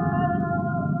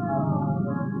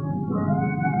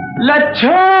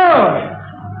 लच्छो,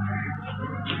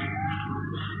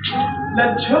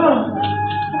 लच्छो।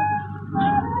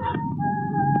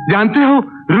 जानते हो,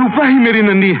 रूपा ही मेरी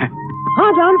नन्ही है।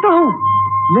 हाँ जानता हूँ,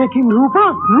 लेकिन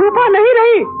रूपा नहीं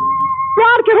रही।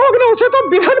 प्यार के रोग ने उसे तो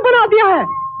बिरहन बना दिया है।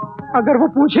 अगर वो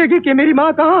पूछेगी कि मेरी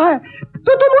माँ कहाँ है,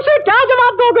 तो तुम उसे क्या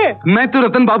जवाब दोगे? मैं तो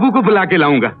रतन बाबू को बुला के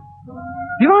लाऊंगा।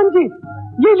 दीवान जी,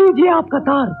 ये लीजिए आपका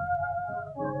तार।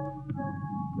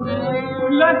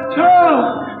 लच्छो,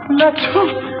 लच्छो,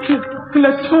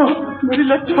 लच्छो, मेरी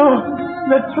लच्छो,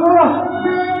 लच्छो,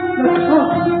 लच्छो,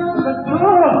 लच्छो।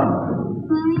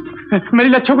 मेरी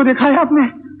लच्छो को देखा है आपने?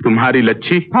 तुम्हारी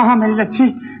लच्छी? हाँ, मेरी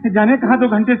लच्छी जाने कहाँ 2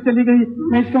 घंटे से चली गई।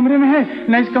 न इस कमरे में है,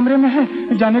 न इस कमरे में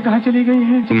है, जाने कहाँ चली गई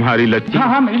है। तुम्हारी लच्छी?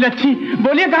 हाँ, मेरी लच्छी।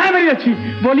 बोलिए कहाँ है मेरी लच्छी,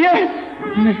 बोलिए।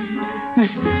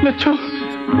 लच्छो,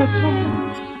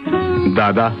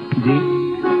 दादा जी,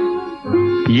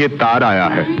 ये तार आया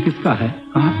है। किसका है?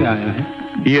 कहाँ से आया है?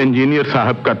 ये इंजीनियर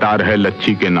साहब का तार है,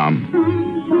 लच्छी के नाम।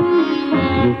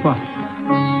 रूपा,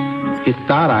 ये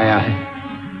तार आया है।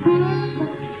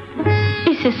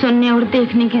 इसे सुनने और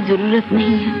देखने की जरूरत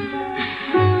नहीं है,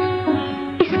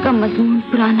 इसका मजमून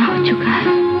पुराना हो चुका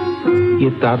है। ये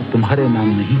तार तुम्हारे नाम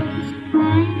नहीं,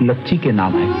 लच्छी के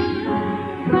नाम है।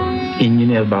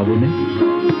 इंजीनियर बाबू ने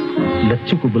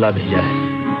लच्छी को बुला भेजा है।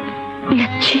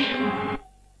 लच्छी?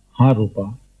 हाँ रूपा।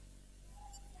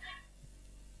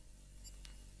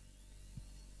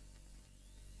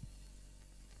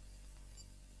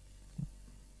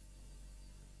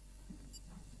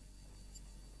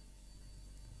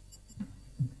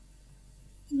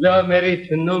 लो मेरी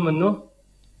चुन्नू मुन्नू,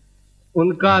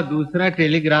 उनका दूसरा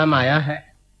टेलीग्राम आया है।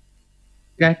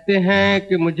 कहते हैं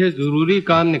कि मुझे जरूरी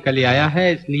काम निकल आया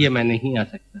है, इसलिए मैं नहीं आ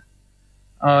सकता।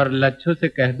 और लच्छो से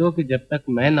कह दो कि जब तक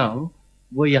मैं ना हूं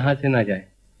वो यहाँ से ना जाए।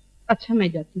 अच्छा, मैं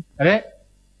जाती हूँ। अरे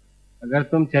अगर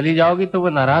तुम चली जाओगी तो वो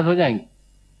नाराज हो जाएंगे।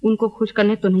 उनको खुश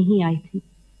करने तो नहीं आई थी,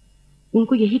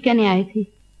 उनको यही कहने आई थी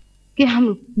कि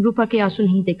हम रूपा के आंसू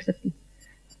नहीं देख सकते।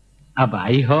 अब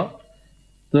आई हो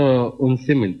तो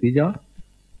उनसे मिलती जाओ।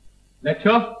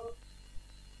 लच्छो,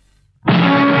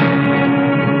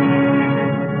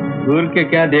 दूर के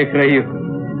क्या देख रही हो?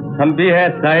 हम भी है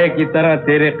साये की तरह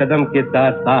तेरे कदम के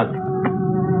साथ साथ।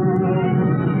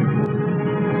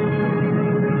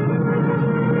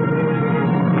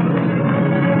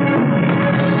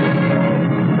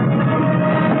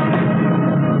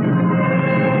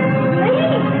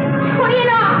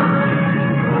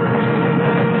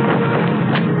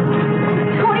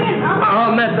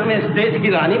 स्टेज की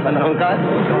रानी बनाऊंगा,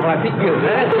 क्यों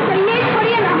है?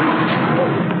 छोड़िए ना।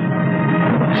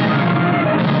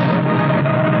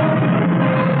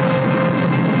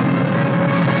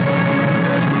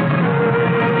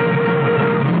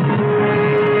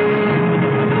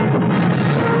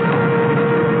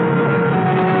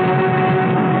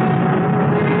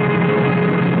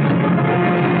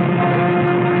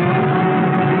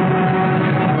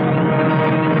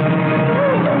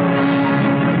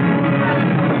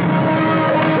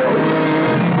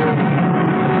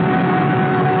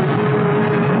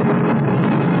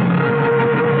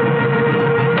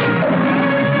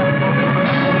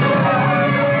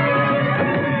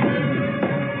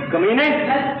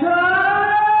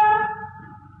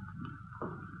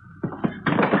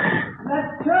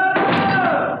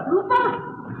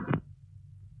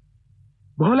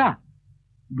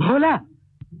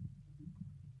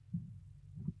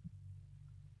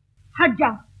 हट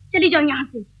जाओ, चली जाओ यहाँ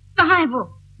से। कहाँ है वो?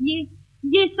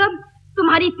 ये सब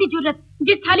तुम्हारी इतनी जरूरत,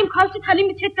 जिस थाली में खाओ उसी थाली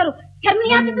में छेद करो। शर्म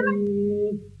नहीं आती तुम्हें?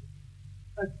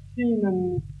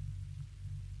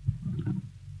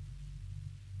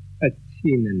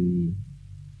 अच्छी नन्नी,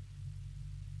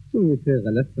 तुम इसे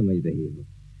गलत समझ रही हो।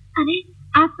 अरे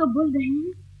आप तो बोल रहे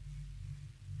हैं।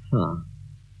 हाँ,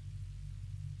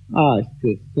 आज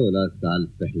से 16 साल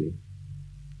पहले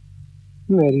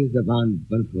मेरी जबान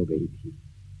बंद हो गई थी।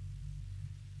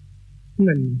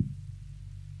 नन्नी,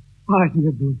 आज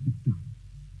मैं बोल सकता हूँ।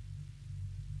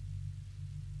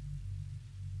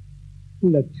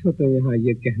 लच्छो तो यहाँ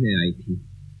ये कहने आई थी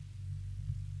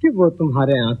कि वो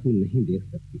तुम्हारे आंसू नहीं देख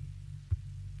सकती।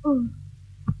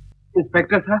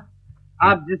 इंस्पेक्टर साहब,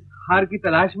 आप जिस हार की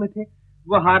तलाश में थे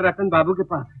वो हार रतन बाबू के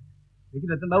पास है।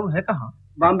 लेकिन रतन बाबू है कहाँ?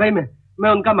 बॉम्बे में।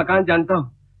 मैं उनका मकान जानता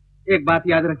हूँ। एक बात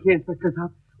याद रखिए इंस्पेक्टर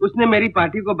साहब, उसने मेरी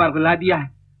पार्टी को बरगला दिया है।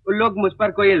 उन लोग मुझ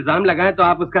पर कोई इल्जाम लगाए तो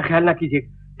आप उसका ख्याल ना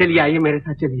कीजिएगा। चलिए आइए मेरे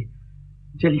साथ, चलिए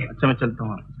चलिए। अच्छा, मैं चलता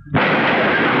हूँ।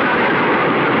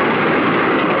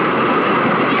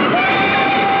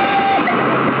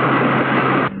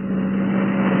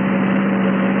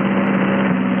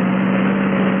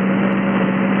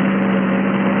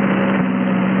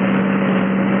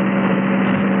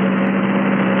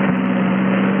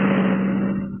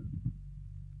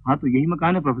 हाँ, तो यही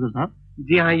मकान है प्रोफेसर साहब?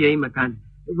 जी हाँ, यही मकान है।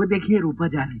 वो देखिए रूपा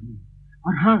जा रही है।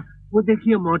 और हाँ, वो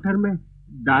देखिए मोटर में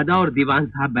दादा और दीवान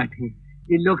साहब बैठे हैं।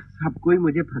 ये लोग सब कोई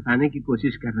मुझे फंसाने की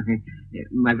कोशिश कर रहे हैं।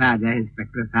 मजा आ जाए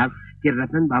इंस्पेक्टर साहब कि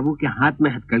रतन बाबू के हाथ में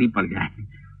हथकड़ी पड़ जाए।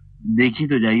 देखिए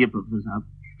तो जाइए प्रोफेसर साहब,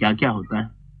 क्या क्या होता है।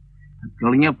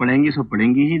 हथकड़ियाँ पड़ेंगी सो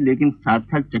पड़ेंगी ही, लेकिन साथ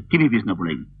साथ चक्की भी पीसना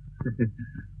पड़ेगी।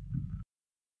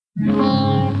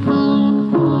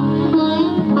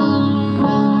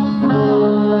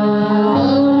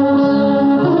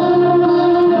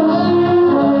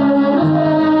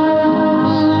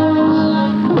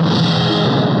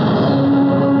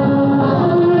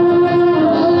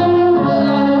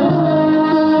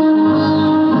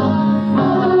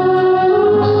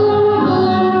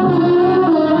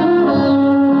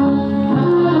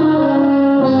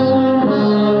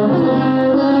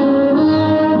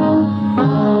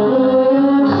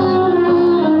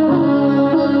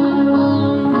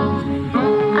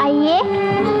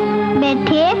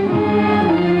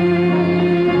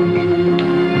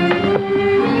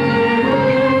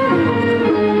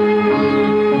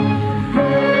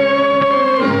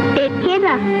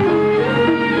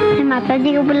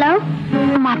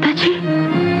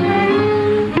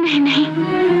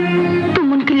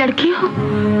 लड़की हो?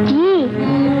 जी,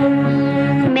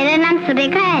 मेरा नाम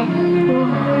सुरेखा है।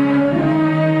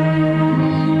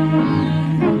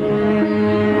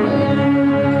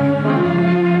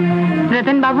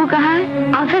 रतन बाबू कहाँ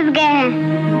है? ऑफिस गए हैं,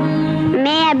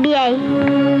 मैं अभी आई।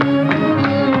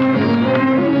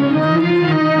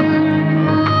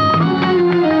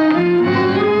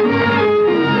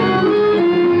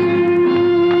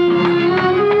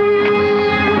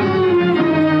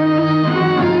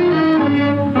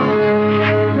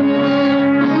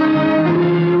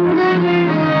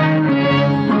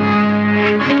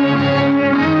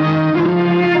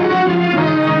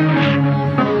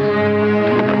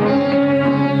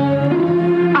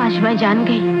 जान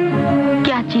गई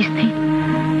क्या चीज थी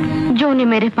जो उन्हें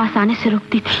मेरे पास आने से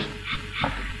रोकती थी।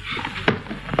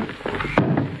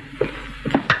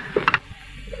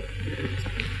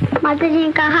 माता जी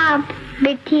ने कहा आप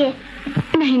बैठिए।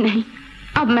 नहीं नहीं,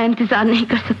 अब मैं इंतजार नहीं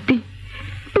कर सकती,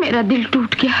 मेरा दिल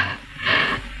टूट गया।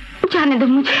 जाने दो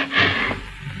मुझे।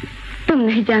 तुम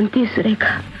नहीं जानती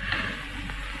सुरेखा,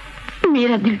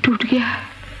 मेरा दिल टूट गया।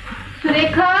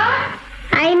 सुरेखा,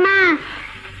 आई माँ।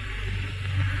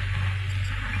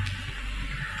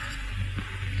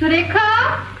 सुरेखा,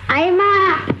 आई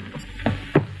माँ।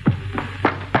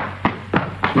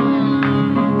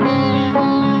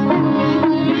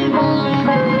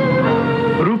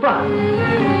 रूपा,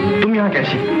 तुम यहाँ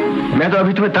कैसी? मैं तो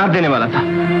अभी तुम्हें तार देने वाला था।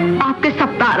 आपके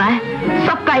सब तार आए,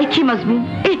 सबका एक ही मजमून,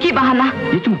 एक ही बहाना।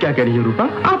 ये तुम क्या कह रही हो रूपा?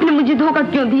 आपने मुझे धोखा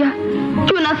क्यों दिया?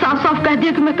 क्यों ना साफ साफ कह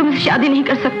दिया कि मैं तुमसे शादी नहीं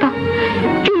कर सकता?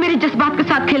 क्यों मेरे जज्बात के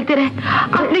साथ खेलते रहे?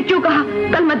 आपने क्यों कहा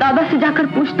कल मैं दादा से जाकर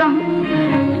पूछता हूँ?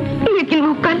 लेकिन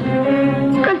वो कल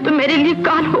तो मेरे लिए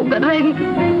काल होकर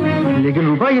रहेगी। लेकिन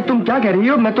रूपा, ये तुम क्या कह रही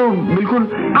हो? मैं तो बिल्कुल।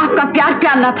 आपका प्यार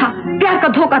प्यार ना था, प्यार का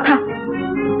धोखा था।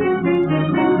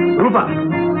 रूपा,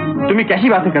 तुम ये कैसी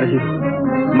बातें कर रही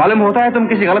हो? मालूम होता है तुम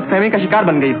किसी गलत फहमी का शिकार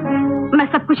बन गई। मैं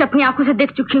सब कुछ अपनी आंखों से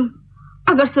देख चुकी हूँ।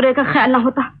 अगर सुरेखा का ख्याल ना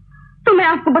होता तो मैं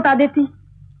आपको बता देती,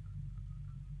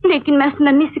 लेकिन मैं इस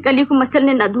नन्ही सी कली को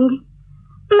मचलने न दूंगी।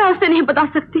 मैं उसे नहीं बता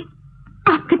सकती।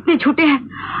 आप कितने झूठे हैं।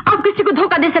 आप किसी को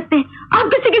धोखा दे सकते हैं, आप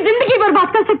किसी की जिंदगी बर्बाद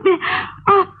कर सकते हैं।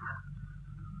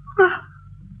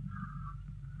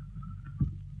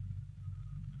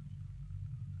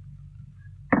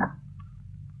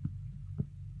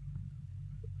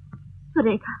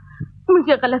 सुरेखा,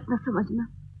 मुझे गलत न समझना,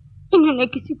 इन्होंने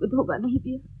किसी को धोखा नहीं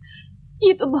दिया।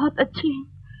 ये तो बहुत अच्छे हैं,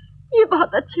 ये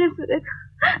बहुत अच्छे हैं सुरेखा।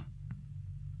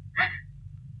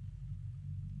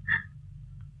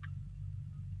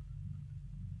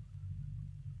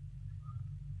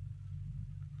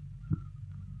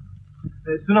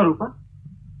 सुनो रूपा,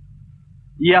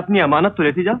 ये अपनी अमानत तो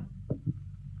लेती जाओ।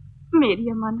 मेरी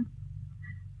अमानत?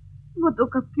 वो तो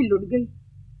कब की लुट गई।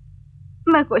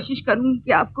 मैं कोशिश करूंगी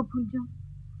कि आपको भूल जाऊं,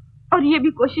 और ये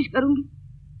भी कोशिश करूंगी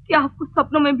कि आपको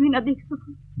सपनों में भी न देख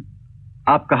सकूं।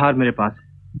 आपका हार मेरे पास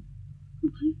है।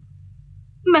 जी,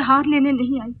 मैं हार लेने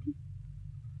नहीं आई थी।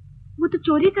 वो तो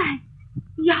चोरी का है।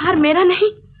 ये हार मेरा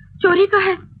नहीं, चोरी का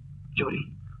है। चोरी?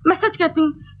 मैं सच कहती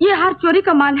हूँ, ये हार चोरी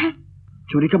का माल है।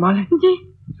 चोरी का माल है? जी।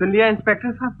 सुन लिया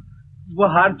इंस्पेक्टर साहब, वो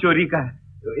हार चोरी का है,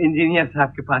 इंजीनियर साहब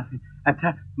के पास है।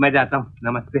 अच्छा, मैं जाता हूँ,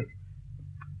 नमस्ते।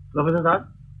 प्रोफेसर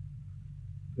साहब?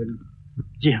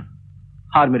 जी हाँ,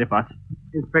 हार मेरे पास है।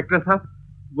 इंस्पेक्टर साहब,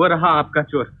 वो रहा आपका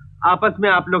चोर। आपस में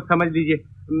आप लोग समझ लीजिए,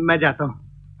 मैं जाता हूँ।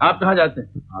 आप कहाँ जाते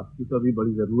हैं? आपकी तो अभी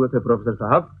बड़ी जरूरत है प्रोफेसर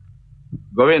साहब।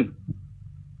 गोविंद,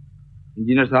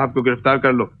 इंजीनियर साहब को गिरफ्तार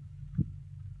कर लो।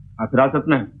 आप हिरासत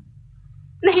में हैं।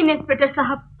 नहीं इंस्पेक्टर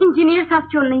साहब, इंजीनियर साहब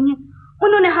चोर नहीं है।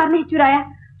 उन्होंने हार नहीं चुराया,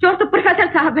 चोर तो प्रोफेसर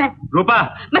साहब हैं। रूपा,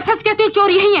 मैं सच कहती हूँ,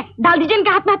 चोर यही है। डाल दीजिए इनके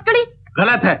हाथ में हथकड़ी।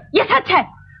 गलत है। ये सच है।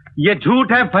 ये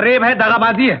झूठ है, फरेब है,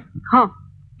 दगाबाजी है। हाँ,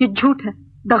 ये झूठ है,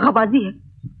 दगाबाजी है।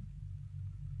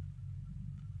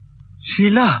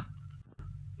 शीला,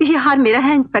 ये हार मेरा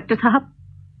है इंस्पेक्टर साहब।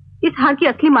 इस हार की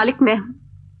असली मालिक मैं हूँ,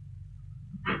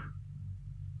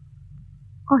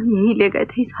 और यही ले गए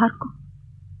थे इस हार को।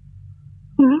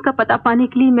 इन्हीं का पता पाने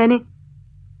के लिए मैंने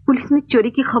पुलिस में चोरी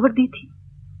की खबर दी थी।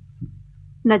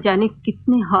 न जाने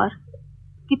कितने हार,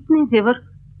 कितने जेवर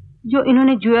जो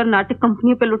इन्होंने जुएर नाटक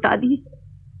कंपनियों पर लुटा दिए।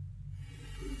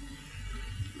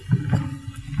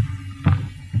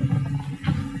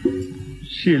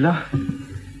 शीला,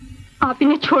 आप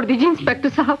इन्हें छोड़ दीजिए इंस्पेक्टर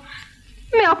साहब।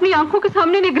 मैं अपनी आंखों के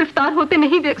सामने इन्हें गिरफ्तार होते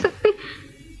नहीं देख सकती।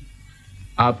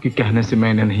 आपके कहने से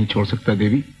मैं इन्हें नहीं छोड़ सकता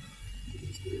देवी।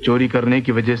 चोरी करने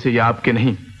की वजह से ये आपके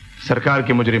नहीं, सरकार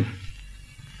के मुजरिम।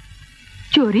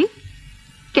 चोरी?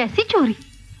 कैसी चोरी?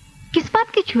 किस बात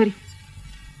की चोरी?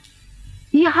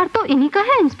 ये हार तो इन्हीं का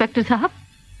है इंस्पेक्टर साहब।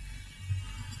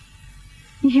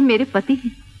 ये मेरे पति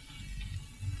हैं।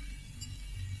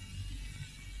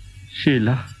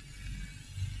 शीला।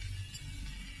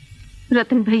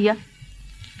 रतन भैया,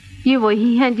 ये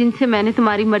वही हैं जिनसे मैंने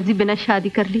तुम्हारी मर्जी बिना शादी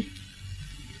कर ली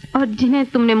और जिन्हें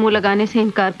तुमने मुंह लगाने से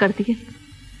इनकार कर दिया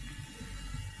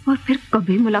और फिर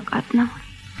कभी मुलाकात ना हुई।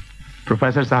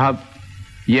 प्रोफेसर साहब,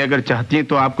 ये अगर चाहती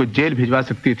तो आपको जेल भिजवा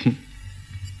सकती थी,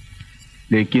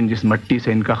 लेकिन जिस मट्टी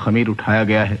से इनका खमीर उठाया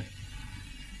गया है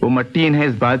वो मट्टी इन्हें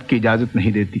इस बात की इजाजत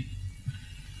नहीं देती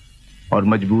और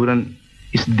मजबूरन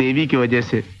इस देवी की वजह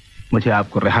से मुझे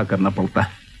आपको रिहा करना पड़ता है।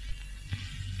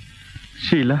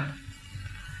 शीला,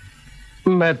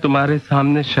 मैं तुम्हारे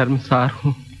सामने शर्मसार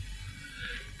हूं।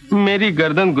 मेरी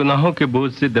गर्दन गुनाहों के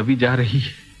बोझ से दबी जा रही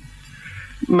है।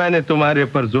 मैंने तुम्हारे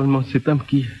पर जुल्म और सितम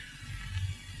की है,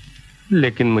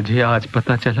 लेकिन मुझे आज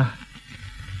पता चला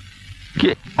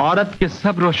कि औरत के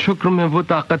सब्र और शुक्र में वो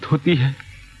ताकत होती है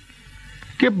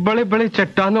कि बड़े बड़े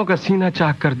चट्टानों का सीना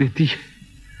चाक कर देती है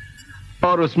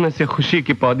और उसमें से खुशी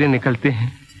के पौधे निकलते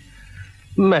हैं।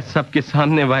 मैं सबके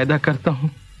सामने वायदा करता हूं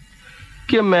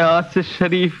कि मैं आज से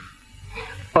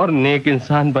शरीफ और नेक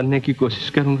इंसान बनने की कोशिश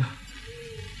करूंगा।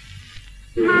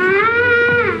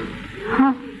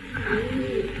 हाँ,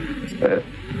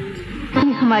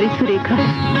 ये हमारी सुरेखा।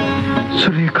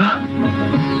 सुरेखा?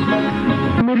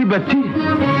 मेरी बच्ची,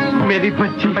 मेरी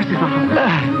बच्ची।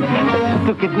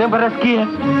 तो कितने बरस की है?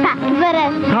 7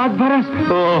 बरस। 7 बरस?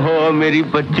 ओहो, मेरी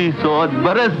बच्ची 7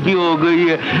 बरस की हो गई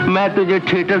है। मैं तुझे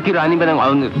थिएटर की रानी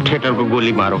बनाऊंगा। थिएटर को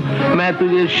गोली मारो, मैं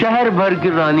तुझे शहर भर की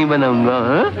रानी बनाऊंगा।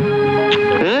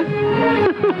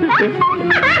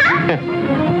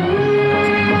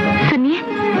 सुनिए,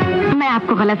 मैं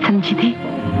आपको गलत समझी थी।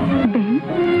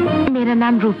 बहन, मेरा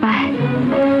नाम रूपा है।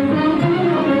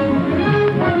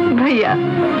 भैया।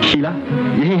 शीला,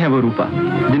 यही है वो रूपा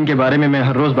जिनके बारे में मैं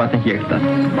हर रोज बातें किया करता था।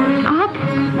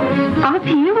 आप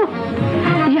ही हो?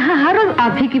 यहाँ हर रोज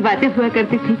आप ही की बातें हुआ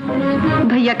करती थी।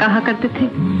 भैया कहा करते थे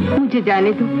मुझे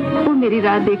जाने दो, वो मेरी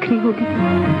राह देख रही होगी,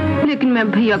 लेकिन मैं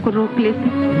भैया को रोक लेती।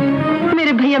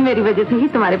 मेरे भैया मेरी वजह से ही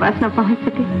तुम्हारे पास ना पहुंच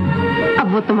सके।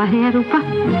 अब वो तुम्हारे यहाँ रूपा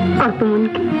और तुम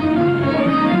उनकी।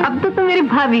 अब तो तुम मेरी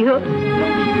भाभी हो,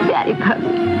 प्यारी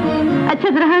भाभी। अच्छा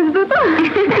जरा हंस दो तो।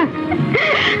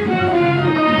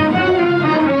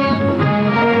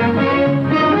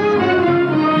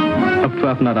 अब तो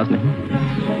आप नाराज नहीं?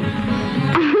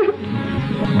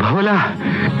 भोला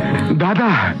दादा,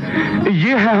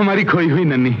 ये है हमारी खोई हुई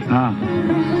नन्ही। हाँ,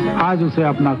 आज उसे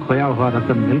अपना खोया हुआ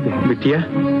रतन मिल गया। बिटिया,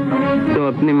 तुम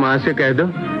अपनी माँ से कह दो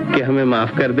कि हमें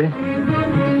माफ कर दे।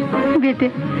 बेटे,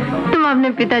 तुम अपने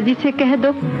पिताजी से कह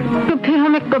दो तो फिर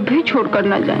हमें कभी छोड़कर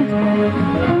ना जाएं।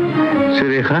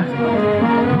 सुरेखा,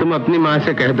 तुम अपनी माँ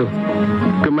से कह दो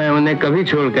कि मैं उन्हें कभी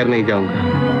छोड़कर नहीं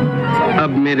जाऊंगा। अब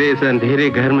मेरे इस अंधेरे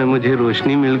घर में मुझे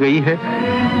रोशनी मिल गई है,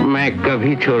 मैं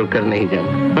कभी छोड़कर नहीं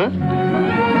जाऊंगा।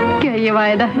 क्या ये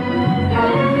वायदा है?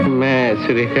 मैं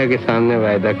सुरेखा के सामने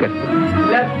वायदा करता।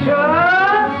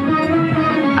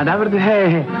 आदावर्द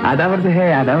है, आदावर्द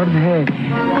है, आदावर्द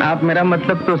है। आप मेरा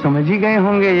मतलब तो समझ ही गए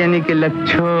होंगे, यानी कि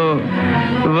लच्छो।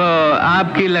 वो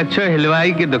आपकी लच्छो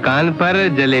हलवाई की दुकान पर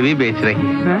जलेबी बेच रही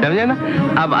है, समझे ना?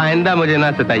 अब आइंदा मुझे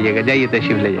ना सताइएगा, जाइए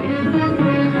तशरीफ ले जाइए।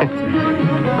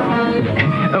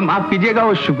 माफ कीजिएगा,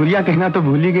 वो शुक्रिया कहना तो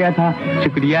भूल ही गया था।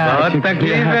 शुक्रिया। बहुत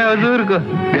तकलीफ है हुजूर को।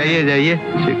 जाइए जाइए,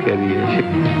 शुक्रिया।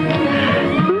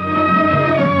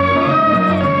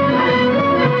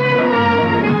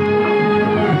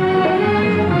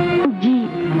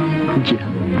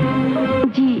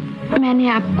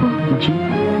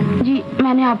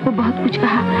 मैंने आपको बहुत कुछ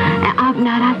कहा। आप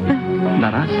नाराज तो?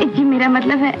 नाराज? जी मेरा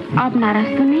मतलब है आप नाराज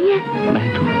तो नहीं है? नहीं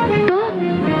तो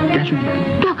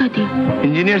क्या कहती हो?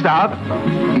 इंजीनियर साहब,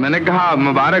 मैंने कहा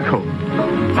मुबारक हो।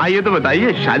 हाँ, ये तो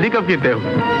बताइए शादी कब की तय हो?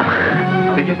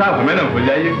 देखिए साहब, हमें ना भूल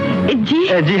जाइए।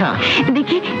 जी हाँ।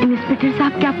 देखिए इंस्पेक्टर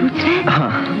साहब क्या पूछ रहे हैं?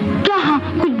 हाँ। क्या? हाँ,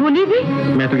 कुछ बोली भी?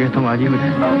 मैं तो कहता हूँ आज ही हो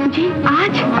जाए। जी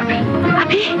आज?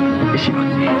 अभी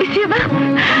इसी बात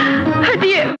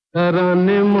हटिए।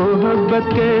 तराने मोहब्बत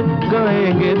के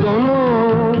गाएंगे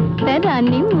दोनों,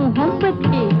 तराने मोहब्बत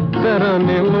के,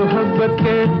 तराने मोहब्बत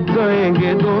के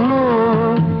गाएंगे दोनों।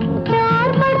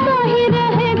 प्यार बढ़ता ही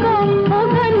रहेगा,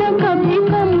 होगा न कभी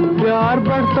कम। प्यार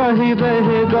बढ़ता ही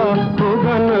रहेगा,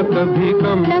 होगा न कभी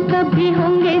कम। न कभी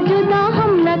होंगे जुदा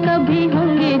हम, न कभी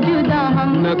होंगे जुदा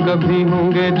हम। न कभी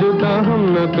होंगे जुदा हम,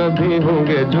 न कभी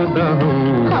होंगे जुदा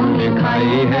हम। हमने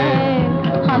खाई है,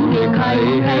 हमने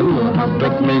खाई है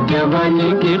मोहब्बत में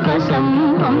जवानी की कसम,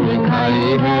 हमने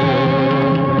खाई है।